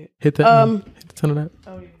 My bad. Hit that. Turn it up.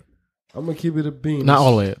 Oh yeah. I'm gonna keep it a beam. Not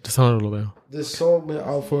all the way up. Just turn it a little bit. This song been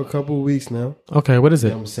out for a couple of weeks now. Okay, what is it?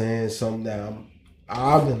 You know what I'm saying something that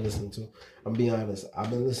I've been listening to. I'm being honest. I've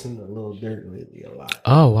been listening to Lil Durk lately a lot.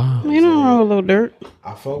 Oh wow. You know wrong with Lil Durk.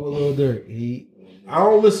 I fuck with Lil Durk. I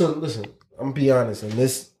don't listen. Listen, I'm gonna be honest. In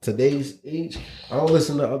today's age, I don't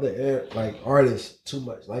listen to other artists too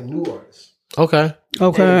much, like new artists. Okay.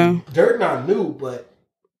 And Durk not new, but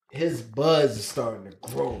his buzz is starting to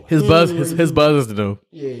grow. His buzz is the new.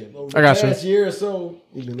 Yeah, I got you. Last year or so,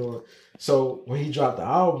 so when he dropped the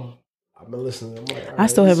album, I've been listening. I'm like, I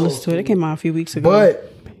still haven't listened to it. It came out a few weeks ago.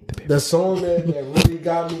 But the song that really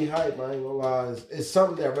got me hyped, I ain't gonna lie, is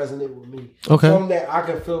something that resonated with me. Okay. Something that I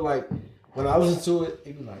can feel like when I listen to it,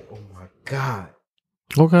 it be like, oh my God.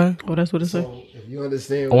 Okay. Oh, that's what it says. So if you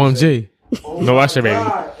understand OMG. No, I should, baby.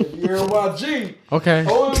 If you're OMG. Okay.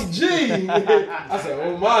 OMG. I said,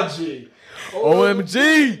 oh my G.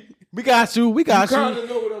 OMG. We got you. You kind of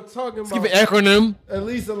know what I'm talking about. Let's give an acronym. At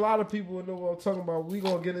least a lot of people will know what I'm talking about. We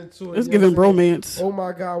gonna get into it. Let's give him bromance. Oh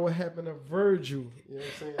my God, what happened to Virgil? You know what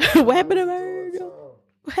I'm saying? What happened to Virgil?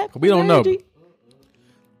 What happened we don't know.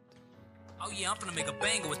 Oh yeah, I'm gonna make a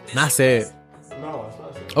banger with this. Not said. No, it's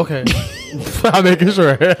not said. Okay. I'm making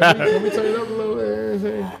sure. Let me turn it up a little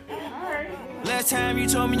bit. Last time you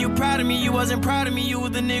told me you proud of me, you wasn't proud of me. You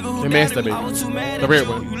was the nigga who doubted me. I was too mad at you.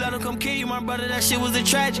 You let him come kill you, my brother. That shit was a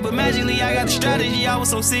tragedy. But magically, I got the strategy. I was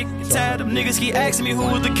so sick and tired of niggas keep asking me who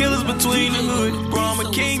was the killers between the hood. Bro, I'm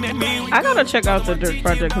a king. That mean I gotta check out the Durk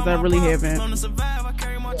project because I really haven't.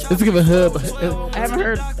 Let's give a hub. I haven't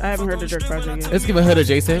heard the Durk project yet. Let's give a hood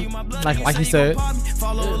adjacent, like he said.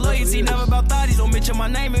 Follow lazy, never about thotties. Don't mention my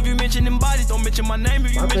name if you mention them bodies. Don't mention my name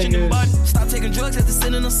if you mention them bodies. Stop taking drugs after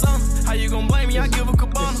sitting in sun. How you gonna blame me? I give a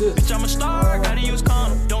cabana. Bitch, I'm a star. Gotta use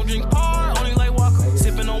condom. Don't drink hard, only like Walker.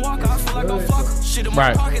 Sipping on Walker, I feel like a fucker. Shit in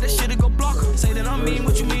my pocket, that shit'll go block. Say that I mean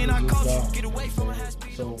what you mean, I caught you. Get away from a hash.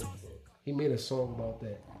 So he made a song about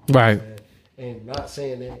that. Right. And not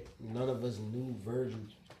saying that none of us knew Virgil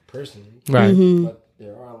personally. Right. Mm-hmm. But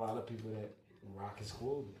there are a lot of people that rock his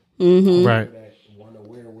clothing. Mm-hmm. Right. That want to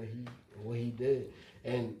wear what he did.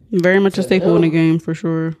 And very much a staple in the game for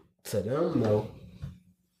sure. To them though,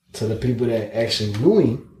 to the people that actually knew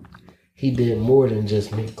him, he did more than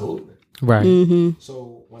just make clothing. Right. Mm-hmm.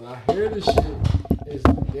 So when I hear this shit, it's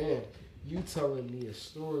damn, you telling me a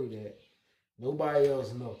story that nobody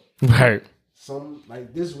else knows. Right. Some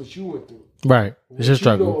like this is what you went through. Right. It's your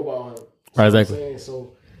struggle. You know about him. Right, exactly.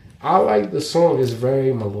 So I like the song. It's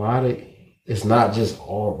very melodic. It's not just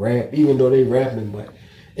all rap, even though they rapping, but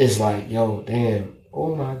it's like, yo, damn,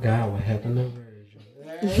 oh my God, what happened to Virgil?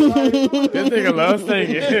 This nigga loves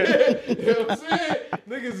singing. You know what I'm saying?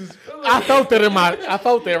 Niggas is feeling I felt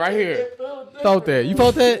that right here. Felt that. You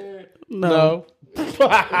felt that? No.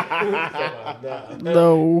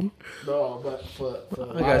 No. No, but for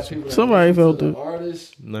I got you. Somebody felt it.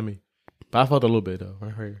 Artists, Let me. But I felt a little bit though,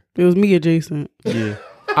 right here. It was me adjacent. Yeah.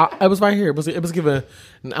 It was right here. It was giving.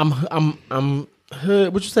 I'm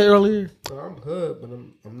hood. What you say earlier? I'm hood, but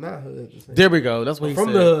I'm not hood. There we go. That's what he said. I'm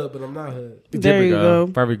from the hood, but I'm not hood. There we go.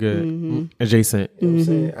 Very good. Mm-hmm. Adjacent. You know what I'm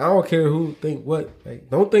saying? I don't care who think what. Like,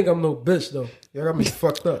 don't think I'm no bitch though. Y'all got me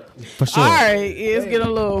fucked up. For sure. All right, it's getting a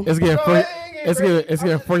little. It's getting free. It's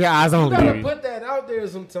getting for your eyes only. You gotta Baby. put that out there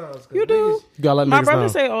sometimes. You do. You gotta let My niggas brother know.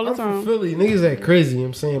 say all the I'm from time. Philly. Niggas act crazy. You know what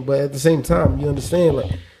I'm saying, but at the same time, you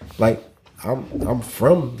understand. Like I'm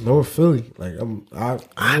from North Philly. Like I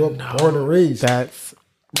grew up, born and raised. That's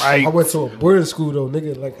right. I went to a boarding school though,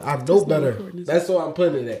 nigga. Like I know better. That's all I'm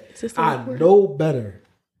putting it at. I know better.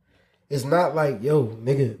 It's not like yo,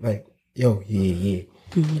 nigga. Like yo, yeah.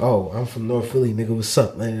 Mm-hmm. Oh, I'm from North Philly, nigga. What's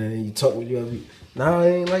up, man? And you talk with you. Nah, I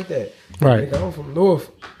ain't like that. Right. Nigga, I'm from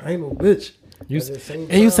North. I ain't no bitch. You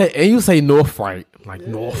say North, right? Like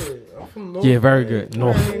North. I'm from North. Yeah, very good.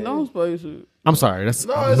 North. No spaces. I'm sorry. That's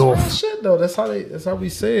No, it's North. real shit though. That's how we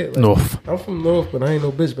say it. Like, North. I'm from North, but I ain't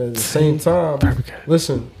no bitch. But at the same time,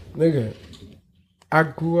 listen, nigga, I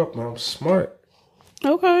grew up and I'm smart.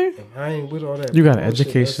 Okay. And I ain't with all that. You got an bullshit.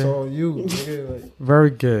 education. That's all you, nigga. Like,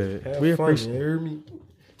 Very good. have We fun, appreciate you hear me?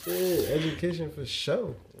 Yeah, education for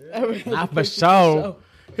sure. Not for sure.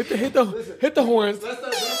 Hit the horns.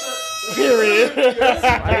 Period.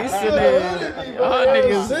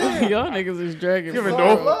 Y'all niggas is dragging. Give it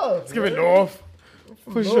North. Let's give it North.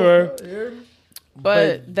 For sure.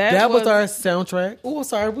 But that was our soundtrack. Oh,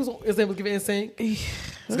 sorry. Is able to give it insane?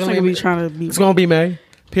 It's gonna be trying to be. It's gonna be May.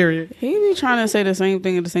 Period. He be trying to say the same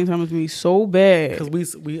thing at the same time as me so bad. Because we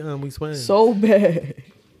swing so bad.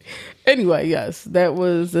 Anyway, yes, that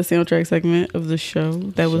was the soundtrack segment of the show.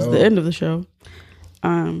 That was the end of the show.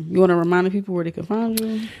 You want to remind the people where they can find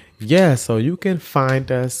you? Yeah, so you can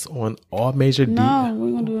find us on all major. No,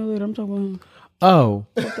 we're gonna do it later. I'm talking about. Oh,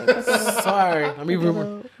 sorry. Let me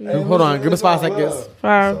remember. Hold on. Give us 5 seconds.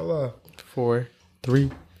 5, 4,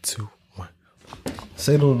 3, 2, 1.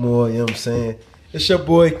 Say no more. You know what I'm saying? It's your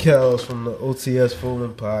boy Kels from the OTS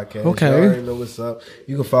Fooling Podcast. Okay. You already know what's up.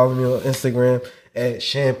 You can follow me on Instagram at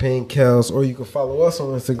Champagne Kels, or you can follow us on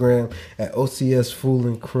Instagram at OTS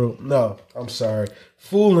Fooling Crew. No, I'm sorry.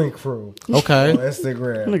 Fooling Crew. Okay. On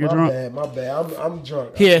Instagram. My bad. I'm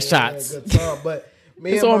drunk. He had shots. Good time, but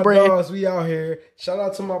me and my dogs, we out here. Shout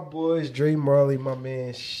out to my boys, Dre Marley, my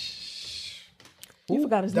man. You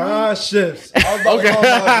forgot his name. Don Shifts. I was about to call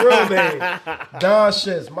my real name. Don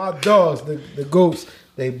Shifts. My dogs, the goats.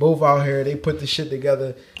 They both out here. They put the shit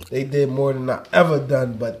together. They did more than I ever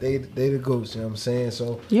done, but they the goats. You know what I'm saying?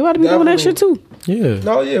 So you ought to be doing that shit too. Yeah.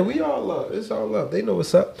 No, yeah, we all love. It's all love. They know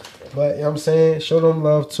what's up. But you know what I'm saying? Show them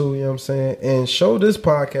love too. You know what I'm saying? And show this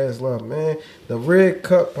podcast love, man. The Red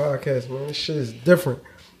Cup podcast, man. This shit is different.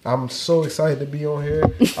 I'm so excited to be on here.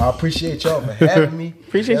 I appreciate y'all for having me.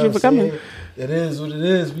 Appreciate you for coming. It is what it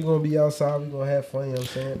is. We're going to be outside. We're going to have fun, you know what I'm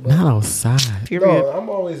saying? But not outside. No, I'm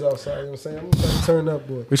always outside, you know what I'm saying? I'm trying to turn up,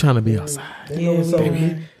 boy. We're trying to be outside. They know what's up with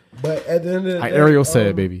me. But at the end of the day, like Ariel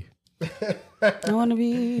said, baby. I want to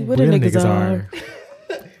be where the niggas are.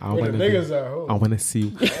 I where the niggas are. I want to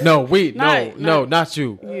see you. No, we. No, not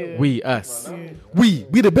you. Yeah. We, us. Yeah.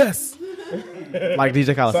 We the best. Like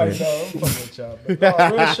DJ Khaled said.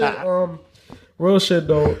 Real shit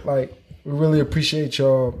though, like, we really appreciate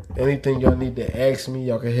y'all. Anything y'all need to ask me,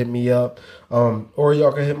 y'all can hit me up. Or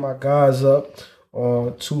y'all can hit my guys up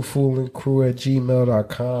on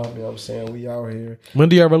twofoolingcrew@gmail.com. You know what I'm saying? We out here. When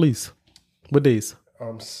do y'all release? What days?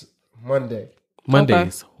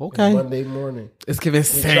 Mondays. Okay. Monday morning. It's giving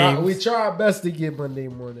same. We try our best to get Monday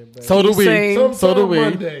morning. Baby. So do we. So do we.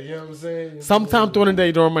 Monday, you know what I'm saying? Sometime during the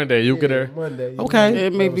day, during Monday, you get there. Monday. Okay.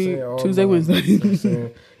 It may be Tuesday, Wednesday. You know what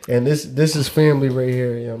I'm and this is family right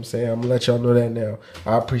here. You know what I'm saying? I'm going to let y'all know that now.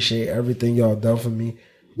 I appreciate everything y'all done for me.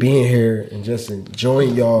 Being here and just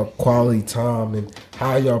enjoying y'all quality time and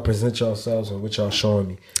how y'all present yourselves and what y'all showing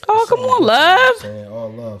me. Oh, come on, love.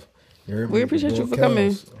 All love. We appreciate you for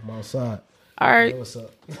coming. I'm outside. All right. What's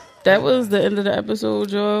up? That was the end of the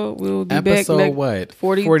episode, y'all. We'll be back next what?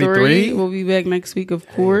 43. We'll be back next week, of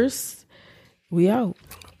course. We out.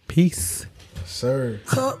 Peace. Sir.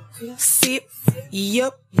 Cup, sip,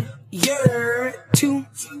 yup, 2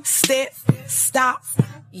 step, stop,